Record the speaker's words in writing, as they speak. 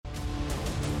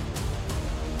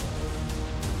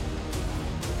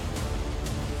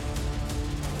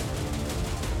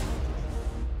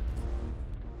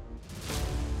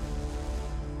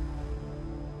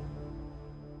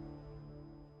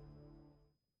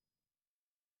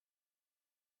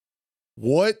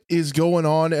What is going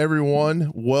on,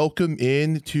 everyone? Welcome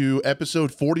in to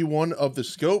episode 41 of The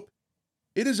Scope.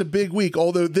 It is a big week,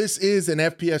 although this is an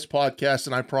FPS podcast,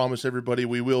 and I promise everybody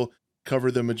we will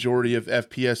cover the majority of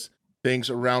FPS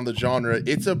things around the genre.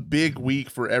 It's a big week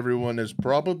for everyone, as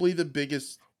probably the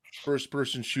biggest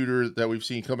first-person shooter that we've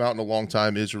seen come out in a long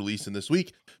time is releasing this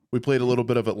week. We played a little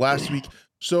bit of it last week.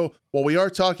 So while we are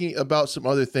talking about some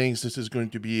other things, this is going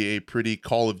to be a pretty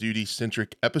Call of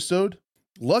Duty-centric episode.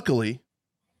 Luckily,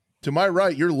 to my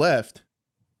right, your left.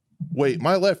 Wait,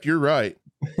 my left, your right.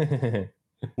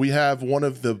 We have one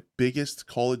of the biggest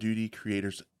Call of Duty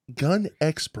creators, gun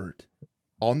expert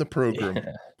on the program,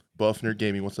 Buffner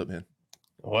Gaming. What's up, man?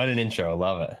 What an intro.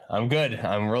 Love it. I'm good.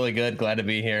 I'm really good. Glad to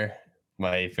be here.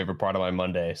 My favorite part of my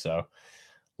Monday. So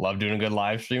love doing a good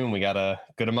live stream, and we got a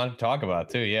good amount to talk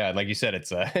about too. Yeah, like you said,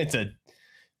 it's a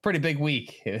pretty big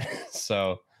week.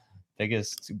 So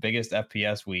biggest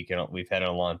FPS week we've had in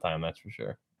a long time, that's for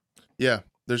sure. Yeah,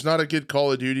 there's not a good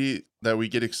Call of Duty that we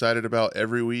get excited about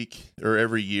every week or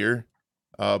every year,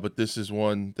 but this is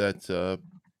one that's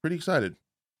pretty excited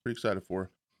for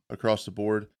across the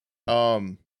board.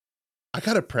 I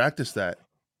gotta practice that.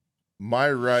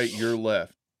 My right, your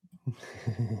left.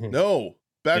 No,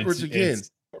 backwards again.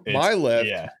 My left.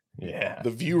 Yeah.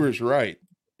 The viewer's right.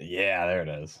 Yeah, there it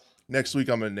is. Next week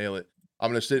I'm gonna nail it.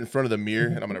 I'm gonna sit in front of the mirror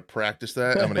and I'm gonna practice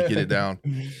that. I'm gonna get it down.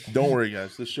 Don't worry,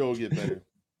 guys. This show will get better.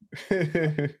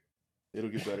 It'll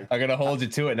get better. I'm gonna hold you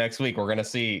to it next week. We're gonna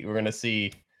see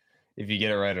if you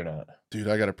get it right or not. Dude,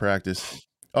 I gotta practice.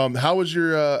 How was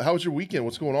your weekend?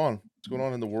 What's going on? What's going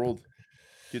on in the world?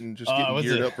 Getting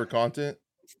geared up for content?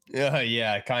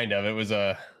 Yeah, kind of. It was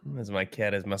as my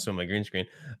cat is messing with my green screen.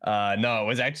 No, it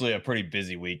was actually a pretty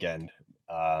busy weekend.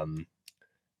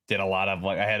 Did a lot of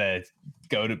I had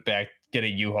to get a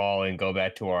U-Haul and go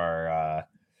back to our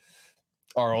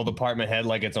old apartment had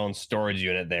like its own storage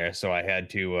unit there, so I had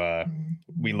to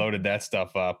we loaded that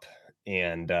stuff up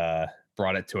and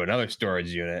brought it to another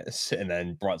storage unit, and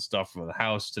then brought stuff from the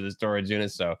house to the storage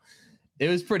unit. So it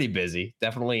was pretty busy.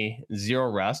 Definitely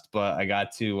zero rest, but I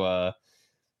got to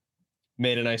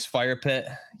made a nice fire pit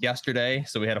yesterday,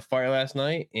 so we had a fire last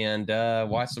night and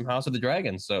watched some House of the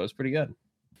Dragon, so it was pretty good.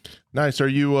 Nice. Are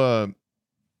you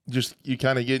you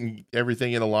kind of getting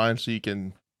everything in a line so you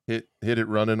can hit it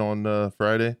running on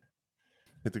Friday?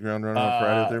 Hit the ground running on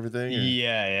Friday with everything? Or?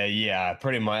 Yeah,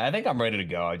 pretty much. I think I'm ready to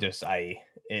go.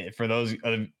 For those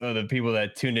other people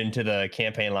that tuned into the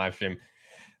campaign live stream,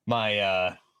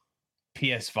 my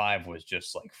PS5 was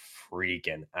just like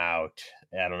freaking out.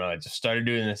 I don't know. It just started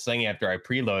doing this thing after I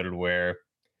preloaded where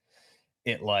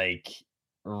it like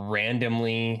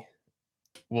randomly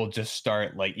will just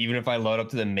start, like, even if I load up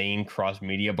to the main cross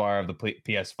media bar of the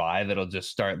PS5, it'll just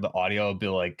start, the audio will be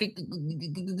like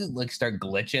start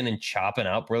glitching and chopping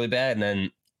up really bad, and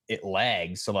then it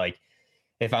lags. So like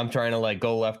if I'm trying to like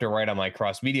go left or right on my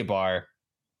cross media bar,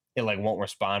 it like won't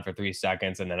respond for 3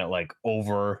 seconds, and then it like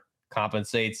over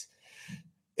compensates.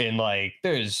 And like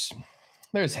there's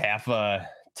half a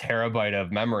terabyte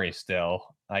of memory still.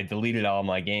 I deleted all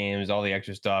my games, all the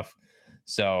extra stuff.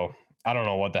 So I don't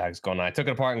know what the heck's going on. I took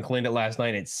it apart and cleaned it last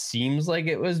night. It seems like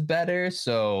it was better,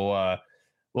 so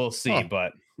we'll see. Huh.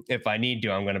 But if I need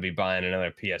to, I'm going to be buying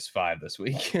another PS5 this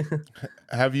week.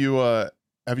 Have you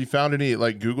found any,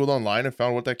 like, Googled online and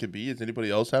found what that could be? Is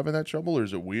anybody else having that trouble, or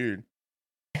is it weird?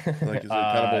 Like, is it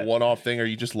kind of a one-off thing, or are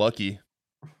you just lucky?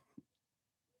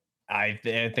 I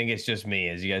think it's just me.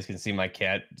 As you guys can see, my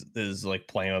cat is like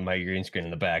playing with my green screen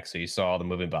in the back, so you saw all the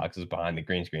moving boxes behind the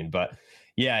green screen. But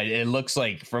yeah, it looks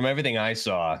like, from everything I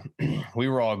saw, we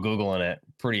were all Googling it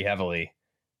pretty heavily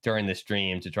during the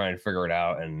stream to try and figure it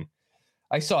out. And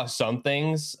I saw some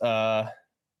things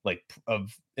like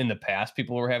in the past,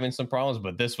 people were having some problems,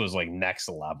 but this was like next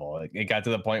level. It got to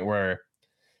the point where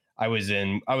I was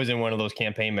in one of those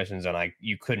campaign missions, and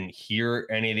you couldn't hear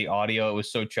any of the audio. It was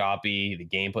so choppy. The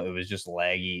gameplay, it was just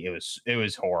laggy. It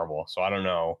was horrible. So I don't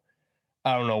know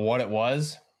what it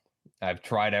was. I've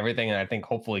tried everything, and I think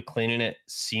hopefully cleaning it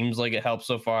seems like it helps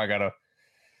so far. I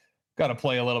gotta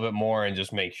play a little bit more and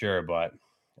just make sure. But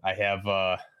I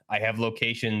have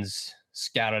locations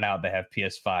scouted out that have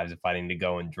PS5s if I need to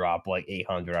go and drop like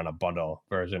 800 on a bundle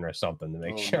version or something to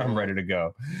make sure I'm ready to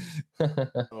go.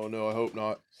 Oh no, I hope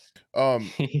not. Well,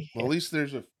 at least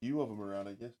there's a few of them around,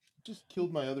 I guess. Just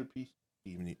killed my other piece.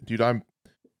 Dude, I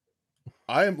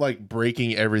am like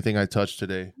breaking everything I touched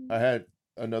today. I had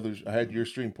your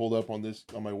stream pulled up on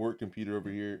my work computer over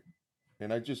here,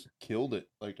 and I just killed it.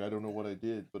 Like, I don't know what I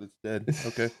did, but it's dead.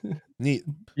 Okay. Neat.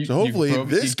 So hopefully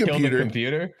this computer.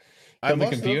 Killed the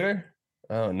computer?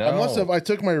 Oh no. I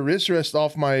took my wrist rest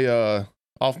off my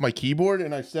off my keyboard,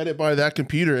 and I set it by that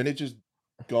computer, and it just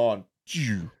gone.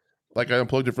 Like I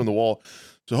unplugged it from the wall.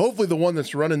 So hopefully the one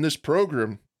that's running this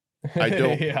program, I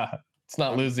don't. Yeah, let's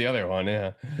not lose the other one.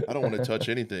 Yeah, I don't want to touch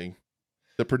anything.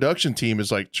 The production team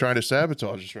is like trying to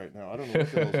sabotage us right now. I don't know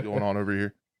what the hell's going on over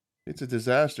here. It's a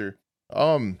disaster.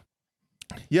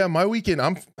 Yeah, my weekend,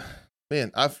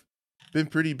 I've been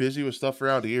pretty busy with stuff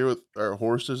around here with our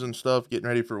horses and stuff, getting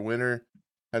ready for winter.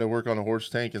 Had to work on a horse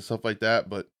tank and stuff like that,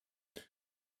 but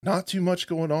not too much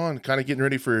going on. Kind of getting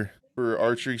ready for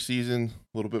archery season,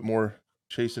 a little bit more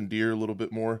chasing deer, a little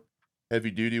bit more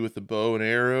heavy duty with the bow and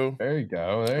arrow. there you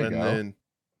go. There you And go. then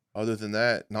other than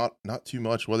that, not too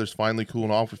much. Weather's finally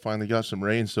cooling off. We finally got some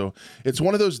rain. So it's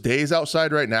one of those days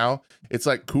outside right now. It's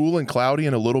like cool and cloudy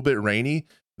and a little bit rainy.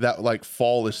 That like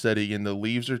fall is setting and the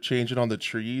leaves are changing on the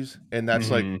trees. And that's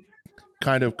like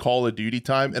kind of Call of Duty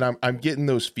time. And I'm getting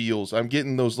those feels. I'm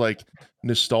getting those like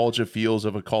nostalgia feels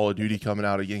of a Call of Duty coming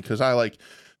out again. Cause I like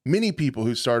many people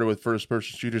who started with first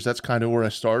person shooters. That's kind of where I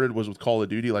started, was with Call of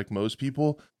Duty, like most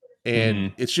people.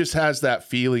 And it just has that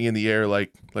feeling in the air,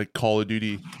 like Call of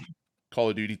Duty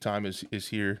time is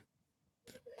here.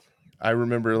 I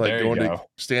remember like going to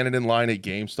standing in line at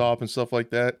GameStop and stuff like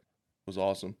that. It was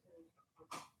awesome.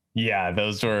 Yeah,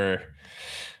 those were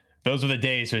the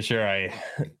days for sure. I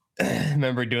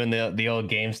remember doing the old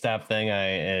GameStop thing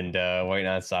and waiting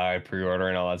outside,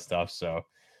 pre-ordering all that stuff. So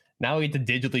now we get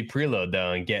to digitally preload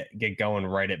though and get going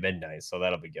right at midnight. So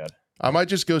that'll be good. I might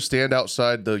just go stand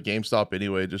outside the GameStop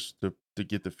anyway, just to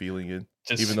get the feeling in.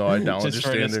 Even though I don't, just for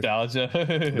stand nostalgia.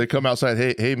 there. They come outside.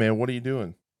 Hey man, what are you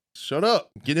doing? Shut up.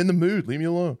 Get in the mood. Leave me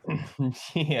alone.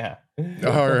 Yeah.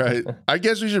 All right. I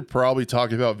guess we should probably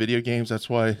talk about video games. That's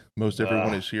why most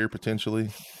everyone is here potentially.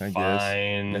 I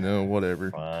guess. Whatever.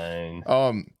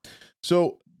 Fine.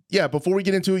 So yeah, before we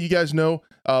get into it, you guys know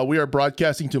we are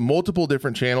broadcasting to multiple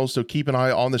different channels, so keep an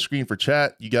eye on the screen for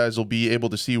chat. You guys will be able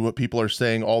to see what people are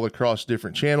saying all across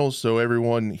different channels, so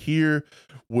everyone here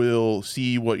will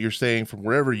see what you're saying from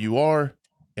wherever you are.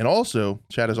 And also,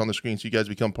 chat is on the screen, so you guys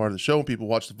become part of the show. When people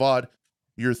watch the VOD,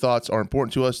 your thoughts are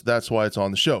important to us. That's why it's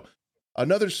on the show.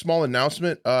 Another small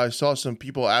announcement. I saw some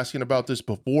people asking about this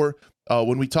before.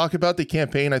 When we talk about the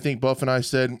campaign, I think Buff and I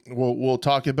said we'll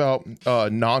talk about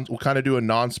we'll kind of do a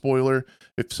non-spoiler.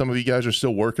 If some of you guys are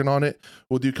still working on it,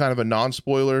 we'll do kind of a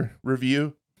non-spoiler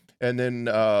review, and then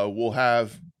we'll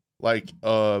have like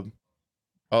a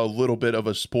little bit of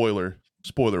a spoiler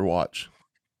watch.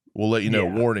 We'll let you know.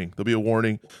 Warning. There'll be a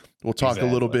warning. We'll talk a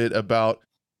little bit about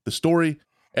the story,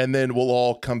 and then we'll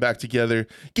all come back together,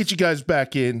 get you guys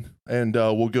back in, and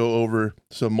we'll go over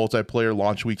some multiplayer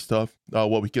launch week stuff,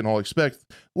 what we can all expect,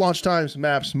 launch times,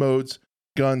 maps, modes,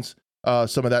 guns,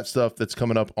 some of that stuff that's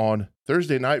coming up on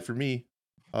Thursday night for me.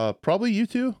 Probably you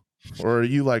two, or are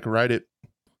you like right at?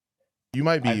 You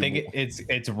might be. I think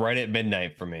it's right at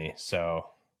midnight for me. So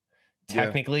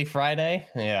technically Friday.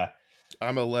 Yeah.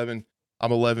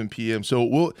 11 p.m.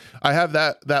 So I have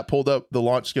that pulled up, the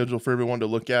launch schedule for everyone to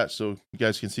look at, so you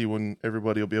guys can see when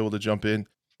everybody will be able to jump in,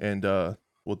 and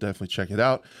we'll definitely check it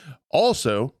out.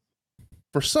 Also,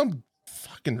 for some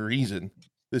fucking reason,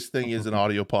 this thing is an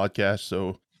audio podcast. So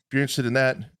if you're interested in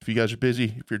that, if you guys are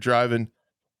busy, if you're driving,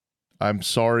 I'm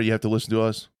sorry you have to listen to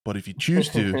us, but if you choose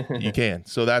to, you can.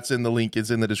 So that's in the link.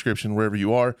 It's in the description wherever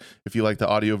you are. If you like the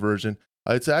audio version,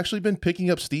 it's actually been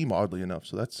picking up steam, oddly enough.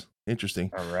 So that's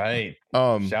interesting. All right.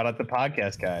 Shout out the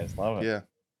podcast guys. Love it. Yeah.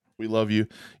 We love you.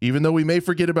 Even though we may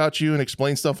forget about you and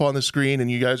explain stuff on the screen, and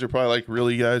you guys are probably like,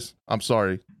 really, guys? I'm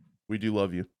sorry. We do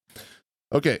love you.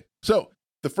 Okay. So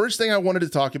the first thing I wanted to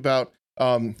talk about,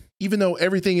 even though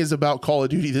everything is about Call of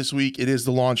Duty this week, it is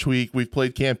the launch week. We've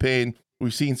played campaign.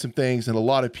 We've seen some things, and a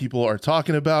lot of people are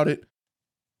talking about it.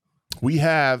 We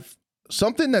have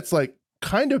something that's like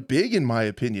kind of big, in my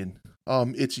opinion.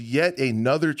 It's yet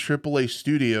another AAA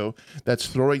studio that's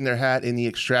throwing their hat in the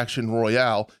Extraction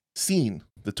Royale scene,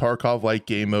 the Tarkov light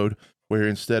game mode, where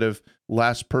instead of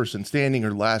last person standing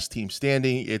or last team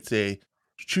standing, it's a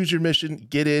choose your mission,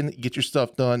 get in, get your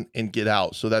stuff done, and get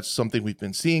out. So that's something we've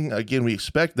been seeing. Again, we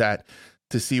expect that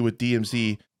to see with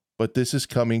DMZ, but this is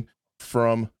coming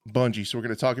from Bungie. So we're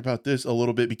going to talk about this a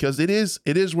little bit because it is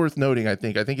worth noting. I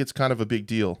think it's kind of a big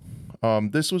deal.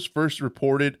 This was first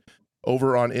reported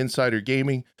over on Insider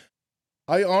Gaming.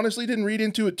 I honestly didn't read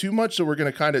into it too much, so we're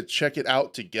going to kind of check it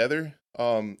out together.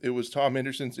 It was Tom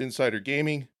Henderson's Insider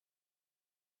Gaming.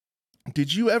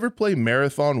 Did you ever play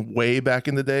Marathon way back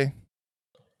in the day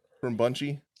from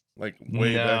Bungie? Like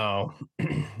way back?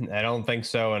 I don't think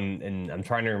so. And I'm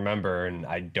trying to remember, and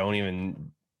I don't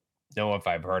even know if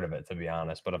I've heard of it, to be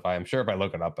honest. But I'm sure if I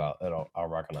look it up, I'll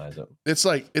recognize it. It's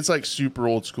like super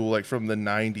old school, like from the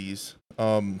 90s.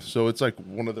 So it's like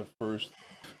one of the first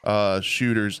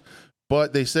shooters.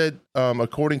 But they said,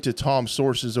 according to Tom's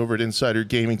sources over at Insider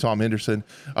Gaming, Tom Henderson,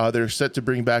 they're set to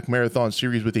bring back Marathon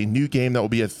Series with a new game that will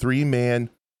be a 3-man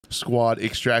squad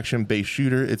extraction-based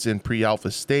shooter. It's in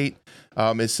pre-alpha state.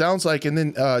 It sounds like, and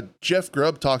then Jeff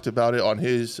Grubb talked about it on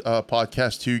his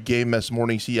podcast too, Game Mess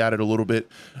Mornings. He added a little bit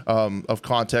of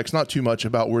context, not too much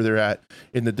about where they're at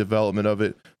in the development of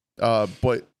it,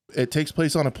 but it takes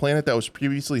place on a planet that was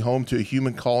previously home to a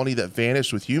human colony that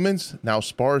vanished with humans, now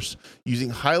sparse, using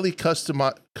highly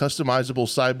customizable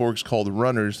cyborgs called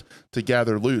runners to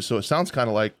gather loot. So it sounds kind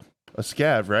of like a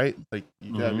scav, right? Like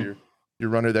you have your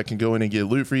runner that can go in and get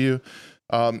loot for you.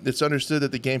 It's understood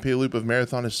that the gameplay loop of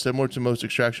Marathon is similar to most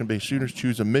extraction-based shooters.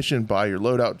 Choose a mission, buy your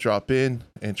loadout, drop in,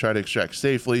 and try to extract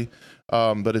safely.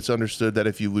 But it's understood that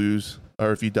if you lose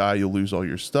or if you die, you'll lose all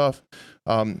your stuff.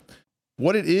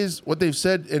 What it is, what they've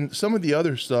said, and some of the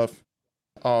other stuff,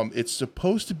 it's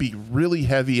supposed to be really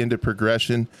heavy into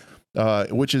progression,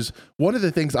 which is one of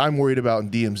the things I'm worried about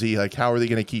in DMZ. Like, how are they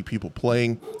going to keep people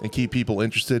playing and keep people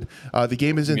interested? The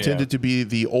game is intended to be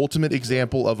the ultimate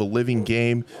example of a living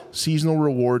game. Seasonal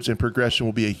rewards and progression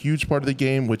will be a huge part of the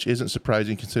game, which isn't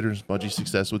surprising considering Bungie's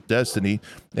success with Destiny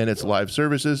and its live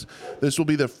services. This will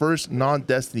be the first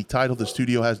non-Destiny title the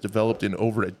studio has developed in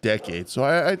over a decade. So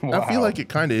I feel like it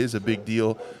kind of is a big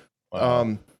deal.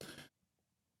 Wow.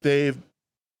 They've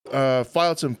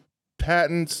filed some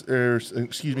patents, or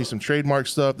excuse me, some trademark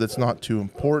stuff that's not too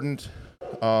important.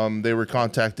 They were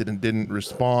contacted and didn't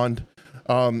respond.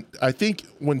 I think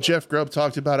when Jeff Grubb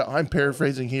talked about it, I'm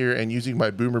paraphrasing here and using my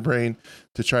boomer brain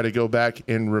to try to go back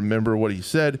and remember what he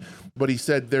said, but he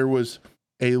said there was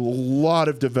a lot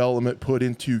of development put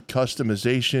into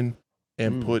customization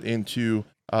and put into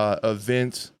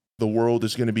events. The world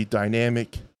is going to be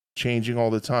dynamic, changing all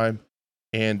the time,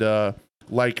 and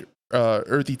like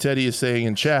Earthy Teddy is saying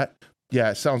in chat,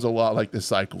 yeah, it sounds a lot like the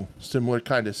Cycle. Similar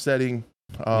kind of setting.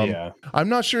 I'm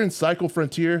not sure in Cycle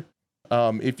Frontier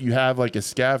if you have like a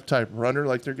scav type runner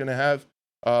like they're going to have.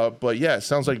 But yeah, it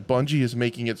sounds like Bungie is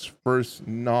making its first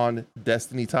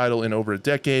non-Destiny title in over a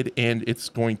decade, and it's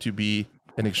going to be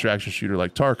an extraction shooter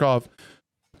like Tarkov.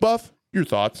 Buff, your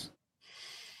thoughts?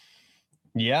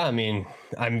 Yeah, I mean,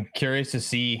 I'm curious to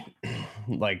see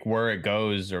like where it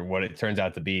goes or what it turns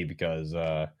out to be, because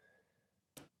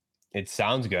it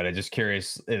sounds good. I'm just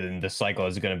curious, the Cycle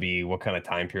is going to be what kind of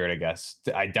time period, I guess.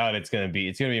 I doubt it's going to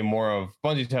be more of,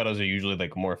 Bungie titles are usually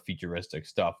like more futuristic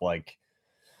stuff like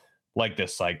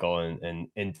this Cycle and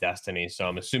in Destiny. So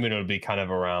I'm assuming it'll be kind of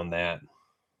around that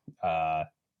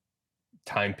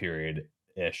time period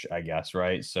ish, I guess.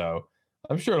 Right. So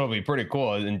I'm sure it'll be pretty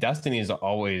cool. And Destiny is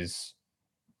always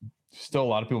still a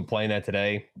lot of people playing that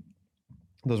today.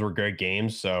 Those were great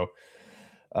games. So,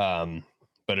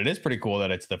 but it is pretty cool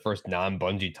that it's the first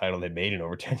non-Bungie title they made in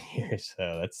over 10 years.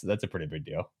 So that's a pretty big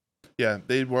deal. Yeah,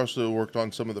 they've also worked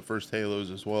on some of the first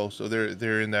Halos as well. So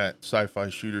they're in that sci-fi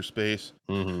shooter space.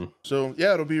 So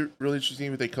yeah, it'll be really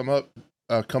interesting if they come up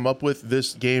with.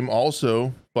 This game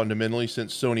also, fundamentally,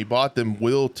 since Sony bought them,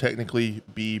 will technically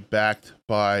be backed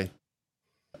by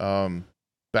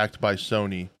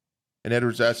Sony. And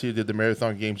Edward Zassia did the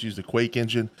Marathon games use the Quake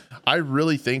engine. I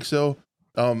really think so.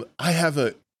 I have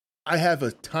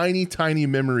a tiny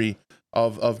memory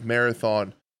of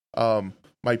Marathon.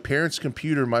 My parents'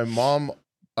 computer, my mom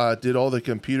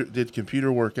did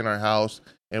computer work in our house,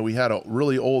 and we had a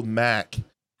really old Mac,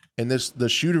 and the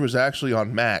shooter was actually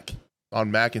on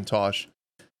Macintosh.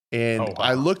 And wow.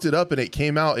 I looked it up and it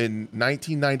came out in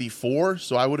 1994,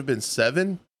 so I would have been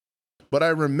 7. But I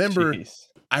remember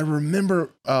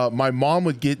my mom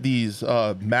would get these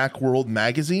Macworld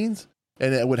magazines,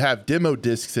 and it would have demo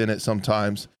discs in it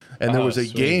sometimes. And there was a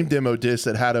game demo disc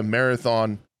that had a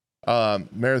marathon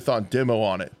demo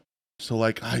on it. So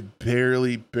like I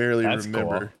barely That's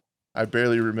remember. Cool. I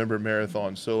barely remember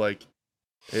Marathon. So like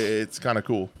it's kind of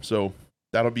cool. So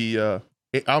that'll be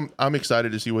I'm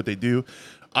excited to see what they do.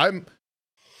 I'm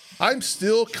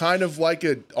still kind of like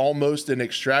almost an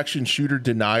extraction shooter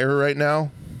denier right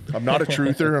now. I'm not a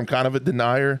truther. I'm kind of a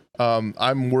denier.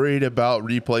 I'm worried about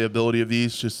replayability of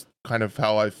these, just kind of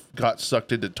how I've got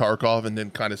sucked into Tarkov and then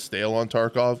kind of stale on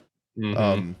Tarkov.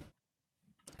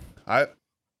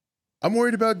 I'm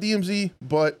worried about DMZ,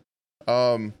 but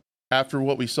after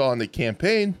what we saw in the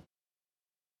campaign,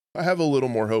 I have a little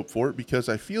more hope for it, because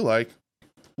I feel like,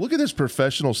 look at this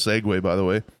professional segue, by the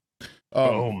way.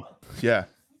 Boom. Yeah.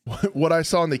 What I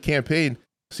saw in the campaign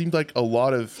seemed like a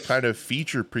lot of kind of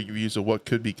feature previews of what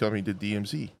could be coming to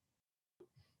DMZ.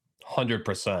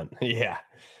 100%. Yeah,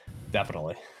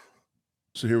 definitely.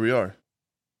 So here we are.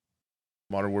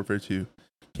 Modern Warfare 2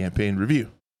 campaign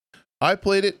review. I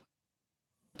played it.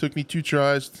 Took me 2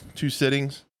 tries, 2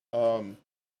 sittings.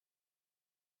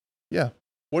 Yeah.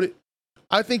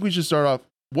 I think we should start off.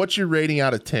 What's your rating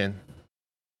out of 10?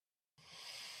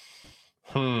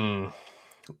 I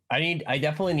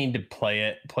definitely need to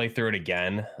play through it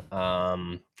again.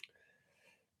 I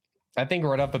think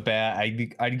right off the bat,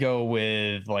 I'd go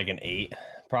with like an 8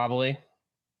 probably.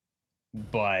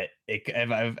 But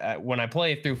when I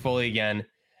play it through fully again,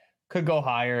 could go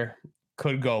higher,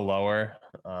 could go lower.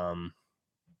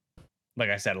 Like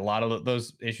I said, a lot of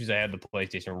those issues I had with the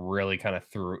PlayStation really kind of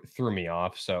threw me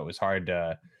off. So it was hard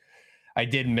to. I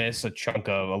did miss a chunk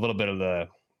of a little bit of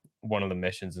one of the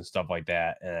missions and stuff like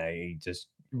that, and I just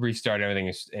restarted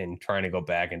everything and trying to go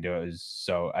back and do it.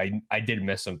 So I did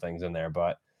miss some things in there,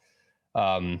 but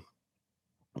I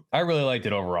really liked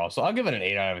it overall. So I'll give it an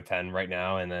 8 out of 10 right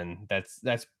now, and then that's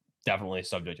definitely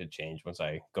subject to change once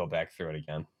I go back through it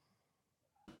again.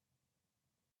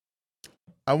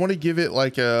 I want to give it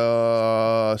like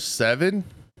a 7.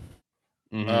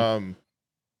 Mm-hmm.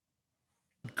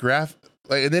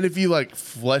 And then if you like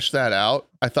flesh that out,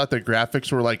 I thought the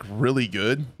graphics were like really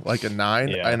good, like a 9.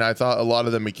 Yeah. And I thought a lot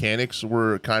of the mechanics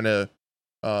were kind of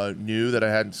new that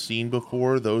I hadn't seen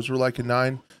before. Those were like a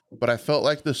 9, but I felt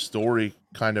like the story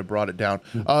kind of brought it down.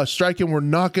 Striking, we're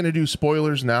not going to do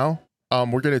spoilers now.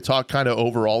 We're going to talk kind of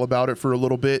overall about it for a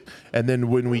little bit, and then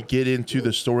when we get into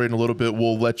the story in a little bit,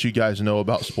 we'll let you guys know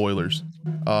about spoilers.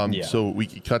 So we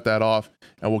can cut that off,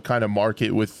 and we'll kind of mark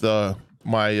it with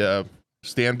my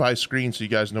standby screen so you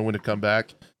guys know when to come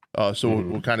back.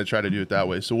 We'll kind of try to do it that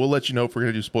way. So we'll let you know if we're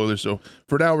going to do spoilers. So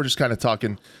for now, we're just kind of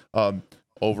talking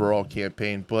overall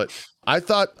campaign. But I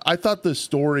thought the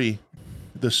story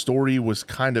was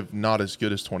kind of not as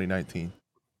good as 2019.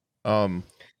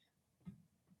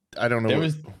 I don't know.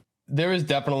 There was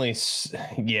definitely,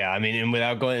 yeah. I mean, and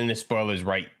without going into spoilers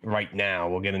right now,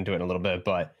 we'll get into it in a little bit.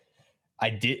 But I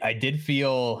did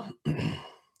feel,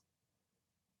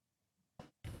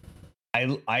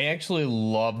 I actually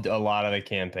loved a lot of the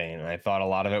campaign. I thought a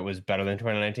lot of it was better than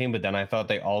 2019. But then I thought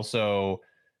they also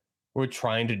were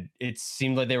trying to. It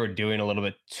seemed like they were doing a little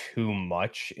bit too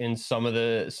much in some of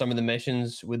the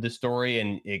missions with the story,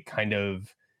 and it kind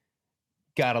of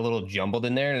got a little jumbled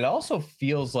in there. And it also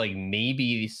feels like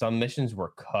maybe some missions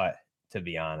were cut, to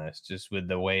be honest, just with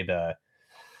the way the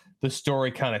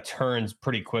story kind of turns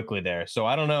pretty quickly there. So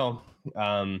I don't know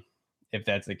if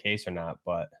that's the case or not,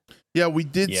 but yeah, we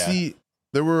did see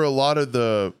there were a lot of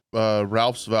the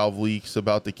Ralph's Valve leaks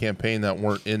about the campaign that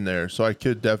weren't in there. So I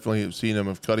could definitely have seen them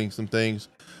of cutting some things.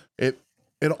 It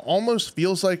almost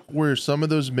feels like where some of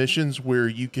those missions where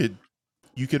you could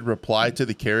reply to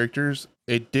the characters,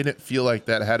 it didn't feel like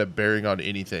that had a bearing on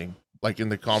anything, like in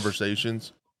the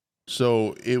conversations.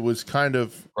 So it was kind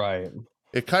of right.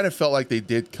 It kind of felt like they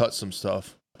did cut some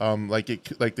stuff. Like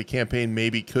the campaign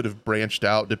maybe could have branched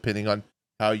out depending on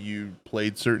how you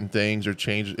played certain things or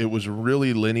changed. It was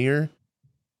really linear.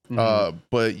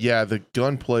 But yeah, the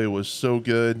gunplay was so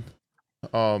good.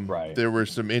 Right. There were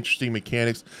some interesting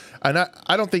mechanics, and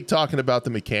I don't think talking about the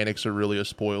mechanics are really a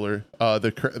spoiler.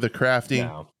 The crafting.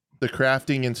 No. The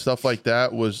crafting and stuff like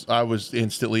that I was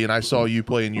instantly, and I saw you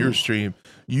play in your stream,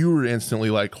 you were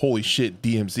instantly like, holy shit,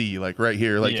 DMZ, like right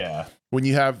here. Like when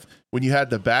you had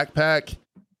the backpack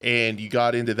and you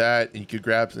got into that and you could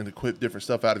grab and equip different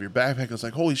stuff out of your backpack, I was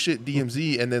like, holy shit,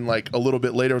 DMZ. And then like a little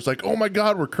bit later, it was like, oh my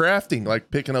God, we're crafting, like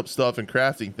picking up stuff and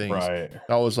crafting things. Right.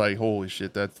 I was like, holy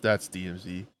shit, that's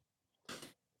DMZ.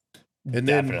 And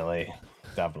definitely.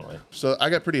 So I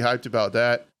got pretty hyped about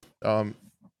that.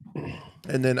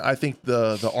 And then I think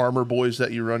the armor boys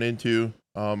that you run into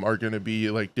are going to be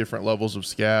like different levels of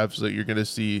scavs that you're going to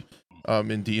see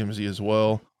in DMZ as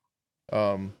well.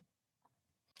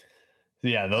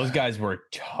 Yeah, those guys were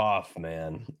tough,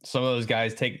 man. Some of those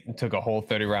guys took a whole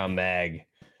 30-round mag.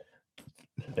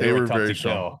 They were tough very to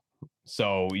strong. Kill.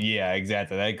 So yeah,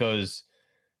 exactly. That goes.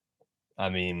 I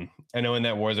mean, I know in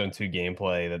that Warzone 2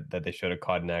 gameplay that they showed at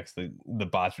COD Next, the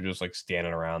bots were just like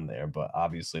standing around there, but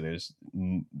obviously there's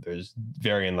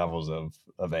varying levels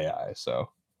of AI. So,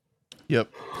 yep,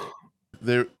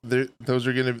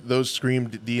 those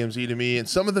screamed DMZ to me, and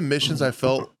some of the missions I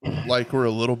felt like were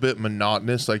a little bit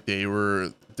monotonous, like they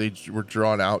were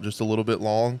drawn out just a little bit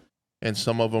long, and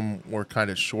some of them were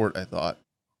kind of short. I thought,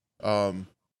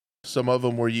 some of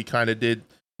them where you kind of did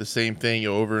the same thing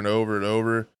over and over and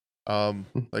over.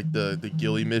 Like the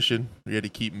ghillie mission, you had to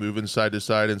keep moving side to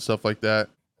side and stuff like that,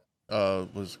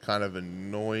 was kind of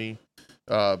annoying.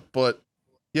 But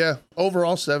yeah,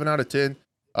 overall 7 out of 10.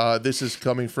 This is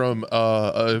coming from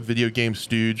a video game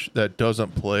stooge that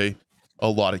doesn't play a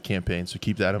lot of campaigns, so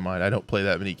keep that in mind. I don't play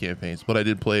that many campaigns, but I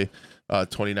did play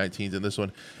 2019's in this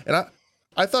one. And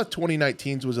I thought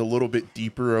 2019's was a little bit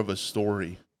deeper of a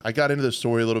story. I got into the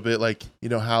story a little bit, like, you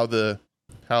know, how the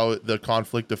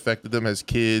conflict affected them as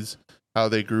kids, how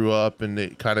they grew up, and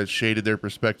it kind of shaded their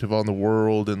perspective on the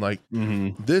world. And like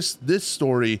this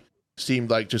story seemed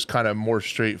like just kind of more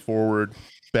straightforward.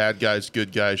 Bad guys,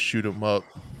 good guys, shoot them up,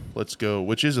 let's go,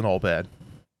 which isn't all bad.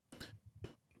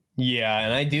 Yeah,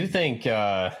 and I do think,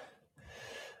 like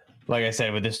I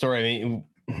said, with this story, I mean,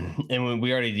 and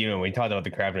we already, you know, we talked about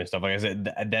the crafting and stuff. Like I said,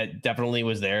 that definitely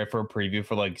was there for a preview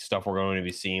for like stuff we're going to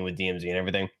be seeing with DMZ and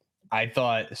everything. I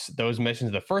thought those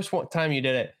missions, the first time you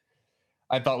did it,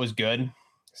 I thought was good.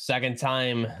 Second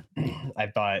time, I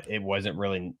thought it wasn't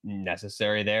really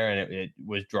necessary there, and it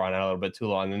was drawn out a little bit too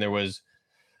long. And there was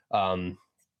one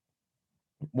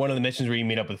of the missions where you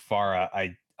meet up with Farah.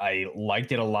 I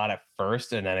liked it a lot at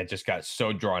first, and then it just got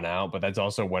so drawn out. But that's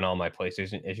also when all my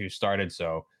PlayStation issues started,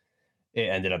 so it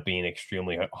ended up being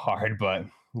extremely hard. But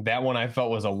that one I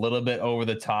felt was a little bit over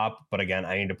the top. But again,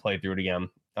 I need to play through it again.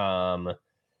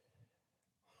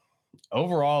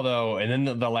 Overall, though, and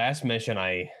then the last mission,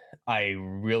 I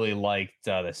really liked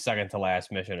the second to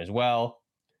last mission as well.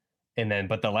 And then,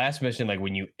 but the last mission, like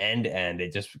when you end,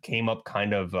 it just came up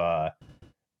kind of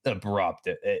abrupt.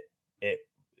 It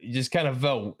just kind of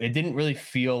felt, it didn't really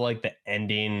feel like the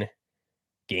ending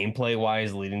gameplay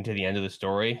wise leading to the end of the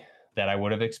story that I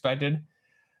would have expected.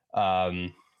 But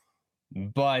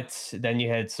then you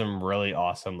had some really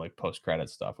awesome like post credit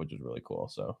stuff, which was really cool.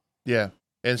 So yeah,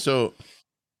 and so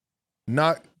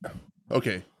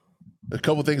okay. A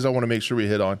couple things I want to make sure we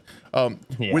hit on.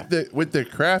 With the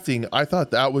crafting, I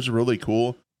thought that was really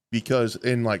cool because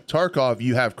in like Tarkov,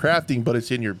 you have crafting, but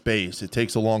it's in your base. It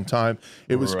takes a long time.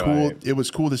 It was cool. It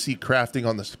was cool to see crafting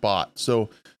on the spot. So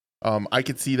I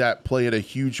could see that playing a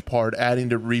huge part, adding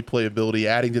to replayability,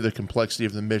 adding to the complexity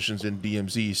of the missions in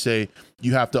DMZ. Say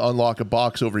you have to unlock a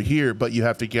box over here, but you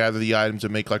have to gather the items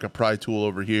and make like a pry tool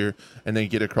over here, and then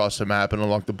get across the map and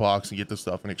unlock the box and get the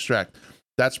stuff and extract.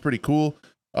 That's pretty cool.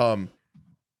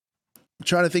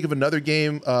 Trying to think of another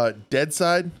game,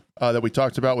 Deadside, that we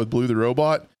talked about with Blue the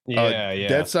Robot. Yeah.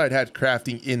 Deadside had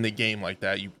crafting in the game like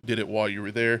that. You did it while you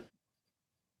were there.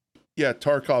 Yeah,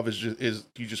 Tarkov is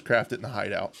you just craft it in the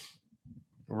hideout.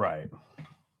 Right.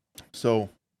 So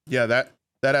yeah, that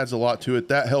adds a lot to it.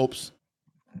 That helps.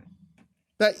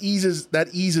 That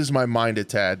eases my mind a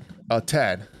tad.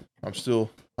 I'm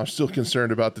still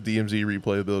concerned about the DMZ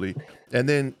replayability. And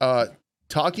then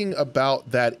talking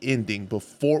about that ending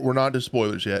before, we're not to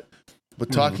spoilers yet,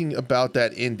 but talking about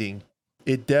that ending,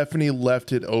 it definitely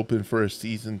left it open for a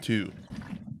season 2.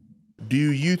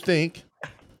 Do you think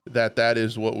that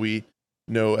is what we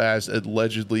know as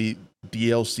allegedly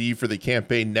DLC for the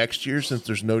campaign next year, since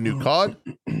there's no new COD?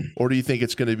 Or do you think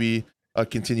it's going to be a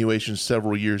continuation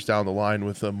several years down the line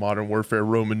with a Modern Warfare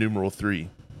Roman numeral 3?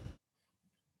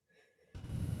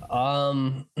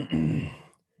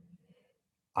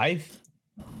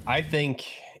 I think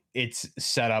it's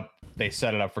set up. They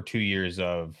set it up for 2 years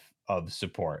of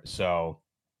support. So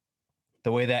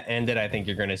the way that ended, I think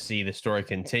you're going to see the story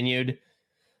continued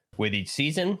with each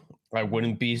season. I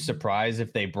wouldn't be surprised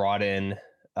if they brought in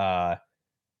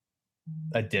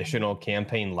additional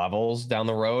campaign levels down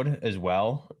the road as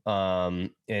well.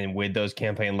 And with those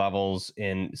campaign levels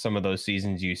in some of those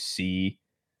seasons, you see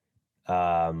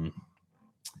the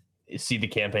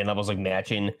campaign levels like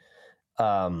matching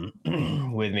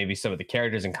with maybe some of the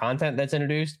characters and content that's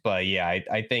introduced. But yeah,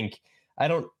 I think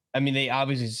they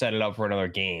obviously set it up for another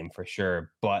game for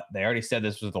sure, but they already said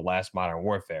this was the last Modern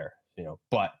Warfare,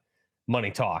 but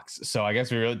money talks. So I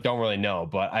guess we don't really know,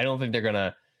 but I don't think they're going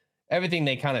to, everything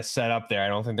they kind of set up there, I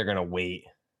don't think they're going to wait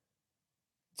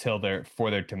till for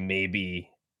there to maybe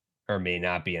or may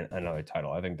not be another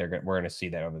title. I think we're going to see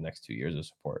that over the next 2 years of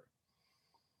support.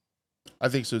 I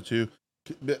think so too.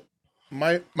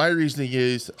 My reasoning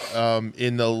is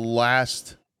in the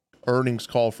last earnings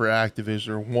call for Activision,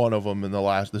 or one of them in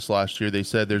this last year, they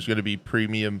said there's going to be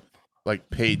premium like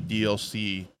paid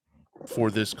DLC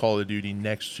for this Call of Duty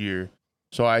next year.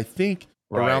 So I think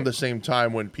around the same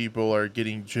time when people are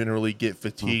generally get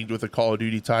fatigued with a Call of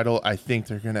Duty title, I think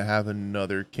they're going to have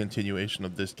another continuation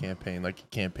of this campaign, like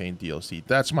a campaign DLC.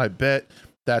 That's my bet.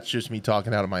 That's just me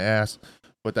talking out of my ass,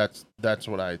 but that's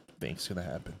what I think is going to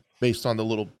happen based on the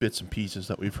little bits and pieces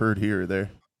that we've heard here or there.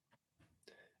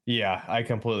 Yeah, I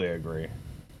completely agree.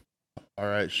 All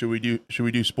right, should we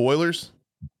do spoilers?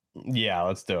 Yeah,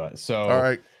 let's do it. So all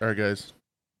right, guys.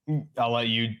 I'll let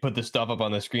you put the stuff up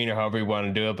on the screen or however you want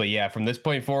to do it. But yeah, from this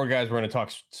point forward, guys, we're going to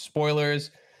talk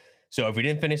spoilers. So if we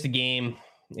didn't finish the game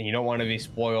and you don't want to be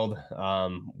spoiled,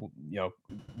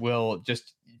 we'll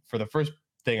just, for the first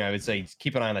thing I would say,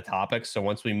 keep an eye on the topics. So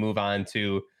once we move on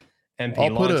to MP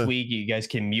I'll put launch week, you guys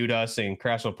can mute us, and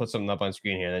Crash will put something up on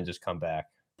screen here and then just come back.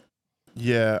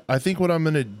 Yeah, I think what I'm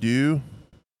gonna do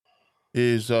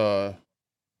is I'm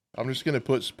just gonna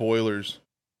put spoilers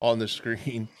on the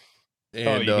screen. And,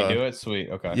 oh, you can do it? Sweet.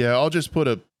 Okay. Yeah, I'll just put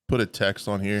a text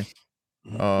on here.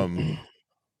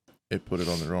 It put it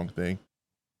on the wrong thing.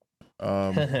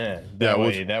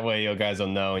 That way you guys will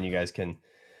know, and you guys can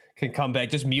come back.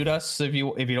 Just mute us if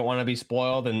you don't want to be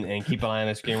spoiled, and keep an eye on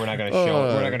the screen. We're not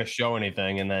gonna show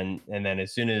anything, and then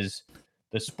as soon as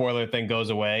the spoiler thing goes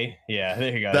away, yeah,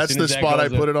 there you go. That's the spot I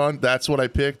put it on. That's what I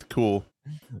picked. Cool.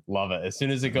 Love it. As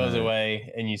soon as it goes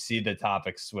away and you see the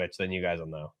topic switch, then you guys will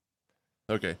know.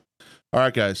 Okay. All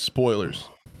right, guys. Spoilers.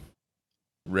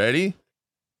 Ready?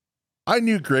 I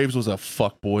knew Graves was a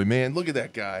fuckboy, man. Look at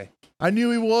that guy. I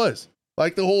knew he was.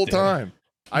 Like the whole time.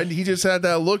 He just had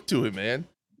that look to him, man.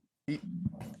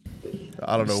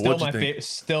 I don't know. Still what you think?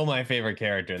 Still my favorite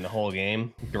character in the whole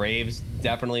game. Graves,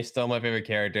 definitely still my favorite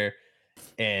character.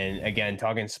 And again,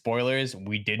 talking spoilers,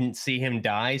 we didn't see him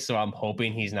die, so I'm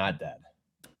hoping he's not dead.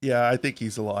 Yeah, I think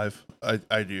he's alive.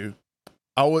 I do.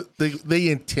 They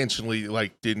intentionally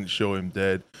like didn't show him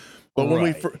dead, but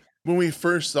when we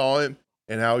first saw him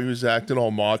and how he was acting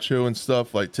all macho and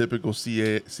stuff, like typical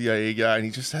CIA guy, and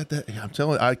he just had that. I'm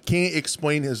telling you, I can't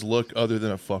explain his look other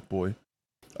than a fuckboy.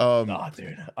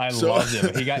 Dude, I loved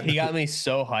him. He got me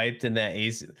so hyped in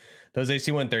those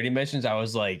AC-130 missions. I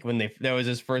was like, that was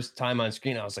his first time on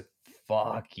screen, I was like,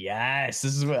 fuck yes,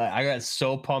 this is what I got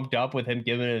so pumped up with him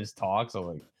giving his talks. I'm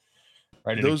like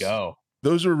ready to go.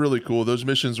 Those were really cool. Those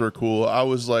missions were cool. I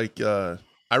was like, I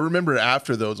remember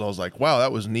after those, I was like, wow,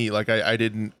 that was neat. Like I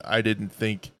didn't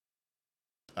think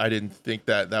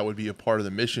that would be a part of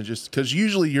the mission, just because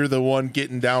usually you're the one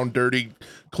getting down dirty,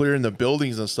 clearing the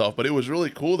buildings and stuff. But it was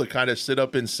really cool to kind of sit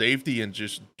up in safety and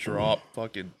just drop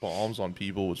fucking bombs on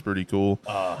people. It was pretty cool.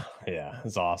 Yeah,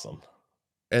 it's awesome.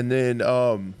 And then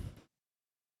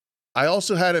I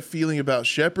also had a feeling about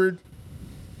Shepard.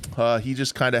 He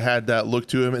just kind of had that look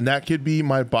to him, and that could be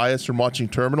my bias from watching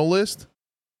Terminal List,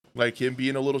 like him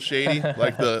being a little shady,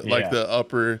 like the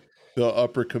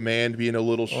upper command being a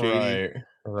little shady.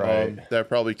 Right. That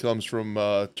probably comes from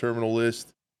Terminal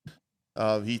List.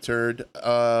 He turned.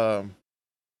 I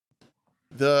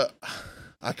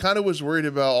kind of was worried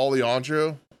about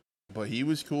Alejandro, but he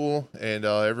was cool, and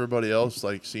everybody else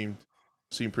like seemed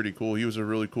pretty cool. He was a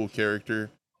really cool character.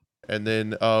 And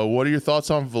then, what are your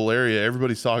thoughts on Valeria?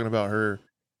 Everybody's talking about her.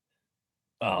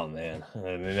 Oh man,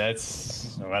 I mean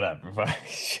that's whatever. That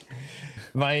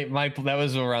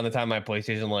was around the time my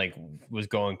PlayStation like was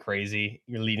going crazy.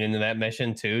 You're leading into that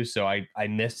mission too, so I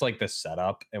missed like the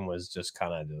setup and was just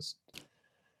kind of just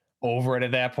over it at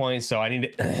that point. So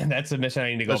that's a mission I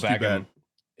need to go back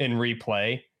and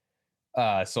replay,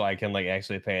 so I can like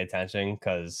actually pay attention,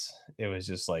 because it was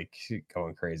just like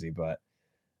going crazy. But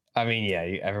I mean, yeah,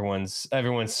 everyone's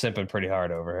simping pretty hard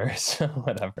over her, so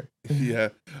whatever. Yeah.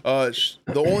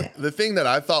 The thing that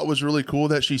I thought was really cool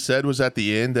that she said was at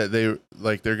the end that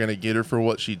they're gonna get her for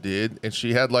what she did, and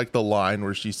she had like the line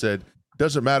where she said,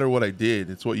 "Doesn't matter what I did,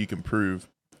 it's what you can prove,"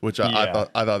 which I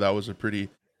thought that was a pretty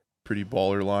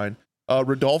baller line.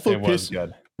 Rodolfo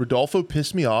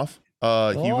pissed me off.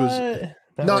 He was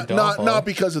not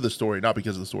because of the story,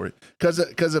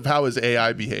 because of how his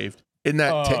AI behaved. In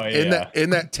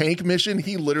that tank mission,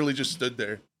 he literally just stood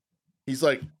there. He's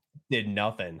like, did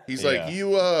nothing. He's like,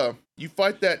 you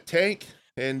fight that tank,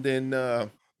 and then I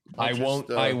won't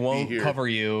cover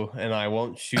you, and I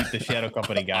won't shoot the Shadow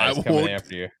Company guys coming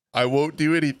after you. I won't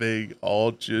do anything.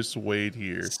 I'll just wait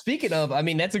here. Speaking of, I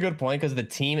mean, that's a good point, because the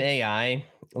team AI,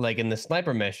 like in the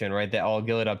sniper mission, right? That all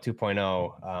Gill It Up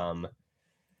 2.0.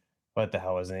 What the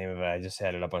hell was the name of it? I just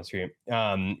had it up on screen.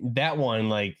 That one,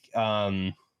 like,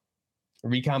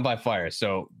 Recon by Fire.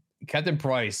 So Captain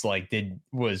Price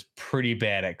was pretty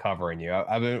bad at covering you.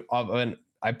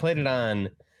 I played it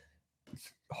on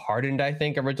Hardened, I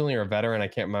think, originally, or Veteran, I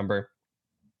can't remember.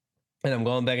 And I'm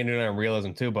going back and doing it on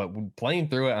Realism too, but playing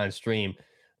through it on stream,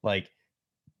 like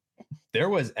there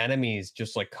was enemies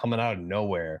just like coming out of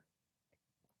nowhere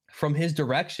from his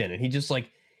direction, and he just like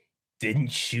didn't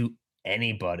shoot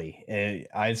anybody. And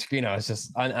I was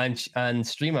just on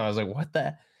stream, I was like, what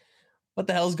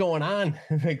the hell's going on?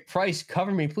 Like, Price,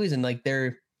 cover me, please. And like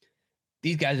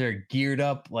these guys are geared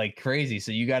up like crazy,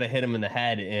 so you got to hit them in the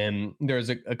head. And there's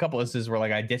a couple instances where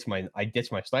like I ditched my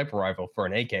sniper rifle for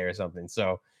an AK or something.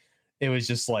 So it was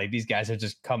just like these guys are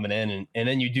just coming in, and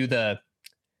then you do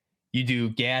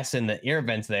gas in the air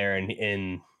vents there,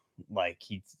 and like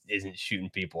he isn't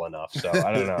shooting people enough. So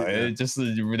I don't know. Yeah. It just,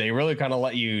 they really kind of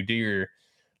let you do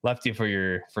left you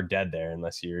for dead there,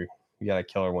 unless you got a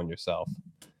killer one yourself.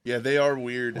 Yeah, they are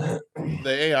weird. The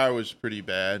AI was pretty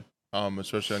bad,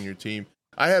 especially on your team.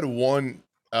 I had one.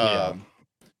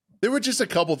 There were just a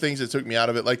couple things that took me out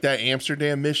of it, like that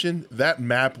Amsterdam mission. That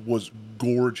map was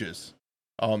gorgeous.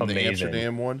 Amazing. The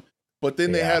Amsterdam one. But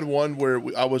then they had one where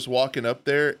I was walking up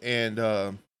there,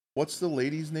 and what's the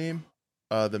lady's name?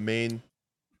 The main.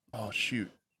 Oh shoot.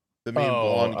 The main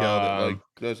blonde gal that like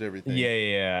does everything.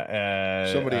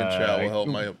 Yeah. Somebody in chat will help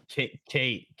my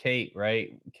Kate,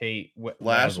 right? Kate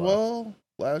Laswell?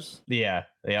 Yeah.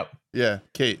 Yep. Yeah,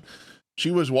 Kate.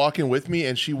 She was walking with me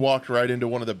and she walked right into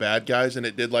one of the bad guys, and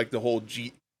it did like the whole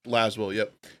Laswell,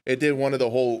 yep. It did one of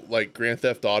the whole like Grand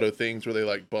Theft Auto things where they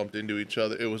like bumped into each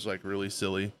other. It was like really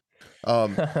silly. Oh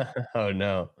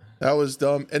no. That was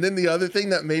dumb. And then the other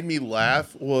thing that made me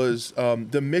laugh was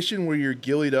the mission where you're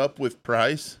gillied up with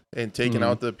Price and taking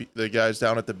out the guys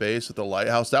down at the base at the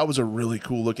lighthouse. That was a really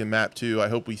cool looking map too. I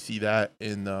hope we see that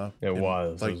in the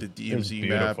DMZ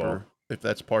map, or if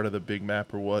that's part of the big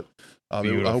map or what. I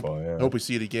hope we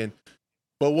see it again.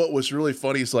 But what was really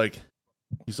funny is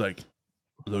he's like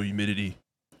low humidity,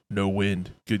 no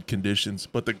wind, good conditions,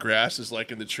 but the grass is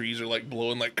like, and the trees are like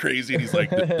blowing like crazy, and he's like,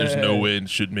 there's no wind,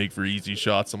 should make for easy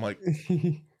shots. I'm like,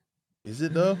 is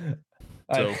it though?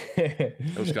 So it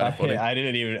was kind of funny. I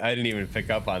didn't even pick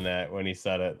up on that when he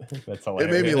said it. That's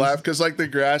hilarious. It made me laugh because like the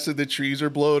grass and the trees are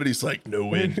blowing, and he's like, no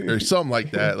wind or something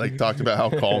like that. Like talked about how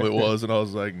calm it was, and I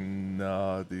was like,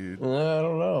 nah, dude. I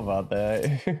don't know about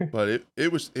that. But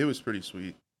it was pretty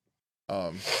sweet.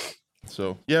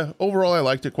 So yeah, overall I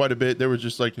liked it quite a bit. There was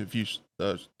just like a few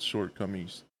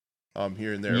shortcomings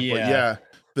here and there. Yeah.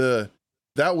 But yeah,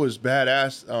 that was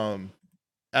badass.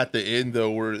 At the end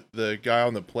though, where the guy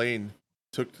on the plane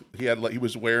he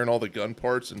was wearing all the gun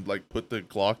parts and like put the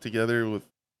Glock together with,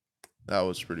 that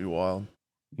was pretty wild.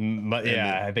 But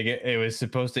yeah, I think it was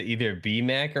supposed to either be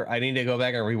Mac, or I need to go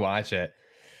back and rewatch it.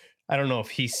 I don't know if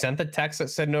he sent the text that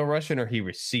said no Russian or he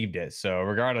received it. So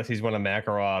regardless, he's one of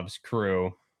Makarov's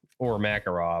crew, or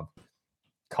Makarov.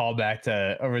 Call back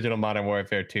to original Modern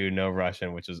Warfare 2, no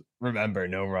Russian, which is, remember,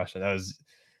 no Russian.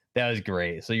 That was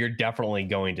great. So you're definitely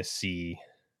going to see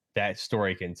that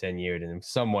story continued in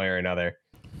some way or another,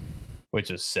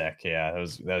 which is sick. Yeah, that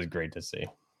was great to see.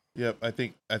 Yep, I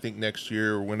think next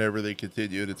year or whenever they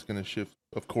continue it, it's going to shift,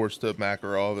 of course, to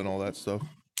Makarov and all that stuff.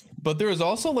 But there was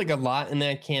also like a lot in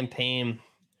that campaign.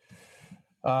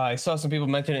 I saw some people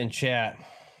mention it in chat.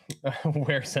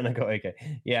 Where Seneca? Okay,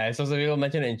 yeah, I saw some people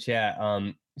mention it in chat.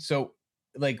 So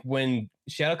like when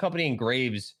Shadow Company and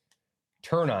Graves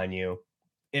turn on you,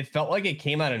 it felt like it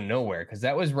came out of nowhere, because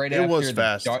that was right after. It was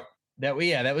fast. That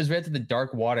was right after the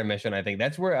Dark Water mission. I think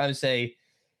that's where I would say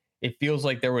it feels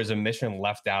like there was a mission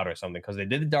left out or something, because they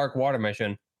did the Dark Water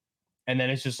mission, and then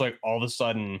it's just like all of a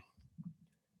sudden,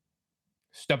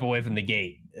 step away from the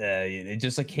gate. It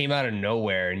just like came out of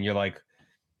nowhere, and you're like,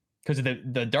 because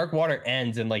the Dark Water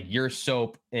ends, and like your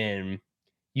Soap and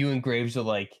you and Graves are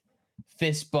like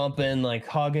fist bumping, like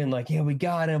hugging, like, yeah, we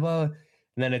got him. And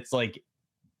then it's like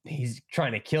he's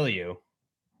trying to kill you.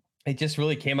 It just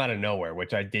really came out of nowhere,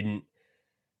 which it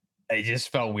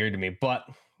just felt weird to me. But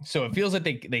so it feels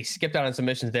like they skipped out on some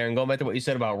missions there. And going back to what you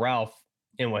said about Ralph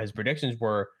and what his predictions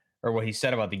were, or what he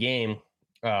said about the game,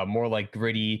 more like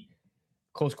gritty,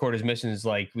 close quarters missions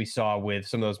like we saw with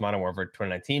some of those Modern Warfare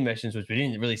 2019 missions, which we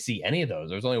didn't really see any of those.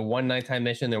 There was only one nighttime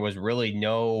mission. There was really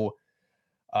none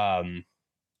of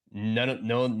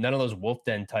those Wolf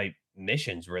Den type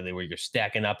missions really, where you're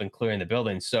stacking up and clearing the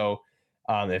building. So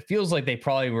it feels like they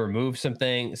probably removed some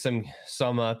things, and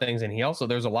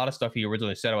there's a lot of stuff he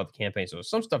originally said about the campaign. So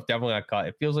some stuff definitely got cut.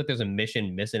 It feels like there's a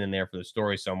mission missing in there for the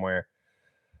story somewhere.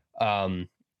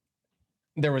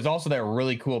 There was also that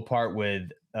really cool part with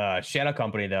Shadow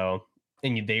Company though,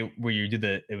 and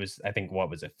it was, I think, what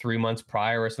was it, 3 months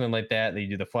prior or something like that, you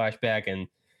do the flashback, and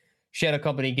Shadow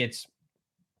Company gets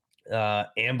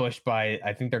ambushed by,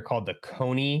 I think they're called the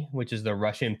Koni, which is the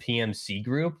Russian PMC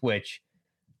group, which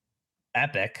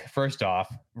epic. First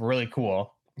off, really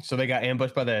cool. So they got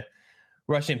ambushed by the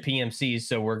Russian PMCs.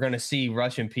 So we're going to see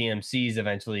Russian PMCs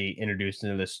eventually introduced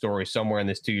into this story somewhere in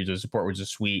this 2 years of support, which is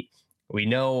sweet. We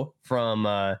know from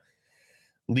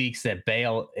leaks that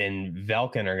Bale and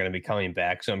Velkin are going to be coming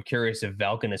back. So I'm curious if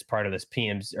Velkin is part of this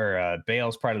PMC, or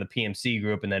Bale's part of the PMC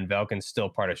group, and then Velkin's still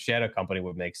part of Shadow Company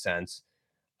would make sense.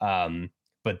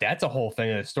 But that's a whole thing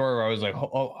in the story where I was like,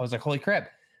 holy crap,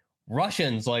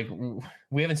 Russians, like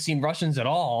we haven't seen Russians at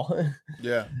all.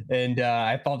 Yeah. And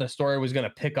I thought the story was going to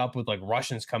pick up with like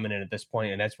Russians coming in at this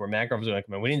point, and that's where Makarov was going to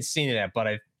come in. We didn't see that, but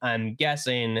I'm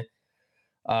guessing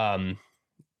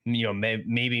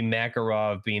maybe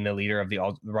Makarov being the leader of the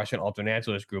Russian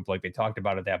ultranationalist group, like they talked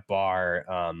about at that bar.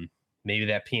 Maybe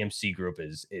that PMC group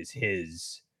is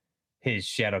his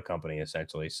shadow company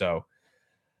essentially. So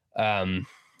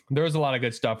there was a lot of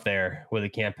good stuff there with the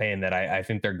campaign that I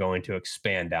think they're going to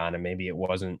expand on, and maybe it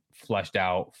wasn't fleshed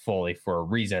out fully for a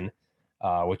reason,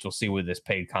 which we'll see with this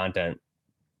paid content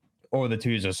or the 2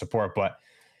 years of support. But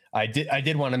I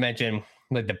did want to mention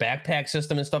like the backpack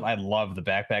system and stuff. I love the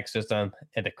backpack system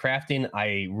and the crafting.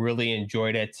 I really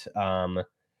enjoyed it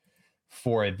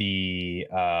for the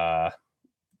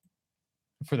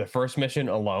first mission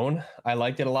alone. I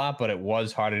liked it a lot, but it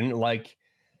was hard. I didn't like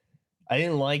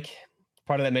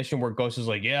part of that mission where Ghost is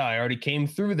like, yeah, I already came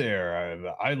through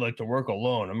there. I'd like to work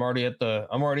alone. I'm already at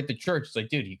the church. It's like,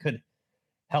 dude, you could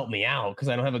help me out because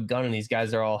I don't have a gun, and these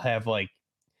guys all have like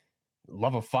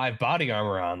level 5 body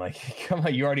armor on. Like, come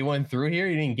on, you already went through here.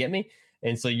 You didn't get me.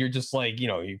 And so you're just like,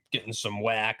 you're getting some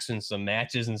wax and some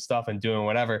matches and stuff and doing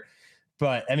whatever.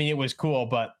 But I mean, it was cool.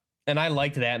 And I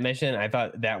liked that mission. I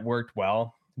thought that worked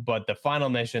well. But the final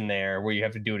mission there where you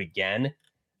have to do it again,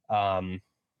 I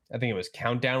think it was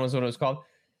Countdown was what it was called.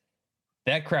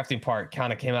 That crafting part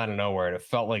kind of came out of nowhere, and it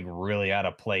felt like really out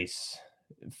of place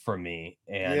for me.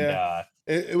 And yeah,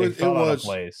 it was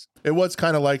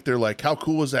kind of like they're like, how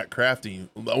cool was that crafting?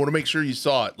 I want to make sure you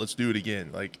saw it. Let's do it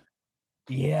again. Like,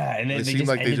 yeah, and then they just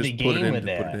ended the game with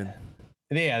that.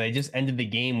 Yeah, they just ended the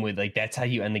game with like, that's how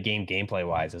you end the game gameplay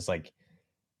wise. It's like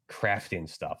crafting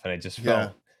stuff, and it just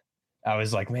felt. I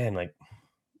was like, man, like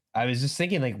I was just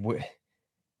thinking like,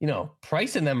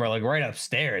 Price and them are like right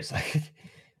upstairs. Like,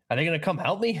 are they gonna come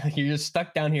help me? Like, you're just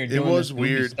stuck down here doing this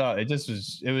weird stuff. It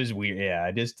was weird. Yeah,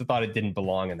 I just thought it didn't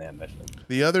belong in that mission.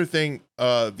 The other thing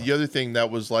that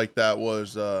was like that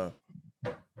was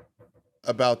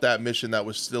about that mission that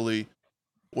was silly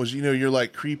was, you're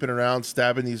like creeping around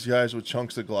stabbing these guys with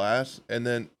chunks of glass, and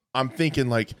then I'm thinking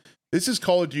like, this is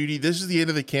Call of Duty. This is the end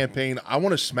of the campaign. I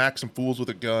want to smack some fools with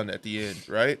a gun at the end,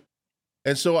 right?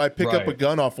 And so I pick up a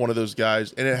gun off one of those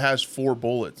guys, and it has 4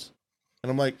 bullets. And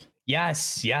I'm like,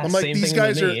 yes. I'm like, these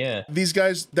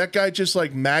guys that guy just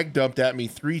like mag dumped at me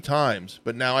 3 times,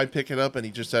 but now I pick it up and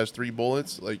he just has 3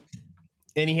 bullets. Like,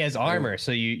 and he has armor,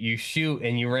 so you shoot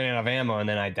and you ran out of ammo, and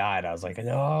then I died. I was like,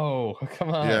 no, come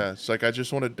on. Yeah, it's like I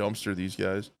just want to dumpster these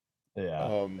guys.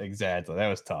 Yeah, exactly. That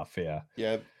was tough. Yeah.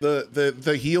 Yeah.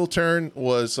 The heel turn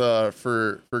was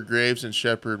for Graves and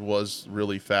Shepard was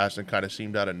really fast and kind of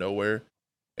seemed out of nowhere.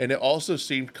 And it also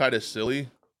seemed kind of silly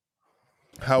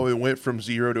how it went from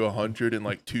 0 to 100 in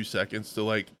like 2 seconds to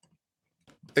like,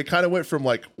 it kind of went from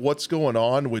like, what's going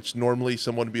on? Which normally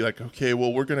someone would be like, okay,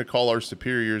 well, we're going to call our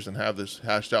superiors and have this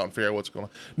hashed out and figure out what's going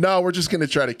on. No, we're just going to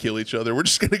try to kill each other. We're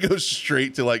just going to go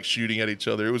straight to like shooting at each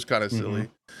other. It was kind of silly.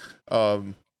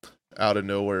 Out of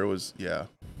nowhere. It was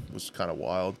kind of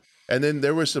wild. And then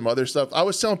there was some other stuff. I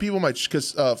was telling people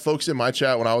because folks in my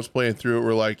chat when I was playing through it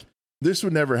were like, this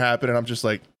would never happen. And I'm just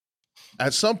like,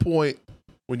 at some point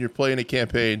when you're playing a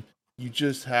campaign, you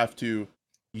just have to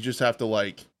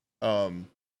like,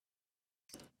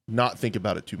 not think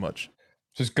about it too much.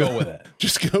 Just go with it.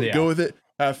 Just go with it.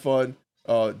 Have fun.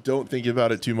 Don't think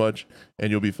about it too much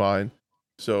and you'll be fine.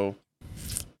 So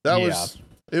that was,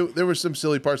 there were some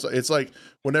silly parts. It's like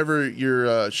whenever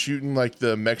you're shooting like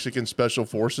the Mexican special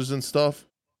forces and stuff,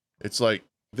 it's like,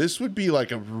 this would be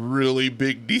like a really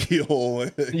big deal.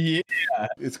 Yeah.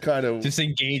 It's kind of just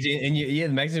engaging. And the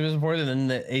Mexican special forces, and then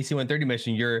the AC-130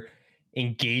 mission, you're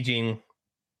engaging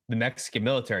the Mexican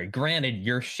military. Granted,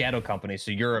 you're shadow company,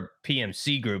 so you're a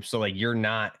PMC group. So like, you're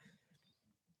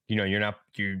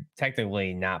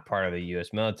technically not part of the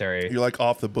U.S. military. You're like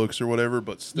off the books or whatever,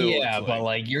 but still. Yeah, but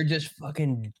like you're just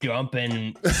fucking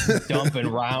dumping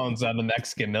rounds on the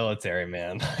Mexican military,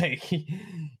 man. Like,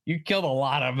 you killed a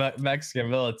lot of Mexican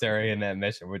military in that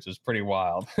mission, which is pretty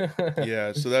wild.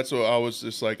 Yeah, so that's what I was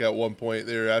just like. At one point,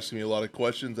 they were asking me a lot of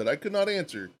questions that I could not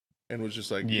answer, and was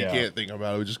just like, you can't think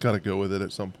about it. We just gotta go with it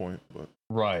at some point. But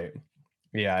right,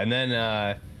 yeah, and then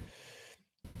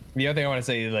the other thing I want to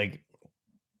say, like,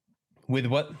 with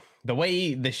the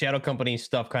way the Shadow Company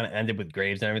stuff kind of ended with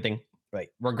Graves and everything,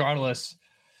 like, regardless,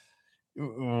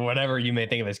 whatever you may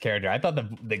think of his character, I thought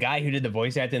the guy who did the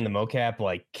voice acting in the mocap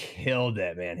like killed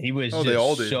it, man. He was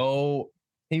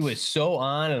he was so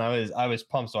on, and I was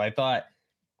pumped. So I thought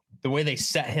the way they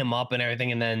set him up and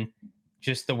everything, and then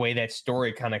just the way that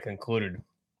story kind of concluded,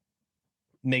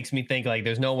 makes me think like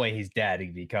there's no way he's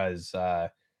dead, because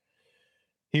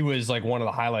he was like one of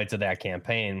the highlights of that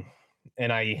campaign,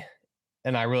 and I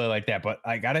really like that. But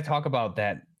I got to talk about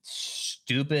that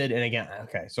stupid, and again,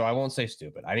 okay, so I won't say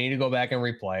stupid. I need to go back and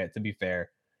replay it, to be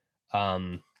fair.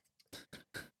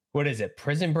 what is it?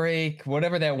 Prison Break,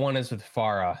 whatever that one is with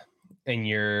Farah, and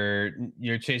you're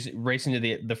chasing racing to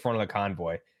the front of the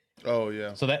convoy. Oh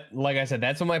yeah. So that, like I said,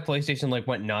 that's when my PlayStation like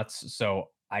went nuts. So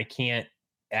I can't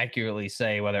accurately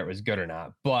say whether it was good or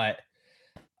not, but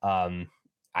um,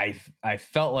 I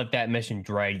felt like that mission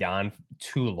dragged on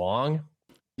too long.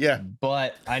 Yeah.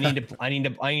 But I need to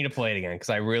play it again because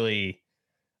I really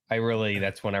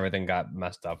that's when everything got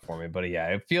messed up for me. But yeah,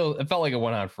 it felt like it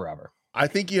went on forever. I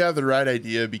think you have the right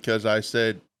idea because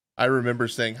I remember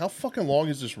saying, how fucking long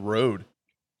is this road?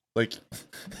 Like,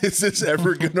 is this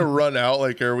ever going to run out?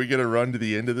 Like, are we going to run to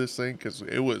the end of this thing? Because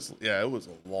it was a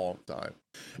long time.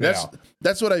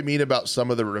 That's what I mean about some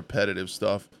of the repetitive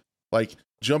stuff. Like,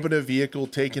 jumping a vehicle,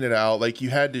 taking it out. Like, you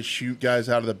had to shoot guys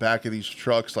out of the back of these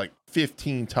trucks like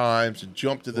 15 times and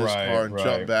jump to this car and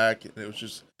jump back. And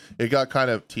it got kind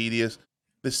of tedious.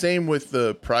 The same with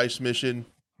the Price mission.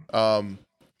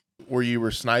 Where you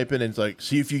were sniping and it's like,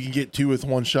 see if you can get 2 with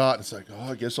 1 shot. It's like,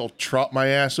 oh, I guess I'll trot my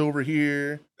ass over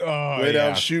here. Wait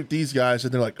out, shoot these guys.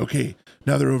 And they're like, okay,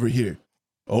 now they're over here.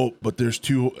 Oh, but there's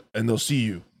 2 and they'll see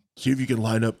you. See if you can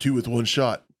line up 2 with 1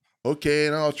 shot. Okay,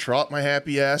 and I'll trot my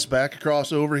happy ass back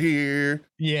across over here.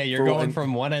 Yeah, you're going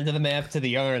from one end of the map to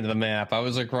the other end of the map. I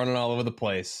was like running all over the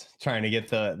place trying to get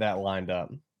that lined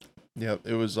up. Yeah,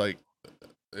 it was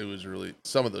really,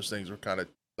 some of those things were kind of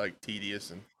like tedious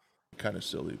and kind of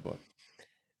silly, but.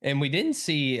 And we didn't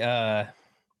see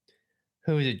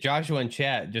who is it? Joshua in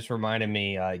chat just reminded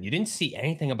me you didn't see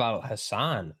anything about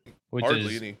Hassan, which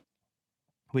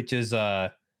is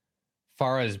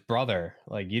Farah's brother.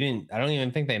 Like you didn't. I don't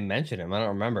even think they mentioned him. I don't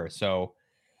remember. So,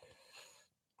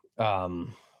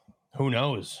 who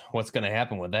knows what's going to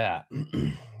happen with that?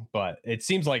 But it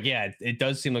seems like it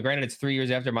does seem like. Granted, it's 3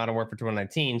 years after Modern Warfare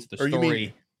 2019. So the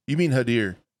story. You mean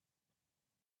Hadir?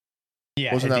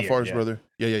 Yeah, wasn't Hadir, that Farah's brother?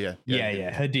 Yeah,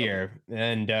 Hadir.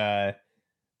 And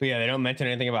but yeah, they don't mention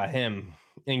anything about him.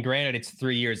 And granted, it's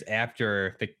 3 years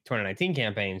after the 2019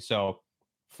 campaign, so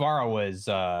Farah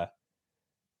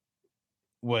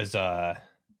was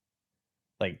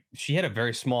like she had a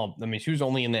very small. I mean, she was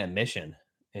only in that mission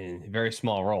in a very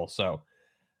small role. So,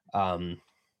 I'm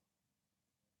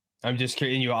just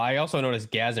curious. I also noticed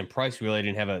Gaz and Price really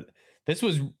didn't have a. They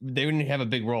didn't have a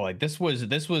big role. Like this was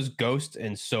Ghost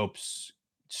and Soap's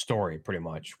story pretty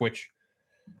much, which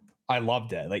I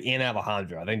loved it. Like in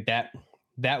Alejandro, I think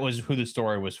that was who the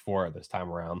story was for this time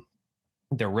around.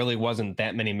 There really wasn't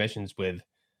that many missions with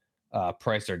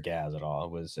Price or Gaz at all.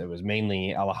 It was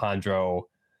mainly Alejandro,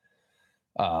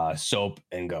 Soap,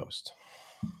 and Ghost.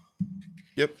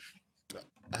 Yep.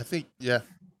 I think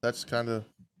that's kind of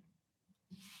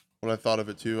what I thought of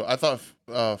it too. I thought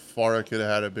Farah could have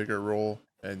had a bigger role,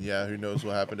 and who knows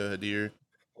what happened to Hadir.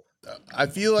 I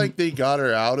feel like they got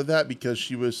her out of that because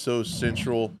she was so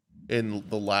central in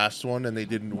the last one, and they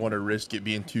didn't want to risk it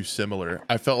being too similar.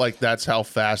 I felt like that's how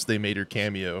fast they made her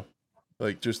cameo,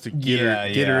 like just to get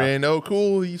her in. Oh,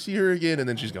 cool! You see her again, and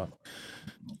then she's gone.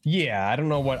 Yeah,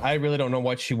 I really don't know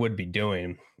what she would be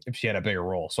doing if she had a bigger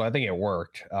role. So I think it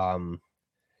worked.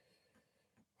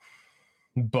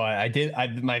 But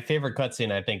my favorite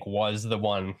cutscene, I think, was the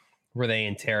one where they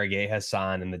interrogate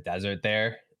Hassan in the desert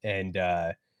there. And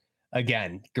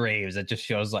again, Graves, it just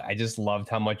shows like I just loved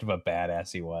how much of a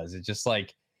badass he was. It's just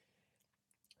like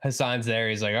Hassan's there.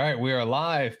 He's like, all right, we're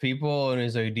alive, people. And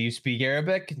he's like, do you speak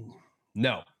Arabic?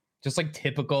 No. Just like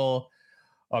typical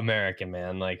American,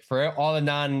 man. Like for all the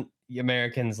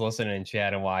non-Americans listening in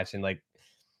chat and watching, like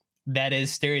that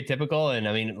is stereotypical. And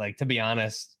I mean, like, to be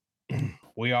honest,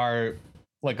 we are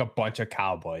like a bunch of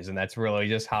cowboys, and that's really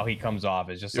just how he comes off.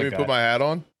 It's just put my hat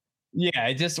on. Yeah,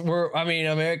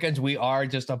 Americans, we are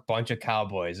just a bunch of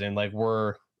cowboys, and like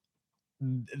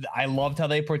I loved how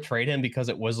they portrayed him because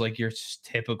it was like your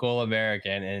typical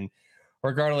American, and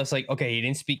regardless, like, okay, he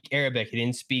didn't speak Arabic, he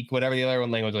didn't speak whatever the other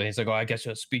one language was. He's like, oh, I guess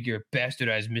you'll speak your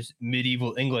bastardized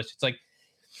medieval English. It's like,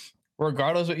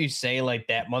 regardless what you say, like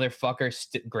that motherfucker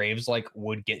Graves like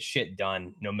would get shit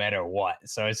done no matter what.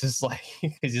 So it's just like,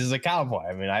 because he's a cowboy.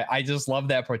 I mean, I just love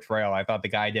that portrayal. I thought the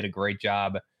guy did a great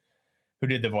job. Who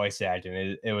did the voice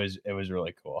acting? It was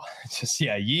really cool. Just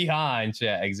yeehaw and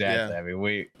shit. Exactly. Yeah. I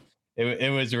mean,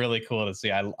 it was really cool to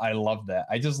see. I love that.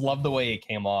 I just love the way it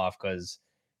came off because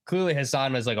clearly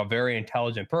Hassan was like a very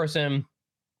intelligent person,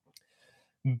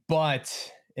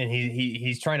 but. And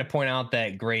he's trying to point out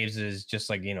that Graves is just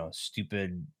like,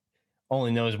 stupid,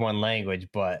 only knows one language.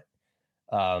 But,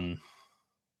 I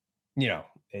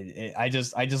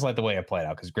just like the way it played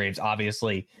out because Graves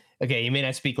obviously, okay, he may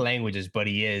not speak languages, but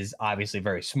he is obviously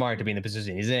very smart to be in the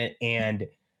position he's in. And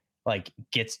like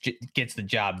gets the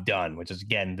job done, which is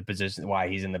again the position why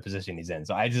he's in the position he's in.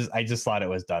 So I just thought it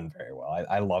was done very well.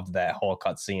 I loved that whole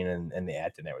cutscene and the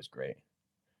act in there was great.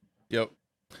 Yep.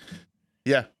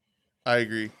 Yeah, I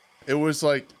agree. It was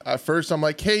like at first I'm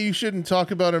like, hey, you shouldn't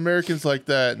talk about Americans like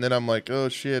that, and then I'm like, oh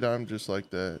shit, I'm just like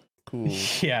that. Cool.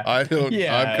 Yeah. I don't.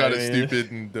 Yeah, I'm kind of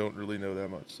stupid and don't really know that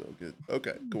much. So good.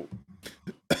 Okay. Cool.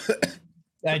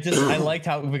 I liked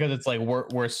how, because it's like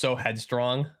we're so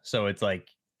headstrong, so it's like,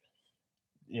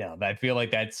 yeah, I feel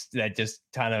like that just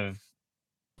kind of,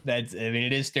 I mean,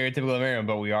 it is stereotypical American,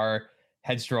 but we are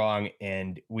headstrong,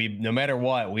 and we, no matter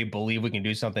what, we believe we can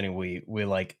do something, and we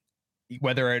like,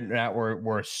 whether or not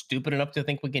we're stupid enough to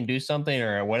think we can do something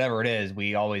or whatever it is,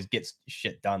 we always get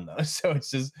shit done though. So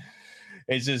it's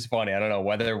just funny. I don't know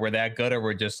whether we're that good or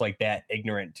we're just like that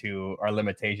ignorant to our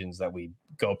limitations that we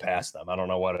go past them. I don't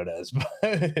know what it is, but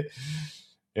it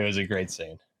was a great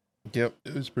scene. Yep,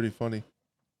 it was pretty funny.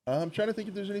 I'm trying to think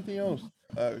if there's anything else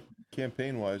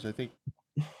campaign wise. I think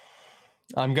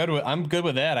I'm good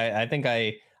with that. I think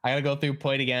I gotta go through,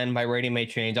 play it again. My rating may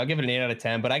change. I'll give it an 8 out of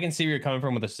 10, but I can see where you're coming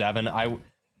from with a 7. I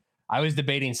was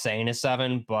debating saying a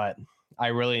 7, but I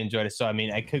really enjoyed it. So I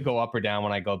mean, I could go up or down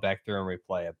when I go back through and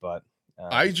replay it, but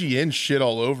IGN shit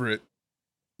all over it.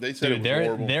 They said dude, it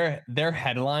was horrible. Their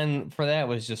headline for that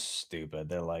was just stupid.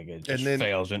 They're like, it just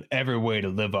fails in every way to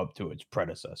live up to its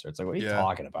predecessor. It's like, what are you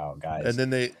talking about, guys? And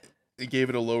then they gave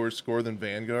it a lower score than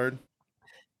Vanguard.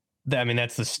 I mean,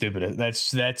 that's the stupidest.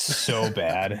 That's so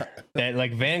bad. That,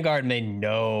 like, Vanguard made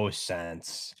no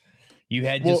sense. You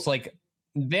had just like,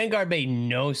 Vanguard made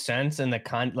no sense in the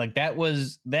like,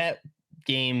 that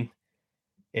game.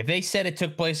 If they said it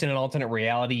took place in an alternate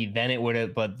reality, then it would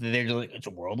have, but they're like, it's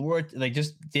a World War. They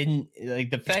just didn't, like,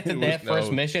 the fact that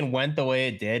first mission went the way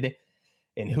it did,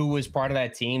 and who was part of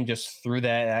that team just threw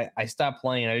that. I stopped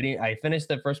playing. I finished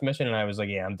the first mission and I was like,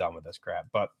 yeah, I'm done with this crap.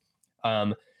 But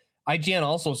IGN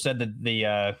also said that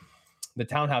the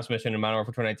townhouse mission in Modern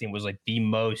Warfare 2019 was like the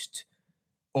most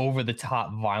over the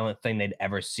top violent thing they'd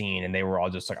ever seen, and they were all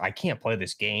just like, I can't play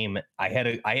this game. I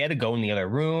had to go in the other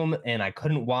room and I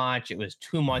couldn't watch. It was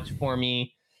too much for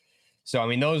me. So I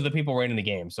mean, those are the people rating the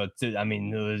game. So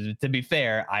to be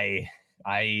fair, I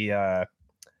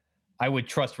would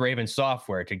trust Raven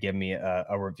Software to give me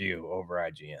a review over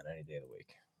IGN any day of the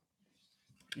week.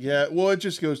 Yeah, well, it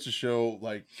just goes to show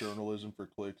like journalism for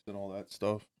clicks and all that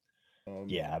stuff.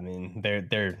 Yeah, I mean,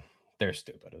 they're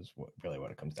stupid is really what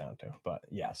it comes down to. But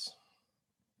yes.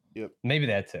 Yep. Maybe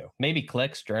that too. Maybe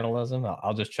clicks, journalism.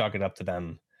 I'll just chalk it up to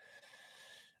them.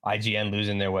 IGN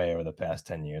losing their way over the past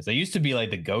 10 years. They used to be like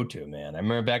the go-to, man. I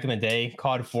remember back in the day,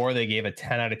 COD 4, they gave a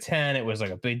 10 out of 10. It was like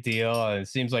a big deal. And it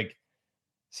seems like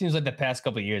the past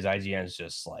couple of years, IGN's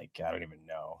just like, I don't even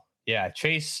know. Yeah,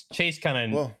 Chase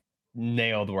kind of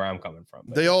nailed where I'm coming from.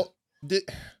 They all did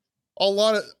a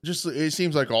lot of, just, it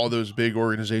seems like all those big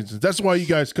organizations. That's why you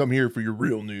guys come here for your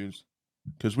real news,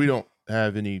 because we don't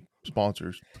have any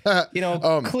sponsors.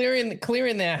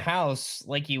 Clearing that house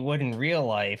like you would in real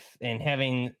life, and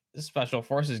having special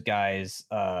forces guys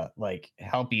like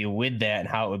help you with that and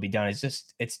how it would be done,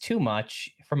 it's too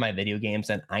much for my video games,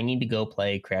 and I need to go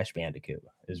play Crash Bandicoot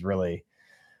is really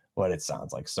what it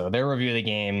sounds like. So their review of the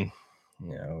game,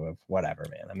 whatever,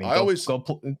 man. I mean,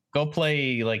 go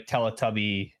play like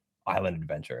Teletubby Island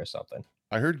Adventure or something.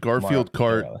 I heard Garfield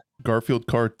Kart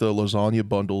the lasagna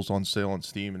bundles on sale on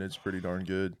Steam, and it's pretty darn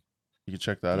good. You can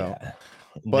check that out.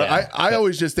 But I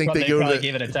always just think they give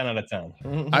it a 10 out of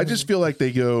 10. I just feel like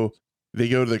they go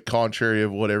to the contrary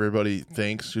of what everybody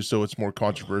thinks, just so it's more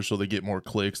controversial. They get more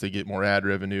clicks, they get more ad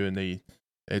revenue, and I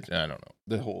don't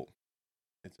know,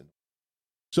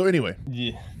 so anyway.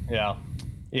 Yeah. I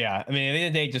mean, at the end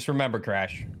of the day, just remember,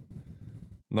 Crash.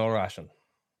 No Russian.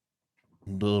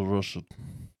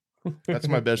 That's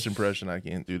my best impression. I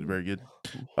can't do it very good.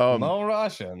 No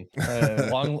Russian.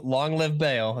 Long live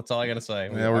Bale. That's all I gotta say.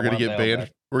 Yeah, we're gonna get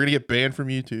banned. We're gonna get banned from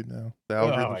YouTube now. The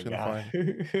algorithm's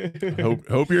gonna find.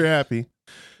 Hope you're happy.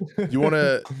 You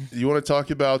wanna talk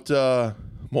about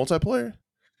multiplayer?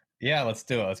 Yeah, let's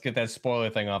do it. Let's get that spoiler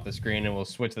thing off the screen, and we'll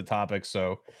switch the topic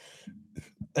so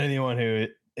anyone who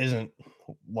isn't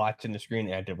watching the screen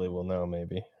actively will know,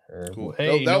 maybe. Cool.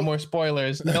 Hey, no more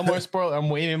spoilers. No more spoilers. I'm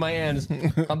waving my hands.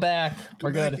 I'm back.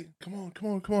 We're good. Come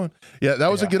on. Yeah, that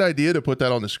was a good idea to put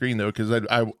that on the screen though,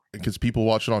 because people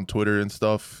watch it on Twitter and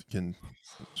stuff can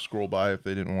scroll by if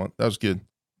they didn't want. That was good.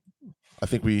 I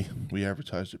think we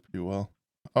advertised it pretty well.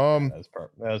 That was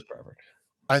perfect.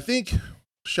 I think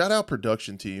shout out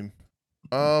production team.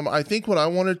 I think what I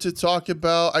wanted to talk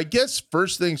about, I guess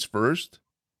first things first,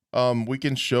 we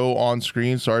can show on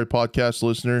screen. Sorry, podcast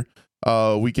listener.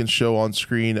 We can show on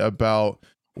screen about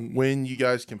when you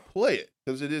guys can play it,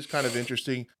 because it is kind of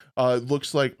interesting. It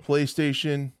looks like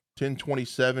PlayStation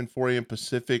 10/27, 4 a.m.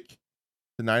 Pacific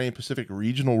to 9 a.m. Pacific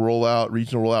regional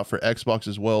rollout for Xbox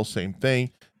as well, same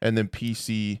thing. And then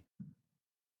PC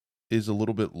is a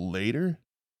little bit later,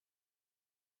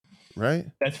 right?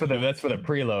 That's for the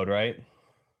preload, right?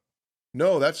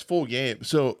 No, that's full game.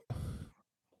 So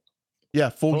yeah,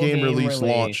 full game release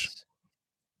launch.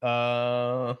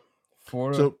 For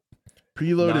So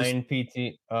preload 9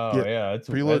 PT. Oh yeah,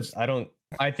 preload's,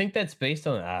 I think that's based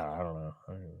on I don't know.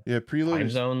 yeah, preload Time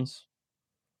is, zones.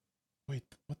 wait,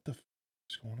 what the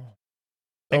is going on?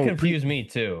 That confused me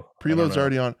too. Preload's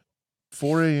already on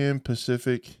 4 a.m.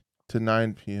 Pacific to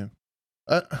 9 p.m.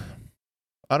 I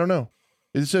don't know.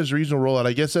 It says regional rollout.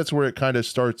 I guess that's where it kind of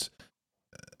starts.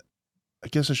 I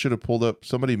guess I should have pulled up.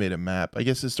 Somebody made a map. I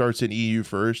guess it starts in EU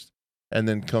first and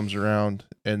then comes around,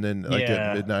 and then like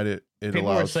at midnight it people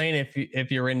allows. were saying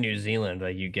if you're in New Zealand,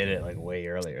 like you get it like way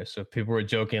earlier. So people were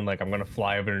joking like I'm gonna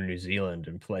fly over to New Zealand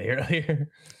and play earlier.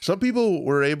 Some people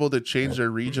were able to change their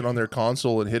region on their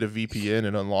console and hit a VPN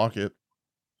and unlock it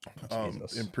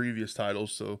in previous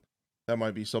titles. So that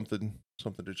might be something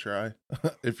to try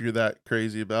if you're that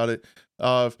crazy about it.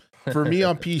 For me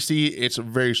on PC, it's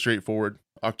very straightforward.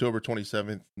 October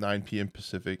 27th, 9 p.m.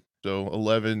 Pacific. So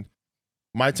 11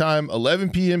 my time, 11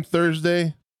 p.m.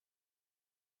 Thursday.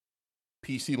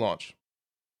 PC launch.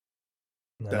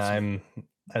 And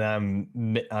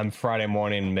I'm Friday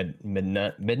morning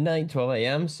midnight 12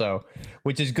 a.m. So,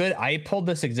 which is good. I pulled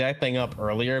this exact thing up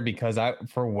earlier because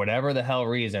for whatever the hell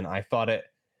reason I thought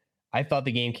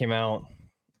the game came out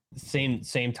same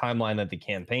timeline that the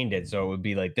campaign did. So it would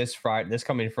be like this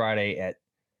coming Friday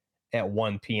at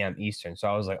 1 p.m. Eastern. So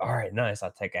I was like, all right, nice.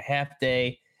 I'll take a half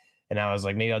day. And I was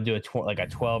like, maybe I'll do a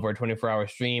 12 or 24-hour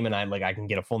stream, and I can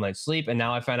get a full night's sleep. And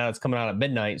now I found out it's coming out at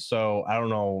midnight. So I don't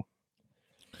know.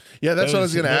 Yeah, that's what I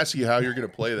was going to ask you, how you're going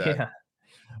to play that. Yeah,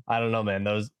 I don't know, man.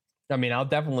 I'll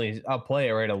play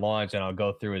it right at launch, and I'll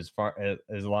go through as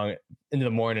long into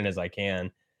the morning as I can.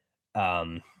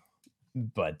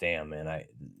 But damn, man,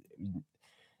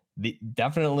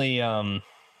 definitely. Thank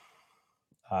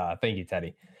you,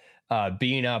 Teddy.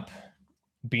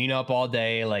 Being up all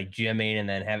day, like gymming, and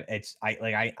then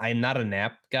I'm not a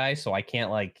nap guy, so I can't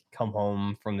like come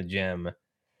home from the gym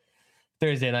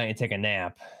Thursday night and take a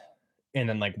nap and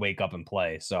then like wake up and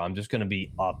play. So I'm just gonna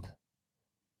be up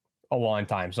a long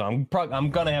time. So I'm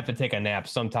gonna have to take a nap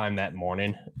sometime that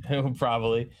morning.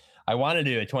 Probably. I want to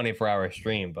do a 24-hour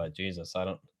stream, but Jesus, I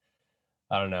don't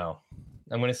know.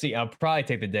 I'm gonna see. I'll probably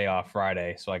take the day off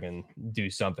Friday so I can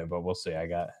do something, but we'll see. I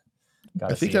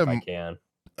see if I can.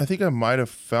 I think I might have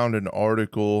found an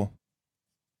article.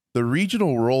 The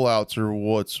regional rollouts are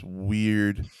what's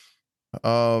weird.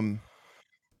 So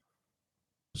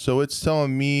it's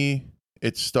telling me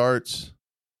it starts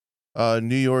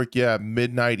New York,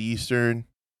 midnight Eastern.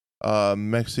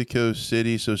 Mexico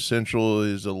City, so Central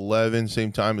is 11,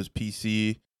 same time as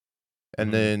PC.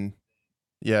 And then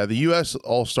the US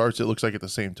all starts, it looks like, at the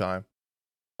same time.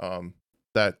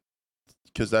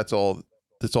 Because that's all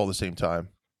the same time.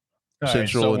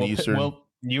 Central and Eastern.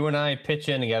 You and I pitch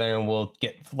in together and we'll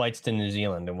get flights to New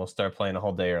Zealand and we'll start playing a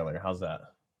whole day earlier. How's that?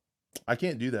 I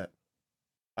can't do that.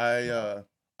 I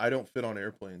don't fit on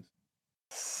airplanes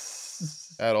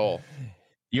at all.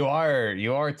 You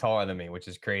are taller than me, which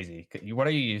is crazy. What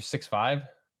are you 6'5"?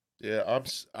 Yeah,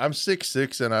 I'm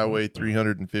 6'6" and I weigh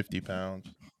 350 pounds.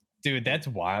 Dude, that's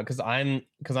wild. Because I'm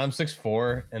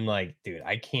 6'4", and like, dude,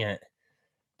 I can't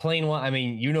plane one. I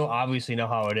mean, obviously know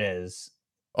how it is.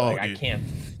 Oh, like, I can't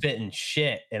fit in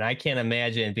shit, and I can't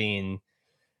imagine being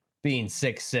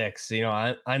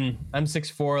 6'6". I'm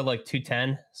 6'4", like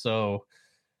 210. So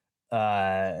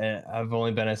I've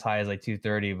only been as high as like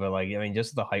 230, but like, I mean,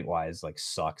 just the height wise, like,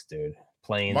 sucks, dude.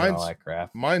 Planes and all that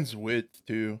crap. Mine's width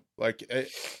too. Like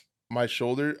my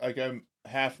shoulder, like I'm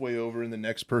halfway over in the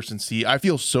next person's seat. I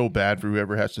feel so bad for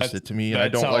whoever has to sit to me, and I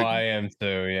don't like. I am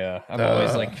too. Yeah, I'm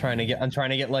always like trying to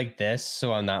get like this,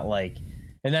 so I'm not like.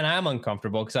 And then I'm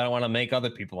uncomfortable because I don't want to make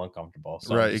other people uncomfortable.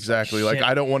 So right, exactly. Like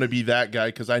I don't want to be that guy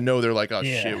because I know they're like, oh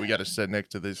shit, we got to sit next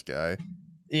to this guy.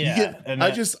 Yeah,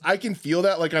 I can feel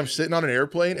that. Like I'm sitting on an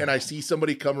airplane and I see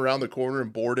somebody come around the corner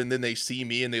and board, and then they see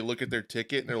me and they look at their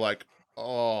ticket and they're like,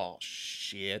 oh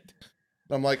shit.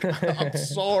 I'm like, I'm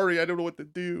sorry, I don't know what to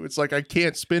do. It's like I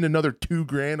can't spend another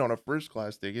 $2,000 on a first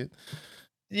class ticket.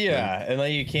 Yeah, and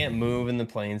like you can't move in the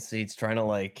plane seats, trying to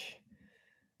like,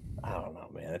 I don't know,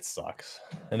 man, it sucks.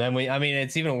 And then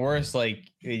it's even worse.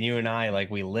 Like you and I, like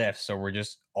we lift, so we're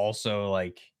just also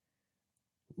like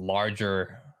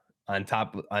larger on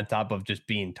top of just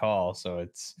being tall. So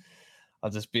I'll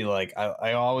just be like,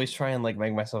 I always try and like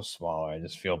make myself smaller. I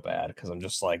just feel bad because I'm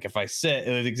just like, if I sit,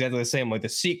 it's exactly the same. Like the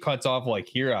seat cuts off like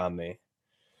here on me.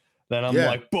 Then I'm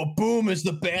like, but boom, is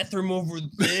the bathroom over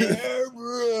there?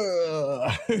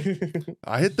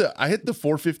 I hit the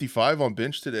 455 on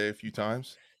bench today a few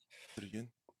times. Do it again.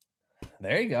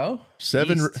 There you go.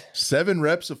 Seven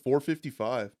reps of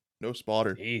 455. No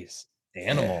spotter. Jeez,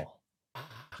 animal. Yeah.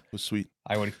 It was sweet.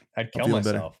 I'd kill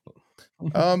myself.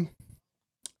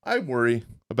 I worry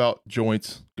about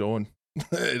joints going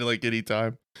like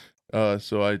anytime.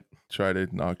 So I try to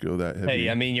not go that heavy. Hey,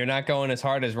 I mean, you're not going as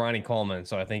hard as Ronnie Coleman,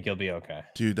 so I think you'll be okay.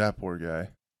 Dude, that poor guy.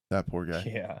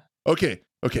 Yeah. Okay.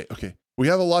 We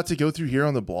have a lot to go through here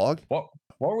on the blog. What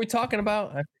were we talking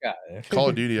about? I forgot. Call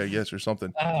of Duty, I guess, or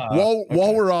something. Okay.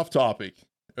 While we're off topic,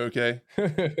 okay?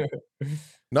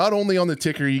 Not only on the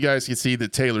ticker, you guys can see the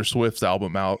Taylor Swift's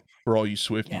album out for all you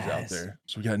Swifties out there.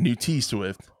 So we got new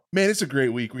T-Swift. Man, it's a great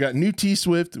week. We got new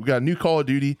T-Swift. We got new Call of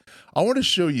Duty. I want to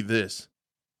show you this.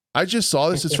 I just saw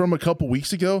this. It's from a couple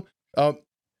weeks ago. Oh,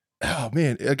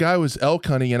 man. A guy was elk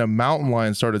hunting and a mountain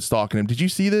lion started stalking him. Did you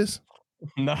see this?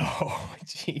 No.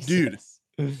 Jesus.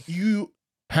 Dude, you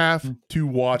have to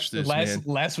watch this, man.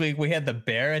 Last week we had the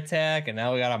bear attack and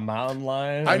now we got a mountain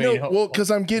lion. I know. Well, because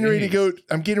I'm getting ready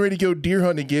to go deer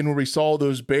hunting again where we saw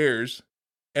those bears.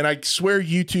 And I swear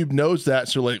YouTube knows that.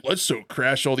 So like, let's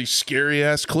crash all these scary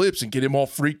ass clips and get him all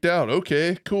freaked out.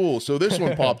 Okay, cool. So this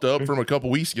one popped up from a couple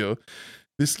weeks ago.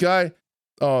 This guy's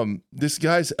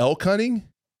elk hunting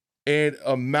and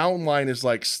a mountain lion is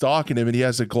like stalking him and he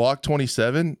has a Glock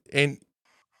 27 and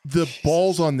the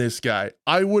balls on this guy,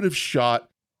 I would have shot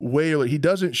way early. He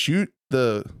doesn't shoot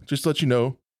just to let you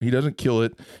know, he doesn't kill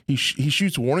it. He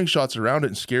shoots warning shots around it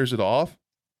and scares it off.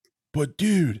 But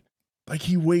dude, like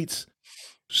he waits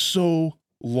so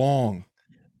long.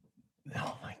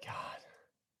 Oh my god!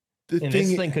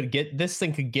 This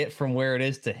thing could get from where it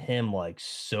is to him like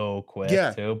so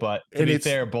quick too. But to be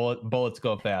fair, bullets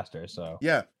go faster. So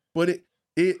yeah, but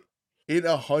it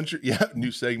 100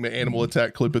 new segment animal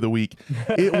attack clip of the week.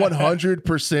 It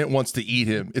 100% wants to eat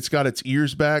him. It's got its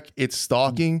ears back. It's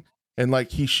stalking, and like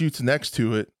he shoots next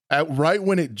to it right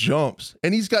when it jumps.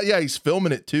 And he's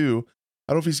filming it too.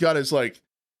 I don't know if he's got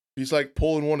he's like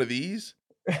pulling one of these.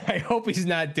 I hope he's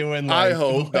not doing I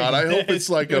hope not. I hope it's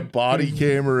like a body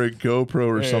cam or a GoPro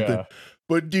or something.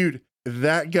 But dude,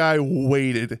 that guy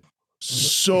waited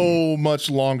so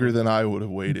much longer than I would have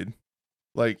waited.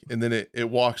 Like, and then it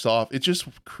walks off. It just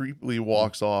creepily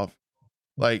walks off.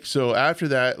 Like, so after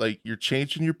that, like you're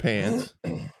changing your pants.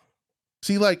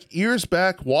 See, like ears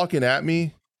back walking at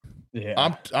me.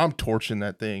 Yeah. I'm torching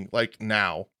that thing like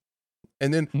now.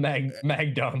 And then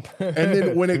mag dump. And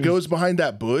then when it goes behind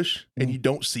that bush and you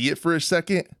don't see it for a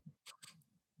second.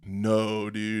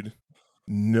 No, dude.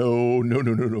 No.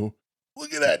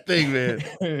 Look at that thing, man.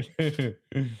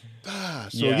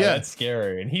 That's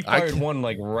scary. And he fired one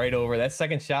like right over. That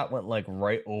second shot went like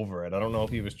right over it. I don't know if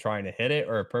he was trying to hit it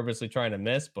or purposely trying to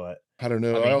miss, but I don't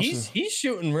know. I mean, he's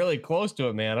shooting really close to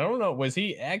it, man. I don't know. Was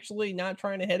he actually not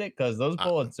trying to hit it? Because those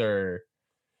bullets are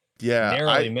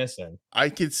narrowly missing. I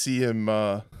could see him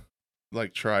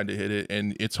like trying to hit it,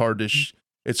 and it's hard to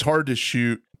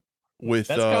shoot with.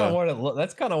 That's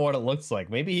kind of what it looks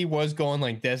like. Maybe he was going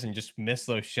like this and just missed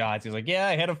those shots. He's like, yeah,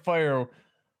 I had to fire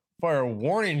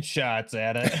warning shots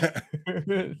at it.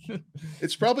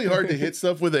 It's probably hard to hit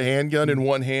stuff with a handgun in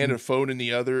one hand, a phone in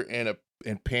the other, and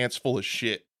pants full of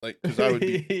shit. Like, because I would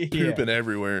be pooping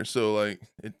everywhere. So like,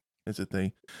 it's a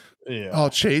thing. Yeah. Oh,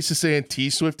 Chase is saying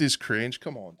T-Swift is cringe.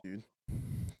 Come on, dude.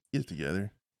 Get it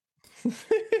together.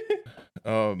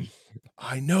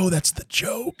 I know that's the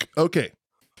joke. Okay.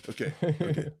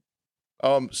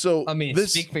 So I mean,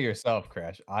 speak for yourself,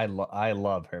 Crash. I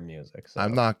love her music. So.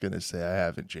 I'm not gonna say I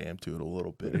haven't jammed to it a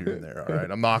little bit here and there. All right,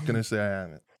 I'm not gonna say I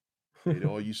haven't. Hey, to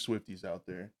all you Swifties out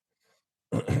there,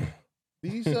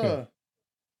 these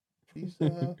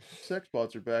sex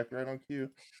bots are back right on cue.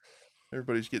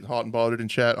 Everybody's getting hot and bothered in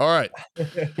chat. All right,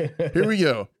 here we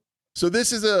go. So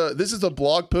this is a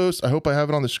blog post. I hope I have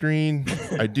it on the screen.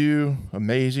 I do.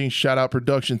 Amazing. Shout out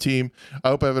production team. I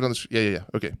hope I have it on the screen. Yeah.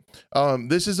 Okay.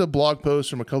 This is a blog post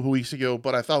from a couple weeks ago,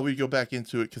 but I thought we'd go back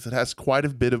into it because it has quite a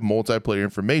bit of multiplayer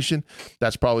information.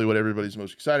 That's probably what everybody's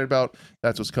most excited about.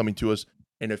 That's what's coming to us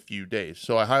in a few days.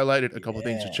 So I highlighted a couple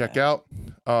things to check out.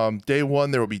 Day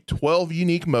one, there will be 12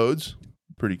 unique modes.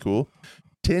 Pretty cool.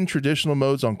 10 traditional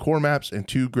modes on core maps and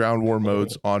 2 ground war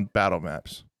modes on battle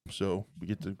maps. So we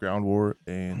get to ground war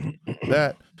and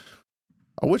that.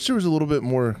 I wish there was a little bit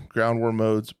more ground war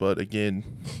modes, but again,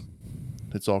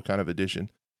 it's all kind of addition.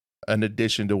 an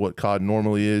addition to what COD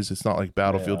normally is. It's not like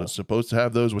Battlefield is supposed to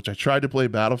have those, which I tried to play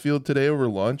Battlefield today over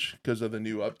lunch because of the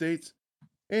new updates.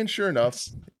 And sure enough,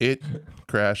 it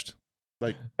crashed.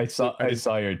 Like I saw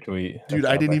your tweet. Dude,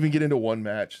 I didn't even get into one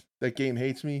match. That game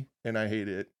hates me and I hate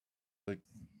it. Like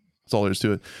that's all there is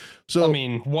to it. So I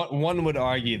mean, one would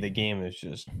argue the game is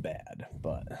just bad,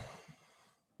 but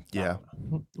yeah,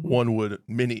 more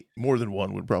than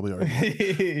one would probably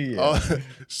argue. Yeah.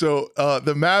 So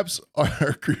the maps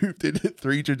are grouped into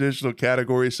 3 traditional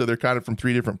categories. So they're kind of from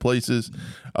 3 different places.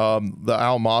 The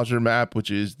Al Mazr map,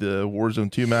 which is the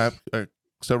Warzone 2 map.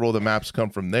 Several of the maps come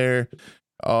from there.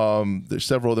 There's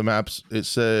several of the maps. It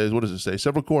says, what does it say?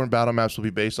 Several core and battle maps will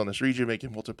be based on this region, making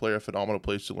multiplayer a phenomenal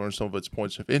place to learn some of its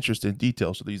points of interest and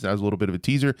detail. So these has a little bit of a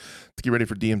teaser to get ready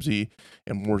for DMZ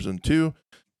and Warzone 2.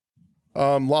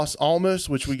 Los Alamos,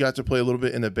 which we got to play a little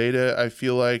bit in the beta. I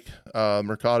feel like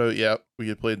Mercado, we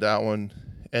had played that one.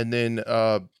 And then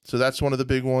so that's one of the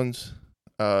big ones.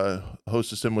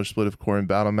 Host a similar split of core and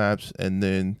battle maps, and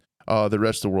then the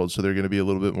rest of the world. So they're going to be a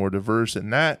little bit more diverse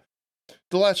in that.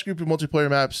 The last group of multiplayer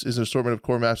maps is an assortment of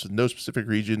core maps with no specific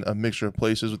region, a mixture of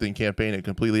places within campaign and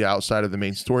completely outside of the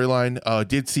main storyline.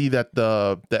 Did see that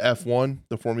the F1,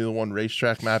 the Formula One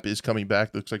racetrack map is coming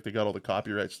back. Looks like they got all the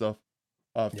copyright stuff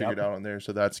figured out on there,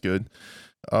 so that's good.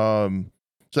 So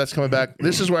that's coming back.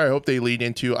 This is where I hope they lead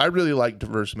into. I really like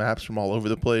diverse maps from all over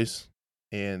the place,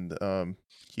 and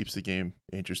keeps the game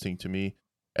interesting to me.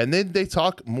 And then they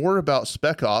talk more about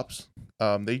Spec Ops.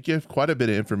 They give quite a bit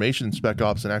of information in Spec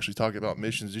Ops and actually talk about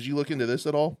missions. Did you look into this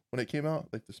at all when it came out,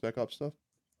 like the Spec Ops stuff?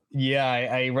 Yeah,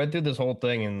 I read through this whole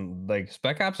thing, and like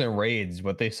Spec Ops and raids,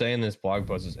 what they say in this blog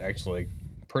post is actually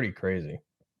pretty crazy.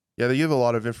 Yeah, they give a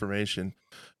lot of information.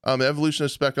 The evolution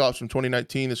of Spec Ops from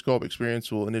 2019, this co-op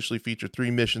experience will initially feature 3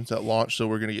 missions at launch. So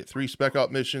we're going to get 3 Spec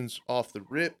Ops missions off the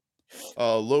rip.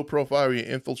 Low profile, where you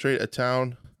infiltrate a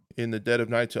town in the dead of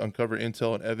night to uncover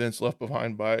intel and evidence left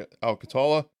behind by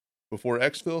Al-Qatala before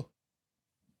exfil.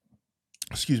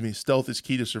 Excuse me. Stealth is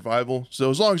key to survival. So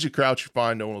as long as you crouch, you're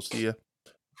fine. No one will see you.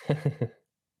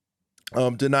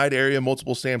 Denied area,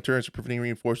 multiple SAM turrets are preventing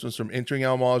reinforcements from entering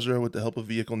Al Mazrah with the help of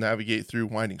vehicle navigate through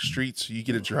winding streets. So you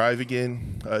get to drive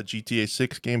again. GTA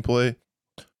 6 gameplay.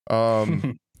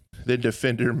 Then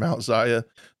Defender, Mount Zaya.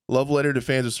 Love letter to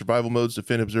fans of survival modes,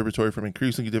 defend observatory from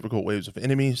increasingly difficult waves of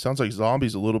enemies. Sounds like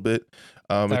zombies a little bit.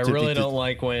 I really don't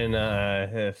like when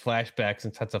flashbacks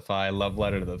intensify. Love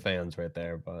letter to the fans right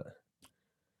there, but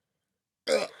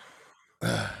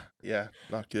yeah,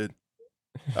 not good.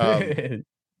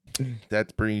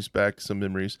 That brings back some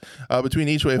memories. Between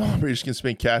each wave, operators can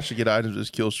spend cash to get items as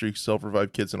kill streaks,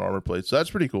 self-revive kits, and armor plates. So that's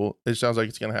pretty cool. It sounds like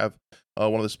it's going to have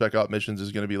one of the Spec Ops missions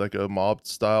is going to be like a mob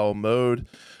style mode.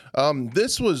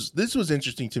 This was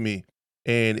interesting to me.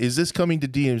 And is this coming to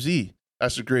DMZ?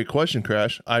 That's a great question,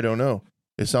 Crash. I don't know.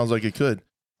 It sounds like it could.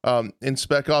 In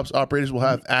Spec Ops, operators will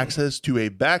have access to a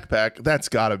backpack. That's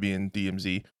got to be in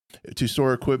DMZ. To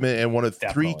store equipment and one of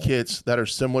 3 kits that are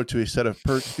similar to a set of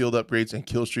perk, field upgrades, and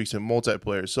kill streaks in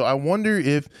multiplayer. So I wonder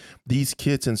if these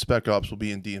kits in Spec Ops will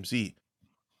be in DMZ.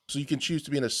 So you can choose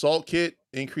to be an assault kit,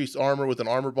 increased armor with an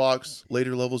armor box.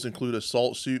 Later levels include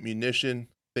assault suit, munition,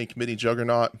 think mini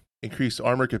juggernaut, increased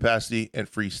armor capacity, and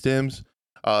free stims.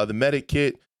 The medic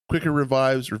kit, quicker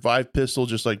revives, revived pistol,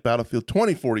 just like Battlefield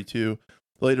 2042.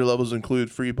 Later levels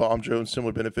include free bomb drones,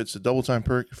 similar benefits to double time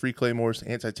perk, free claymores,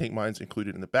 anti-tank mines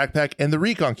included in the backpack, and the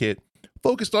recon kit,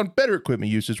 focused on better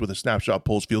equipment usage with a snapshot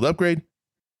pulse field upgrade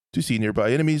to see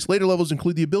nearby enemies. Later levels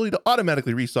include the ability to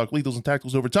automatically restock lethals and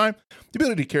tacticals over time, the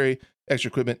ability to carry extra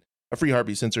equipment, a free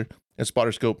heartbeat sensor, and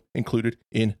spotter scope included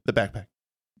in the backpack.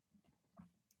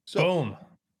 So, boom.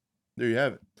 There you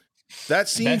have it.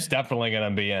 That's definitely going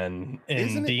to be in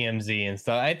DMZ and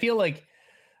stuff. I feel like,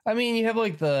 I mean, you have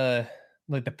like the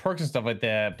perks and stuff like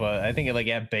that, but I think like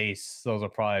at base, those will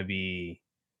probably be.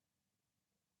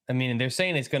 I mean, they're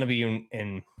saying it's going to be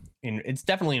in it's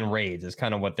definitely in raids. It's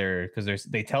kind of what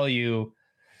they tell you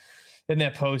in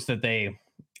that post that they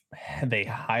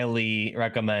highly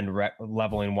recommend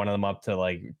leveling one of them up to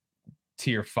like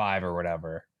tier 5 or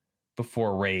whatever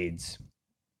before raids.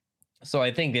 So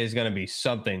I think there's going to be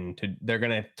something they're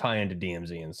going to tie into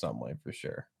DMZ in some way for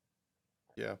sure.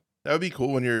 Yeah. That would be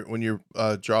cool when you're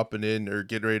dropping in or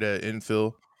getting ready to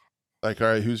infill. Like, all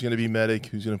right, who's going to be medic?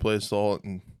 Who's going to play assault?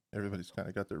 And everybody's kind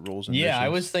of got their roles. And missions. I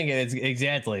was thinking it's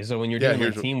exactly. So when you're doing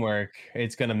the teamwork,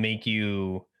 it's going to make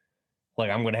you like,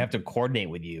 I'm going to have to coordinate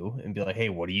with you and be like, hey,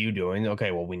 what are you doing?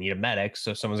 Okay, well, we need a medic.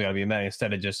 So someone's got to be a medic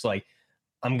instead of just like,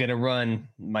 I'm going to run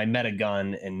my meta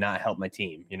gun and not help my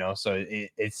team, you know? So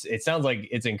it sounds like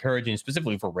it's encouraging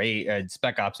specifically for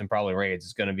Spec Ops and probably raids.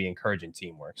 It's going to be encouraging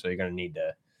teamwork. So you're going to need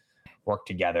to work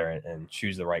together and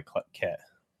choose the right kit.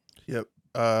 Yep.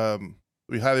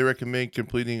 We highly recommend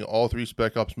completing all 3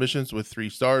 Spec Ops missions with 3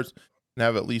 stars and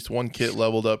have at least 1 kit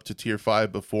leveled up to tier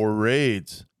 5 before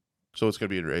raids. So it's going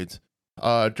to be in raids.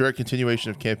 Direct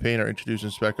continuation of campaign are introduced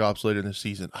in Spec Ops later in the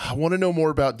season. I want to know more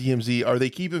about DMZ. Are they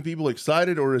keeping people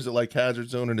excited, or is it like Hazard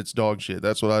Zone and it's dog shit?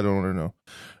 That's what I don't want to know.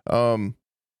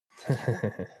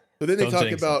 But then they talk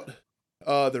about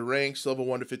the ranks, level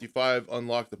 1 to 55,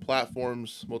 unlock the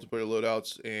platforms, multiplayer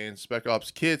loadouts, and Spec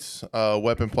Ops kits,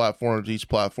 weapon platforms. Each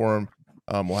platform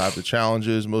will have the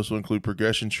challenges. Most will include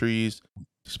progression trees.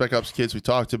 Spec Ops kits we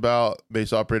talked about.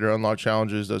 Base operator unlock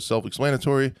challenges. That's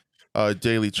self-explanatory.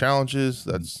 Daily challenges.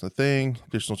 That's the thing.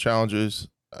 Additional challenges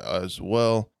as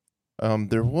well.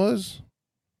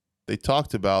 They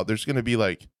talked about there's going to be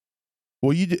like,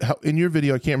 well, in your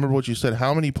video, I can't remember what you said.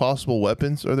 How many possible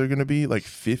weapons are there going to be? Like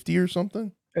 50 or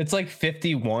something? It's like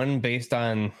 51 based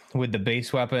on, with the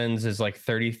base weapons is like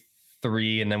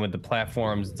 33. And then with the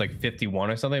platforms, it's like 51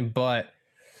 or something. But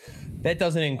that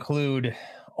doesn't include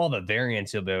all the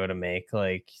variants you'll be able to make.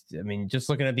 Like, I mean, just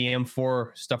looking at the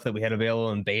M4 stuff that we had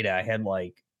available in beta, I had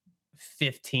like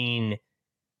 15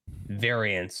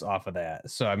 variants off of that.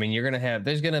 So, I mean,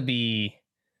 there's going to be,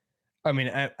 I mean,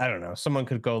 I don't know. Someone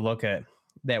could go look at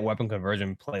that weapon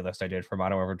conversion playlist I did for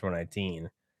Modern Warfare 2019.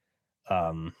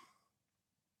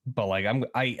 But like,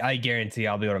 I guarantee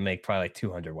I'll be able to make probably like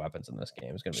 200 weapons in this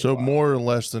game. It's gonna be so wild. More or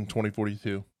less than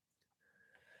 2042.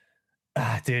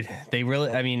 Dude, they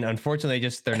really, I mean, unfortunately,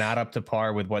 they're not up to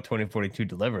par with what 2042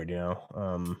 delivered,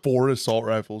 4 assault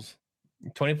rifles.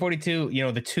 2042,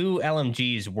 the 2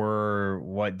 LMGs were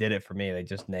what did it for me. They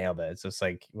just nailed it. It's just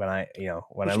like when I love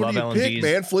LMGs, pick,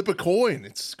 man, flip a coin.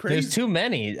 It's crazy. There's too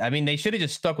many. I mean, they should have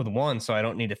just stuck with one, so I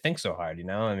don't need to think so hard.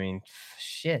 I mean,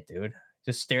 shit, dude,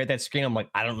 just stare at that screen. I'm like,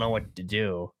 I don't know what to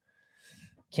do.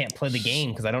 Can't play the game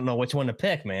because I don't know which one to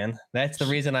pick, man. That's the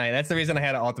reason I had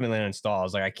to ultimately uninstall. I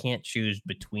was like, I can't choose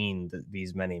between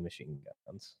these many machine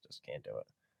guns. Just can't do it.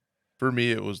 For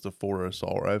me, it was the 4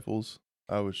 assault rifles.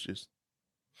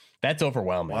 That's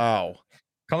overwhelming. Wow.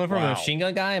 Coming from a machine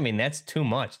gun guy, I mean, that's too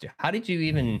much, dude. How did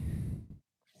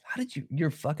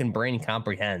your fucking brain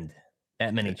comprehend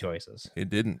that many choices? It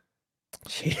didn't.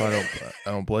 So I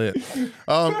don't play it.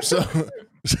 So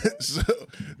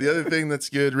the other thing that's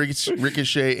good,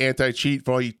 Ricochet anti-cheat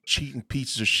for all you cheating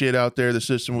pieces of shit out there. The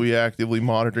system will be actively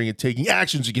monitoring and taking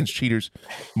actions against cheaters.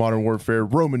 Modern Warfare,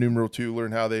 Roman numeral 2,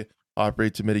 learn how they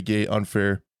operate to mitigate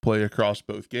unfair play across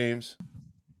both games.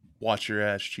 Watch your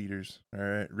ass, cheaters. All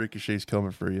right, Ricochet's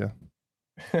coming for you.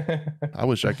 I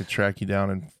wish I could track you down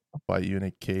and fight you in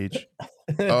a cage.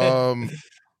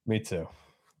 Me too.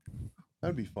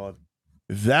 That'd be fun.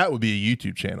 That would be a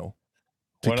YouTube channel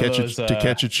to catch a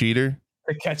cheater.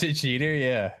 To catch a cheater,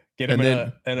 yeah. Get him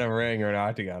in a ring or an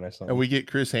octagon or something. And we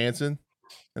get Chris Hansen,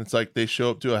 and it's like they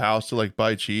show up to a house to like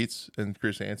buy cheats, and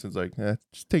Chris Hansen's like,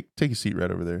 just take a seat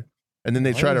right over there. And then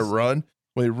they try to run.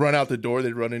 When they run out the door,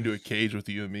 they run into a cage with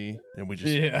you and me, and we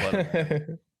just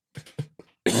let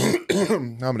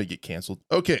them. I'm gonna get canceled.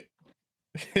 Okay.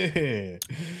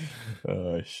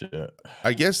 Oh shit.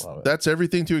 I guess that's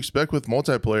everything to expect with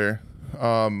multiplayer.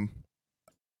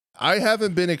 I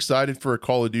haven't been excited for a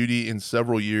Call of Duty in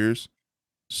several years,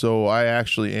 so I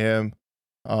actually am.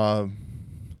 I'm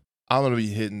gonna be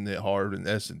hitting it hard in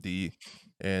S&D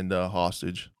and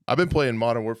Hostage. I've been playing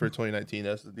Modern Warfare 2019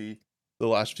 S&D the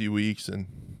last few weeks, and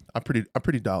I'm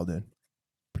pretty dialed in.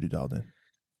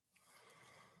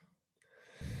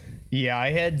 Yeah,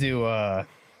 I had to. I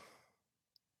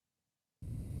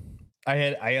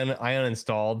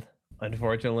uninstalled,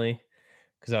 unfortunately,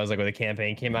 because I was like, when the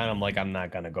campaign came out, I'm like, I'm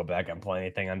not gonna go back and play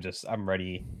anything. I'm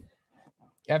ready.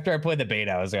 After I played the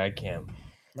beta, I was like, I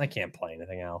can't play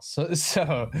anything else.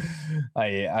 So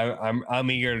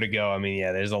I'm eager to go. I mean,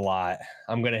 yeah, there's a lot.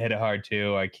 I'm gonna hit it hard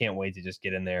too. I can't wait to just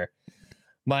get in there.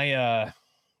 My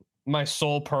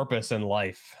sole purpose in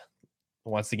life,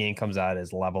 once the game comes out,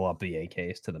 is level up the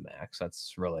AKs to the max.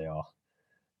 That's really all.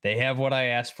 They have what I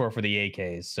asked for the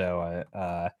AKs, so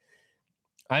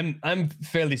I'm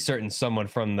fairly certain someone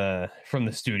from the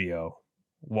studio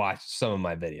watched some of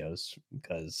my videos,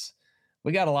 because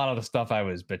we got a lot of the stuff I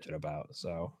was bitching about.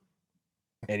 So,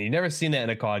 and you've never seen that in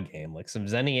a COD game, like some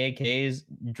Zenny AKs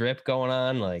drip going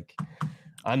on. Like,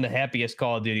 I'm the happiest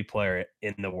Call of Duty player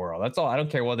in the world. That's all. I don't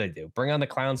care what they do. Bring on the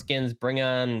clown skins. Bring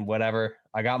on whatever.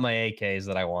 I got my AKs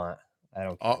that I want. I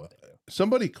don't care what they do.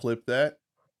 Somebody clip that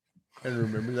and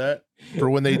remember that for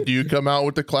when they do come out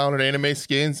with the clown and anime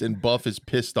skins and Buff is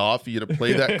pissed off. You got to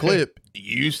play that clip.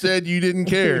 You said you didn't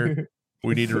care.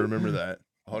 We need to remember that.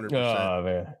 100%. Oh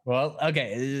man. Well,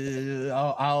 okay.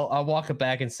 I'll walk it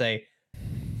back and say,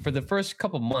 for the first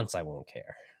couple months, I won't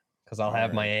care because I'll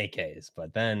have my AKs.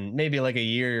 But then maybe like a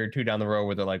year or two down the road,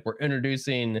 where they're like, we're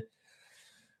introducing,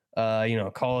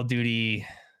 Call of Duty,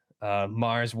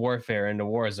 Mars Warfare into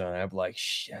Warzone. I'm like,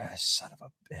 son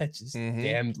of a bitch,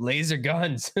 damn laser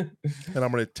guns. And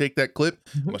I'm gonna take that clip,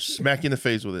 I'm gonna smack you in the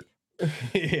face with it.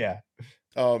 Yeah.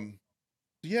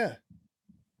 Yeah.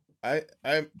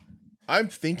 I'm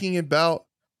thinking about,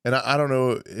 and I don't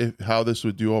know how this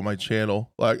would do on my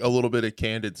channel, like a little bit of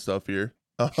candid stuff here.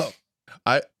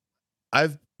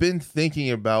 I've been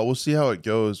thinking about, we'll see how it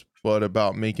goes, but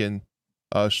about making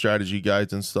strategy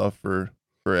guides and stuff for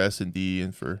S&D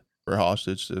and for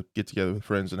Hostage to get together with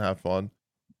friends and have fun.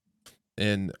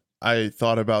 And I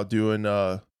thought about doing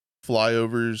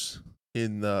flyovers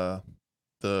in the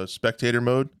spectator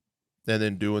mode, and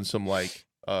then doing some like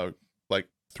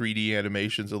 3D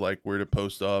animations of like where to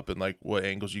post up and like what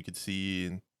angles you could see,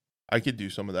 and I could do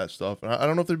some of that stuff. And I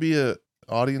don't know if there'd be a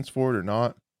audience for it or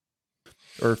not,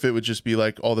 or if it would just be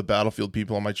like all the Battlefield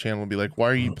people on my channel would be like, why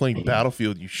are you playing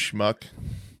Battlefield, you schmuck?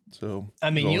 So I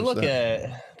mean, you look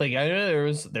at, like, I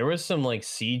know there was some like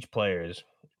Siege players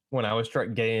when I was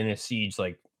getting into Siege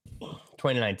like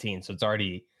 2019, so it's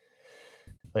already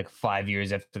like 5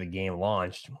 years after the game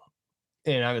launched.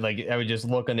 And I would just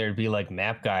look and there'd be like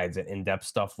map guides and in-depth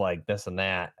stuff like this and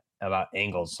that about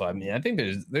angles. So I mean, I think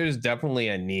there's definitely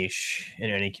a niche in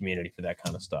any community for that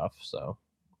kind of stuff. So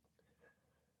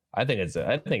I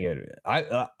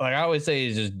always say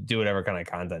is just do whatever kind of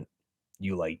content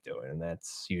you like doing, and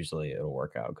that's usually it'll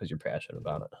work out because you're passionate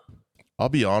about it. I'll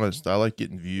be honest, I like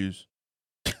getting views.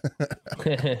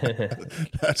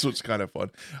 That's what's kind of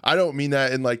fun. I don't mean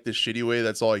that in like the shitty way.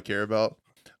 That's all I care about.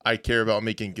 I care about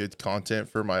making good content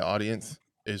for my audience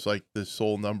is like the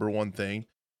sole number one thing.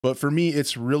 But for me,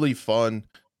 it's really fun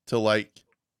to like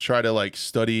try to like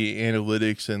study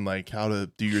analytics and like how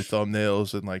to do your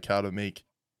thumbnails and like how to make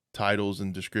titles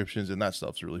and descriptions, and that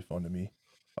stuff's really fun to me.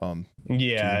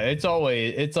 It's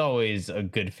always a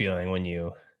good feeling when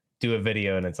you do a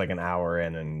video and it's like an hour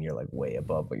in and you're like way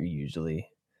above what you usually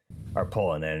are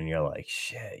pulling in, and you're like,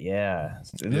 shit,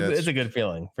 it's a good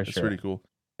feeling for sure. It's pretty cool.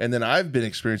 And then I've been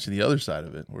experiencing the other side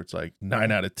of it, where it's like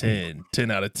 9 out of 10, 10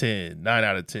 out of 10, 9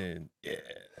 out of 10. Yeah,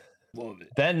 love it.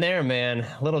 Then there, man,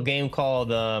 little game called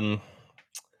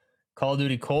Call of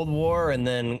Duty Cold War, and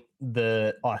then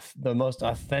the most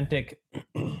authentic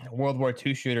World War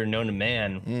II shooter known to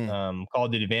man, Call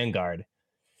of Duty Vanguard.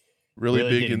 Really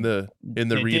big in the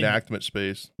reenactment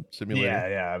space simulator.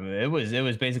 Yeah. I mean, it was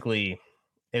basically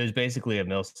a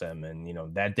milsim,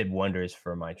 and that did wonders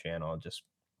for my channel. Just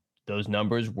those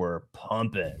numbers were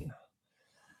pumping.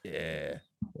 Yeah,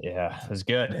 it was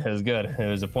good. It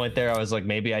was a point there I was like,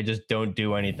 maybe I just don't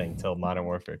do anything till Modern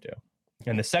Warfare 2.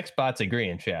 And the sex bots agree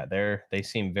in chat. They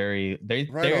seem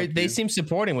they seem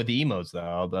supporting with the emotes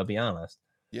though. I'll be honest.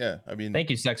 Yeah, I mean, thank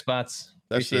you, sex bots.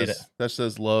 Appreciate it. That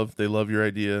says love. They love your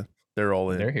idea. They're all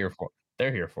in. They're here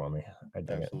for me. I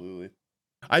dig Absolutely. It.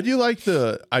 I do like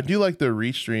the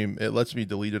restream. It lets me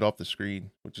delete it off the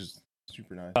screen, which is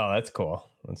super nice. Oh, that's cool.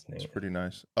 That's neat. It's pretty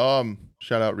nice.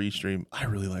 Shout out Restream. I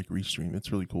really like Restream.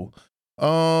 It's really cool.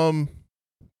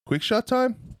 Quick shot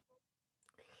time.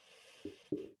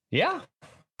 Yeah.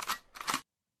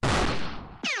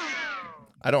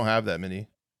 I don't have that many.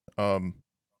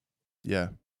 Yeah,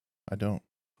 I don't.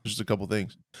 Just a couple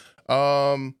things.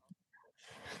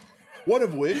 One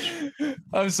of which,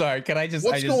 I'm sorry. Can I just?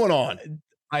 What's going on?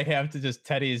 I have to just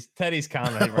Teddy's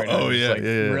comment right now. Oh yeah, like,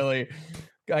 really.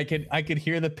 I could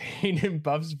hear the pain in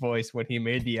Buff's voice when he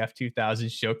made the F2000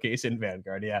 showcase in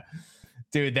Vanguard. Yeah,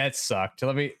 dude, that sucked.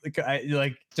 Let me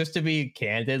just to be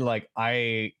candid. Like,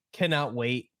 I cannot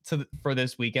wait for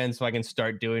this weekend so I can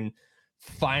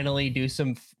finally do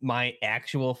some my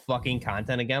actual fucking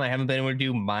content again. I haven't been able to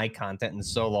do my content in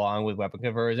so long with weapon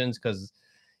conversions because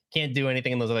can't do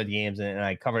anything in those other games, and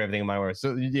I covered everything in my work.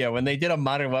 So yeah, when they did a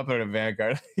modern weapon in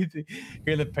Vanguard,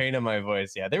 hear the pain in my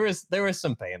voice. Yeah, there was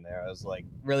some pain there. I was like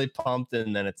really pumped,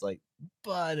 and then it's like,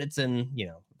 but it's in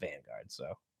Vanguard. So,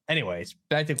 anyways,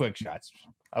 back to quick shots.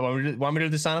 Want me to do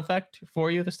the sound effect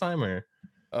for you this time, or?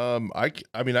 I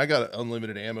mean, I got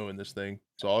unlimited ammo in this thing,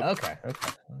 so okay.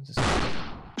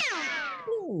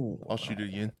 I'll shoot it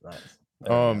again.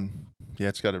 Nice. Yeah,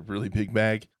 it's got a really big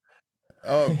mag.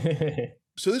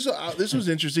 So this was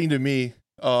interesting to me.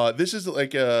 This is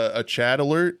like a chat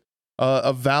alert.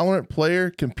 A Valorant player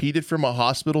competed from a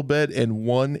hospital bed and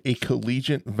won a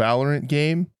collegiate Valorant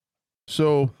game.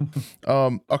 So,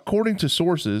 according to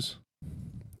sources,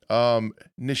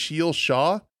 Nishil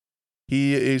Shah,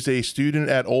 he is a student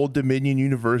at Old Dominion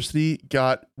University,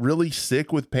 got really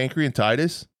sick with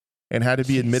pancreatitis and had to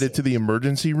be admitted to the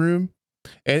emergency room.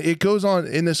 And it goes on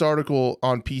in this article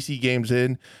on PC Games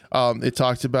In. It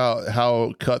talks about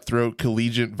how cutthroat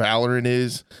collegiate Valorant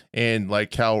is, and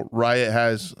like how Riot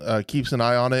has keeps an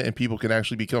eye on it, and people can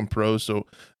actually become pros. So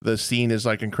the scene is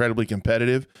like incredibly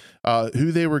competitive.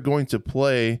 Who they were going to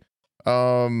play?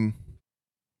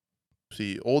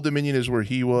 See, Old Dominion is where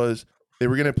he was. They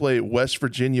were going to play West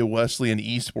Virginia Wesleyan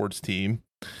esports team,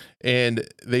 and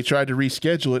they tried to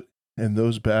reschedule it, and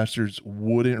those bastards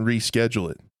wouldn't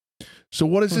reschedule it. So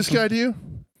what does this guy do?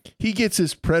 He gets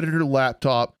his Predator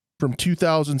laptop from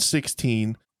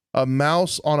 2016, a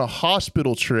mouse on a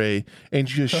hospital tray, and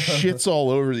just shits all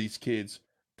over these kids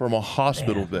from a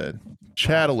hospital bed.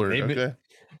 Chat alert, okay?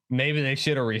 Maybe they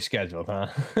should have rescheduled, huh?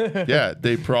 Yeah,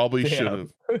 they probably should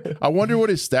have. I wonder what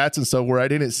his stats and stuff were. I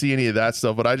didn't see any of that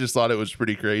stuff, but I just thought it was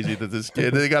pretty crazy that this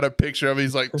kid, they got a picture of him.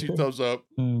 He's like, 2 thumbs up.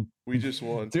 We just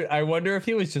won. Dude, I wonder if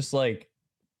he was just like,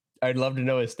 I'd love to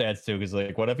know his stats too, because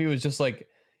like, what if he was just like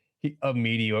a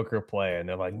mediocre player, and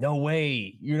they're like, no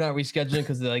way, you're not rescheduling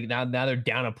because they're like now they're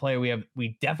down a player.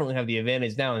 We definitely have the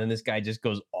advantage now, and then this guy just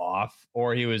goes off,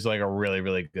 or he was like a really,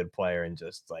 really good player and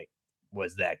just like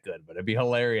was that good. But it'd be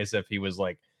hilarious if he was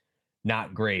like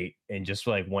not great and just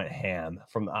like went ham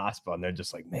from the hospital, and they're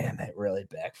just like, man, that really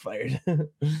backfired.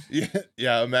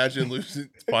 yeah. Imagine losing,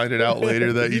 finding out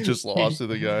later that you just lost to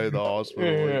the guy in the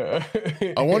hospital.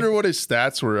 Like, I wonder what his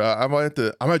stats were. I might have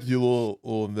to do a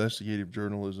little investigative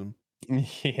journalism.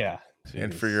 Yeah.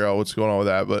 And figure out what's going on with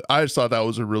that. But I just thought that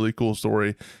was a really cool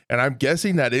story, and I'm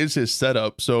guessing that is his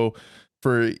setup. So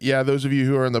for those of you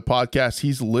who are in the podcast,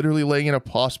 he's literally laying in a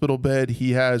hospital bed.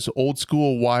 He has old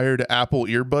school wired Apple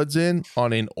earbuds in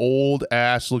on an old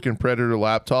ass looking Predator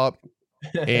laptop,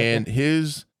 and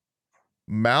his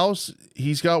mouse,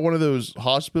 he's got one of those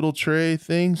hospital tray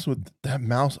things with that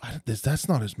mouse. That's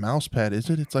not his mouse pad, is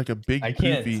it? It's like a big I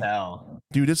can't tell,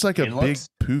 dude. It's like a big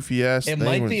poofy ass it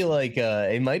thing.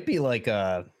 might be like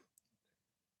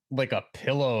a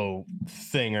pillow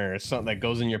thing or something that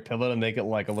goes in your pillow to make it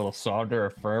like a little softer or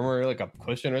firmer, like a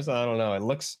cushion or something. I don't know. It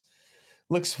looks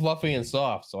fluffy and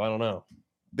soft, so I don't know.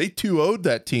 They 2-0'd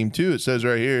that team too. It says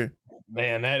right here.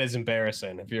 Man, that is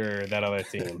embarrassing if you're that other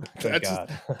team.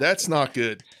 That's not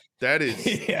good. That is.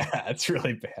 Yeah, it's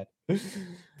really bad.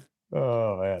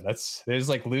 Oh man, there's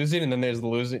like losing, and then there's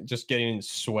losing, just getting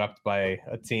swept by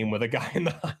a team with a guy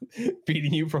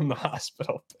beating you from the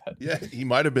hospital bed. Yeah, he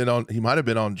might have been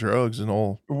on drugs and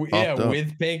all. Yeah,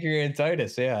 with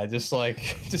pancreatitis. Yeah,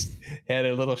 just had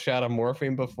a little shot of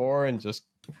morphine before and just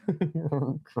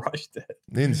crushed it.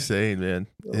 Insane, man.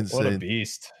 Insane. What a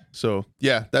beast. So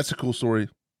yeah, that's a cool story.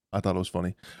 I thought it was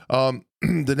funny.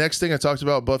 The next thing I talked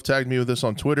about, Buff tagged me with this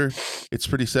on Twitter. It's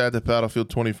pretty sad that Battlefield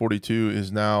 2042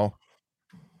 is now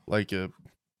like a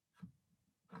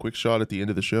quick shot at the end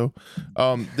of the show.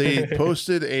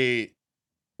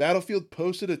 Battlefield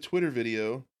posted a Twitter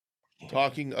video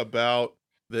talking about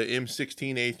the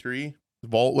M16A3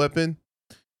 Vault weapon,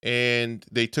 and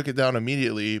they took it down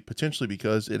immediately, potentially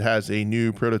because it has a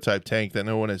new prototype tank that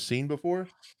no one has seen before.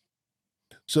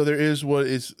 So there is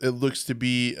it looks to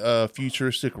be a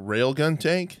futuristic railgun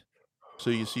tank. So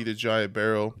you see the giant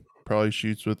barrel, probably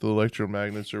shoots with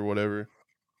electromagnets or whatever.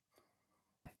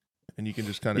 And you can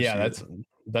just kind of see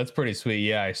that's pretty sweet.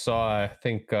 Yeah, I saw, I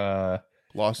think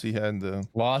Lossy did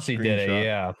it,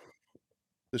 yeah.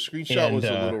 The screenshot was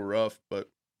a little rough, but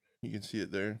you can see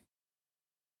it there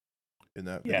in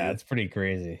that video. Yeah, it's pretty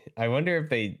crazy. I wonder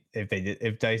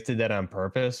if DICE did that on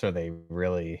purpose, or they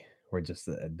really were just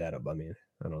that up. I mean,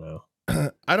 I don't know.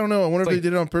 I don't know. I wonder if they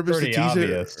did it on purpose to tease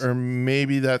it, or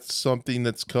maybe that's something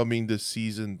that's coming to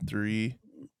season 3.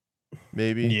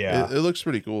 Maybe. Yeah. It looks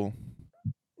pretty cool.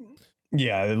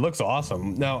 Yeah, it looks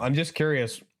awesome. Now, I'm just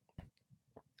curious,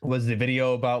 was the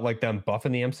video about like them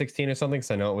buffing the M16 or something?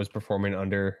 Because I know it was performing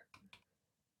under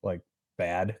like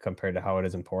bad compared to how it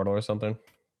is in Portal or something.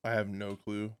 I have no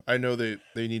clue. I know they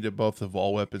need to buff the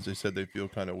Vol weapons. They said they feel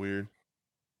kind of weird.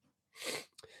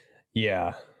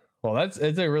 Yeah. Well, it's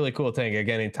a really cool thing.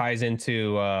 Again, it ties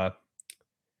into a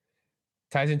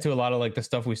lot of like the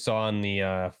stuff we saw in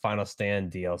the Final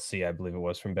Stand DLC, I believe it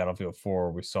was, from Battlefield 4.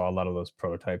 Where we saw a lot of those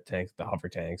prototype tanks, the hover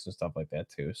tanks and stuff like that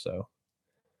too. So,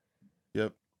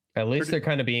 yep. At least they're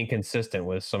kind of being consistent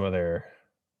with some of their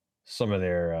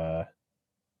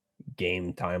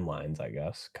game timelines, I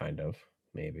guess. Kind of,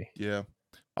 maybe. Yeah.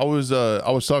 I was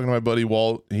talking to my buddy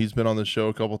Walt. He's been on the show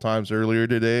a couple times earlier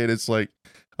today, and it's like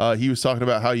he was talking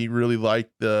about how he really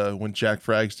liked when Jack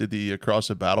Frags did the Across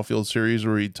the Battlefield series,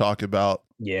 where he'd talk about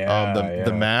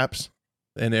the maps,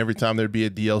 and every time there'd be a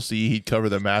DLC, he'd cover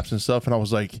the maps and stuff. And I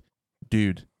was like,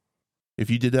 dude, if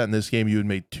you did that in this game, you would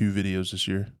make 2 videos this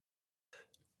year.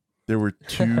 There were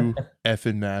 2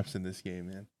 effing maps in this game,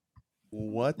 man.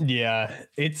 What? Yeah,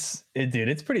 dude,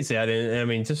 it's pretty sad. And I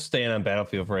mean, just staying on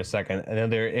Battlefield for a second, and then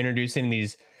they're introducing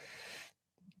these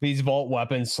vault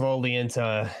weapons slowly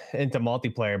into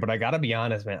multiplayer. But I gotta be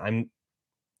honest, man,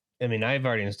 I've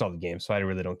already installed the game, so I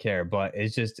really don't care. But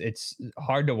it's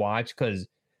hard to watch because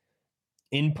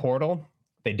in Portal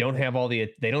they don't have all the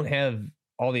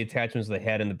attachments they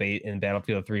had in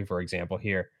Battlefield 3, for example,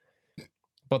 here.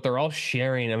 But they're all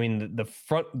sharing. I mean, the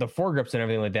foregrips and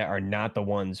everything like that are not the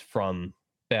ones from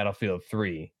Battlefield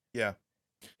 3. Yeah.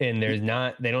 And they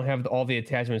don't have all the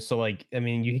attachments. So like, I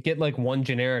mean, you get like one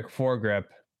generic foregrip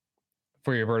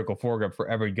for your vertical foregrip for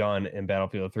every gun in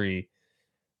Battlefield 3,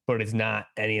 but it's not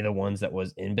any of the ones that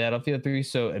was in Battlefield 3.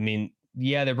 So, I mean,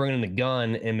 yeah, they're bringing in the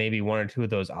gun and maybe 1 or 2 of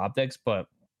those optics, but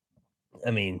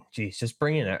I mean, geez, just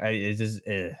bring it. It's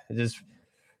just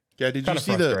yeah. Did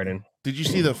you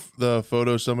see the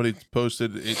photo somebody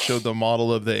posted? It showed the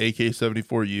model of the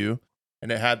AK-74U,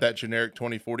 and it had that generic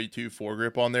 2042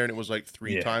 foregrip on there, and it was like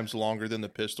 3 times longer than the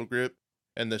pistol grip,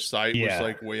 and the sight was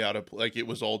like way out of, like, it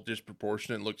was all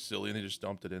disproportionate and looked silly, and they just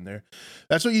dumped it in there.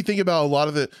 That's what you think about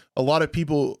a lot of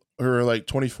people who are like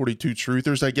 2042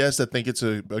 truthers, I guess, that think it's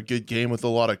a good game with a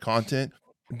lot of content.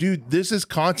 Dude, this is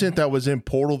content that was in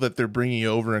Portal that they're bringing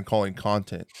over and calling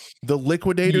content. The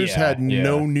Liquidators had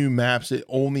no new maps. It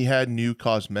only had new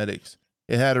cosmetics.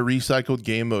 It had a recycled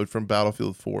game mode from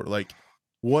Battlefield 4. Like,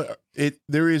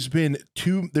 there's been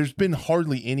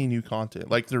hardly any new content.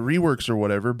 Like the reworks or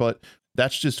whatever, but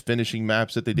that's just finishing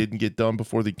maps that they didn't get done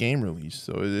before the game release.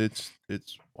 So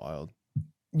it's wild.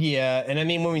 Yeah, and I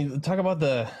mean, when we talk about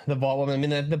the vault, I mean,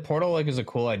 the Portal is a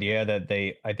cool idea that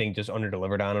they, I think, just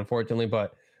under-delivered on, unfortunately.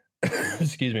 But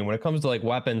excuse me, when it comes to like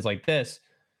weapons like this,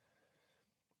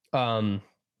 bringing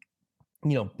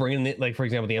it, like, for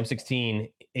example, the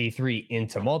M16A3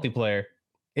 into multiplayer,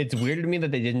 it's weird to me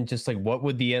that they didn't just like, what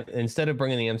would instead of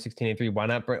bringing the M16A3, why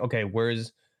not bring? Okay,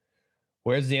 where's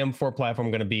the M4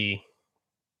 platform going to be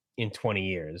in 20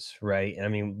 years, right? And I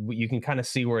mean, you can kind of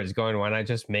see where it's going. Why not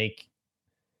just make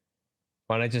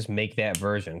that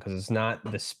version? Because it's not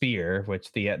the Spear,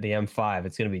 which the M5,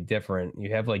 it's going to be different. You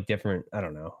have like different, I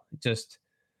don't know, just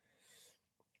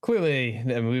clearly, I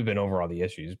mean, we've been over all the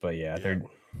issues, but yeah, they're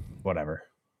whatever.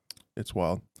 It's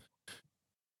wild.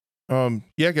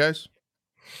 Yeah, guys,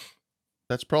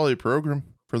 that's probably a program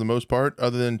for the most part,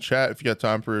 other than chat. If you got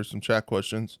time for some chat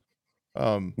questions.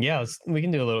 Yeah, we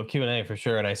can do a little Q&A for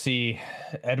sure. And I see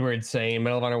Edward saying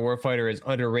Medal of Honor Warfighter is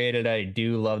underrated. I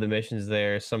do love the missions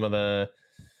there. Some of the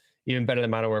even better than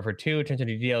Modern Warfare 2, attention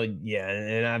to detail. Yeah,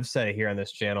 and I've said it here on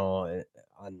this channel,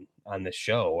 on this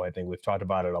show. I think we've talked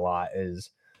about it a lot.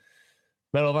 Is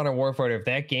Medal of Honor Warfighter, if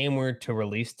that game were to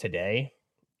release today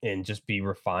and just be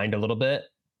refined a little bit,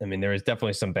 I mean, there is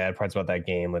definitely some bad parts about that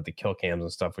game, like the kill cams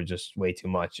and stuff were just way too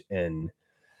much and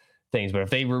things. But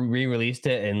if they re-released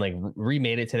it and like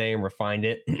remade it today and refined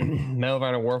it, Medal of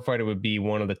Honor Warfighter would be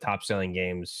one of the top selling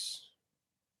games,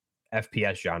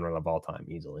 FPS genre of all time,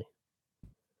 easily.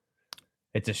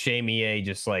 It's a shame EA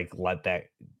just like let that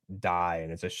die,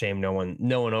 and it's a shame no one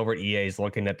over at EA is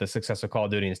looking at the success of Call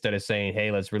of Duty instead of saying,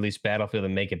 hey, let's release Battlefield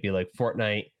and make it be like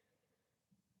Fortnite,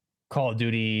 Call of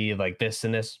Duty, like this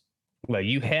and this. Like,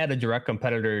 you had a direct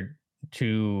competitor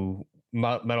to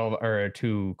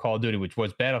to Call of Duty, which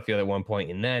was Battlefield at one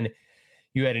point, and then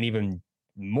you had an even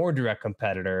more direct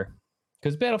competitor,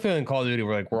 because Battlefield and Call of Duty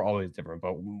were always different,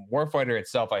 but Warfighter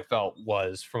itself, I felt,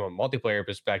 was, from a multiplayer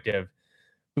perspective,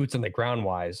 boots on the ground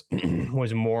wise,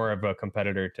 was more of a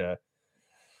competitor to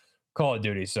Call of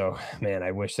Duty. So, man,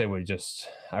 I wish they would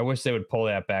pull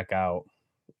that back out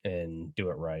and do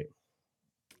it right.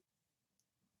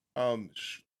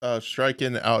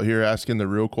 Striking out here asking the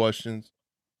real questions.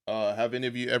 Have any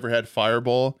of you ever had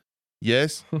Fireball?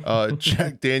 Yes.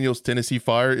 Jack Daniel's Tennessee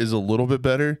Fire is a little bit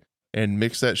better, and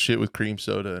mix that shit with cream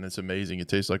soda, and it's amazing. It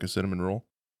tastes like a cinnamon roll.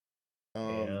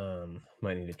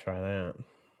 Might need to try that.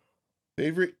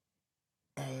 Favorite?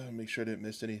 Make sure I didn't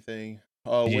miss anything.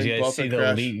 Did you guys see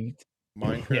the lead?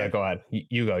 Minecraft. Yeah, go ahead.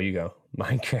 You go.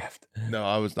 Minecraft.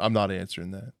 No, I'm not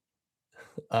answering that.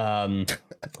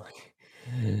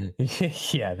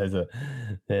 Yeah,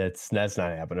 that's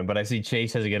not happening. But I see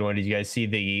Chase has a good one. Did you guys see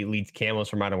the elite camos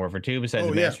from Modern Warfare 2? Besides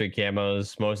the Mastery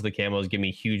camos, most of the camos give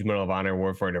me huge Medal of Honor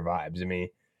Warfighter vibes. I mean,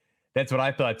 that's what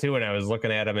I thought too when I was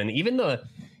looking at them. And even the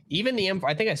M4,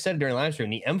 I think I said it during live stream,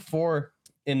 the M4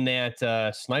 in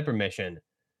that sniper mission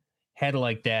had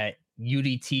like that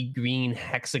UDT green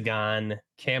hexagon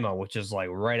camo, which is like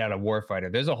right out of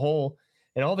Warfighter. There's a whole,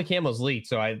 and all the camos leaked.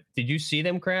 So did you see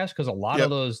them crash? Because a lot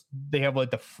of those, they have like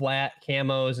the flat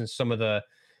camos and some of the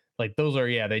like those are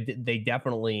they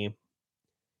definitely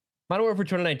Modern Warfare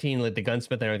 2019, like the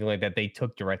gunsmith and everything like that, they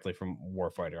took directly from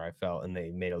Warfighter, I felt, and they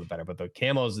made it better. But the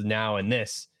camos now in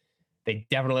this, they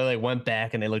definitely like went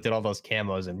back and they looked at all those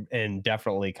camos and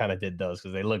definitely kind of did those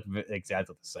because they look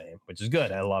exactly the same, which is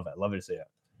good. I love it. Love to see it.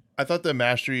 I thought the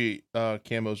Mastery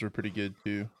camos were pretty good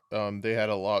too. They had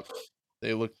a lot.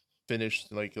 They looked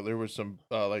finished. Like there was some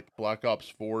like Black Ops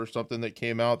 4 or something that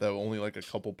came out that only like a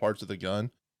couple parts of the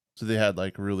gun, so they had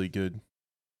like really good.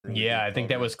 Yeah, I think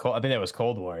that was cold. I think that was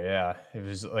Cold War. Yeah, it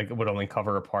was like it would only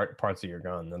cover parts of your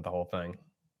gun, not the whole thing.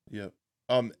 Yep.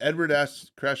 Edward asks,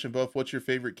 Crash and Buff, what's your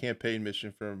favorite campaign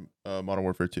mission from Modern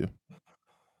Warfare 2?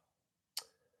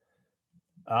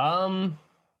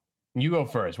 You go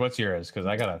first. What's yours? Because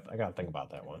I gotta think about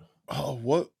that one. Oh,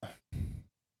 what?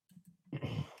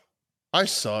 I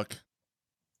suck.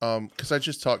 Because I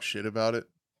just talk shit about it.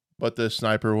 But the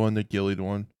sniper one, the gillied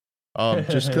one,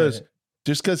 just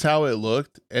because how it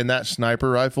looked, and that sniper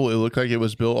rifle, it looked like it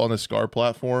was built on the SCAR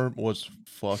platform, was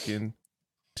fucking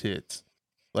tits.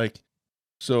 Like,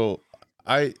 so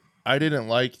I didn't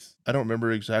like. I don't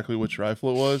remember exactly which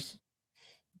rifle it was.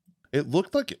 It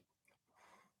looked like it.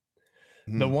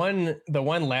 The one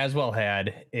Laswell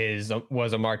had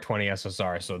was a Mark 20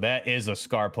 SSR, so that is a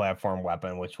SCAR platform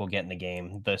weapon, which we'll get in the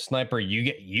game. The sniper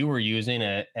you were using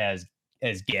as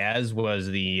Gaz was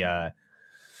the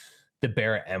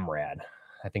Barrett MRAD.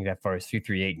 I think that fires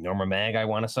 338 Norma Mag, I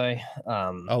want to say. I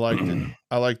liked it.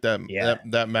 I liked that. Yeah,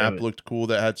 that map looked cool.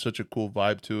 That had such a cool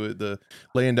vibe to it. The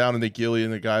laying down in the ghillie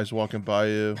and the guys walking by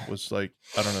you was like,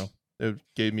 I don't know. It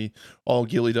gave me all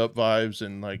ghillied up vibes,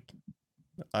 and like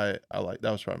I like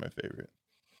that was probably my favorite.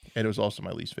 And it was also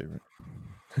my least favorite.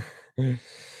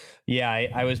 Yeah,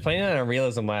 I was playing it on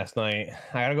Realism last night.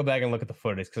 I gotta go back and look at the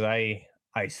footage because I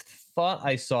thought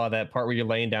I saw that part where you're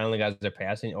laying down and the guys are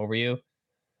passing over you.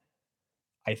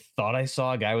 I thought I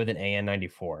saw a guy with an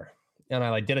AN-94, and I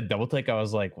like did a double take. I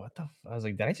was like, "What the?" I was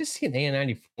like, "Did I just see an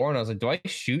AN-94?" And I was like, "Do I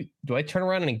shoot? Do I turn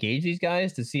around and engage these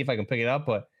guys to see if I can pick it up?"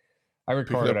 But I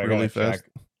recorded. I really fast.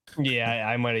 Yeah,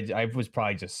 I might have. I was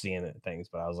probably just seeing it things,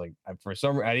 but I was like, for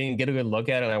some reason, I didn't get a good look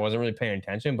at it, and I wasn't really paying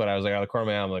attention. But I was like, out of the corner of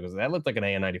my eye, I'm like, that looked like an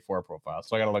AN-94 profile,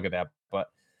 so I got to look at that. But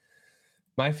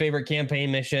my favorite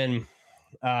campaign mission,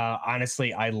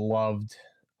 honestly, I loved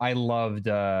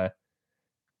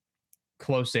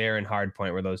Close Air and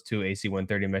Hardpoint were those two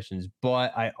AC-130 missions.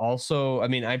 But I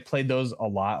played those a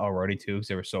lot already too because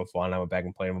they were so fun. I went back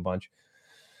and played them a bunch,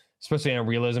 especially on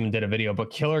Realism, and did a video. But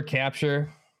Killer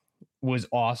Capture was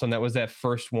awesome. That was that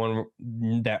first one,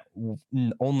 that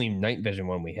only night vision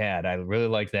one we had. I really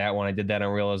liked that one. I did that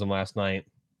on Realism last night.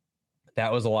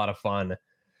 That was a lot of fun.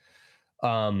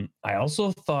 I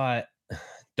also thought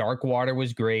Dark Water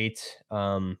was great.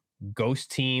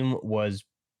 Ghost Team was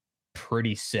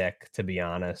pretty sick, to be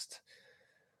honest.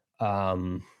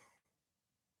 And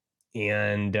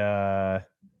I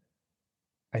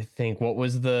think what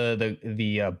was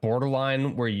the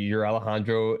borderline where you're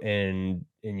Alejandro and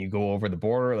you go over the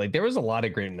border. Like there was a lot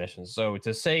of great missions. So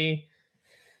to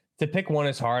pick one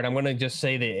is hard. I'm gonna just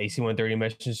say the AC-130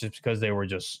 missions just because they were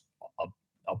just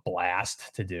a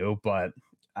blast to do. But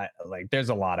there's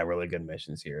a lot of really good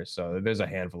missions here. So there's a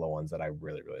handful of ones that I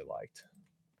really, really liked.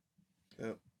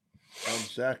 Yep.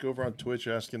 Zach over on Twitch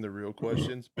asking the real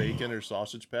questions: bacon or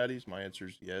sausage patties? My answer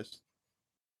is yes.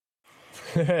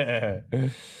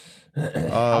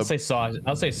 I'll say sausage.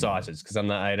 I'll say sausage because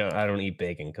I don't eat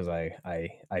bacon because I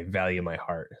value my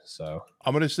heart. So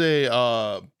I'm gonna say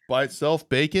by itself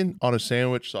bacon, on a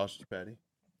sandwich sausage patty.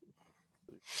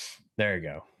 There you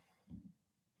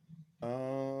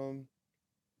go.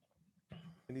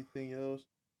 Anything else?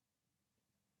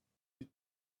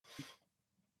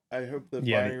 I hope the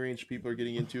firing range people are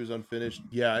getting into is unfinished.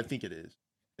 Yeah, I think it is.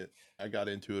 I got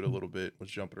into it a little bit, was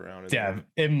jumping around. Yeah,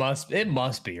 it must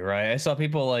be, right? I saw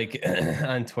people like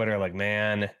on Twitter, like,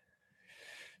 man,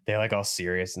 they're like all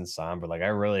serious and somber. Like, I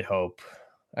really hope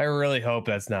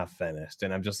that's not finished.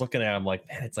 And I'm just looking at them like,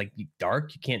 man, it's like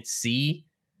dark, you can't see.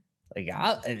 Like,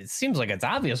 it seems like it's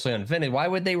obviously unfinished. Why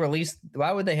would they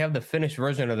have the finished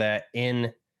version of that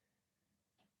in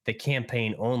the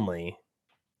campaign only?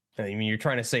 I mean, you're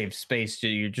trying to save space.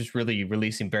 You're just really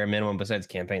releasing bare minimum besides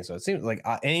campaign. So it seems like,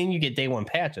 and you get day one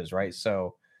patches, right?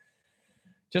 So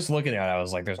just looking at it, I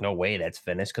was like, there's no way that's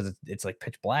finished because it's like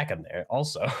pitch black in there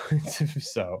also.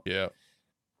 So yeah,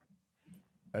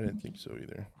 I didn't think so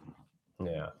either.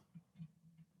 Yeah.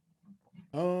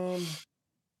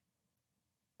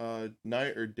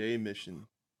 Night or day mission?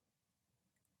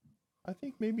 I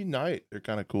think maybe night. They're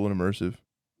kind of cool and immersive.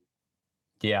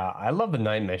 Yeah, I love the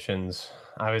night missions.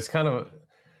 I was kind of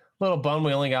little bummed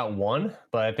we only got one,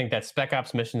 but I think that Spec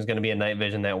Ops mission is going to be a night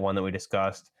vision, that one that we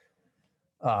discussed.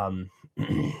 And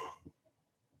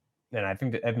I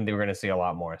think that we're going to see a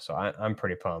lot more. So I'm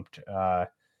pretty pumped.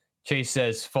 Chase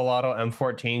says full auto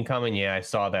M14 coming. Yeah, I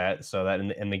saw that. So that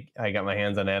I got my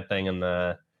hands on that thing in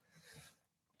the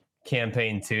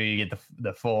campaign 2. You get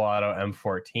the full auto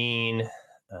M14.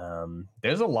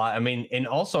 There's a lot. I mean, and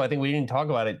also I think we didn't talk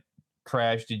about it.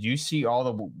 Crash, did you see all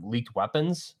the leaked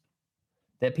weapons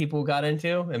that people got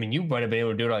into? I mean, you might have been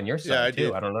able to do it on your side I too.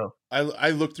 did. I don't know.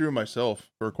 I looked through myself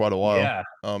for quite a while. Yeah.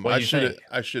 I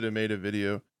should have made a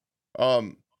video.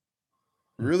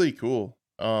 Really cool.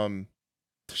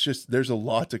 It's just there's a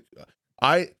lot to.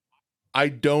 I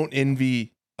don't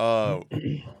envy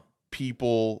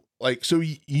people like, so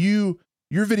your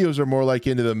videos are more like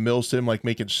into the milsim, like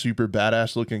making super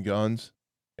badass looking guns,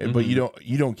 but you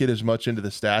don't get as much into the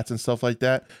stats and stuff like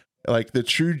that. Like the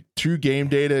true game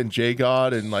data and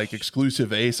JGOD and like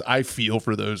exclusive ace, I feel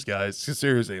for those guys because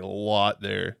there is a lot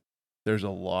there. There's a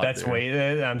lot. That's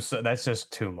that's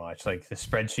just too much. Like the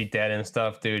spreadsheet data and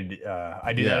stuff, dude.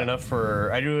 I do that enough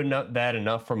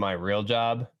for my real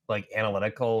job, like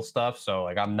analytical stuff. So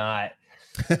like I'm not.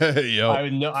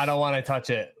 I don't want to touch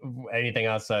anything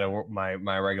outside of my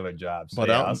regular job. So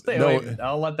but I'll stay away.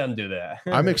 I'll let them do that.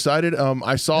 I'm excited.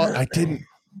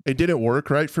 It didn't work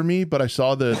right for me, but I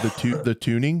saw the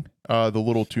tuning, the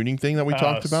little tuning thing that we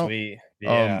talked about. Sweet.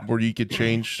 Yeah. Where you could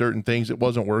change certain things. It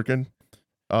wasn't working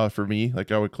for me.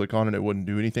 Like I would click on it, it wouldn't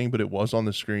do anything, but it was on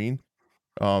the screen.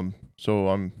 So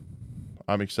I'm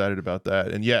excited about that.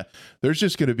 And yeah, there's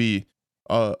just gonna be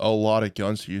a lot of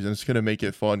guns to use, and it's gonna make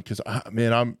it fun because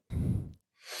I'm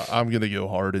gonna go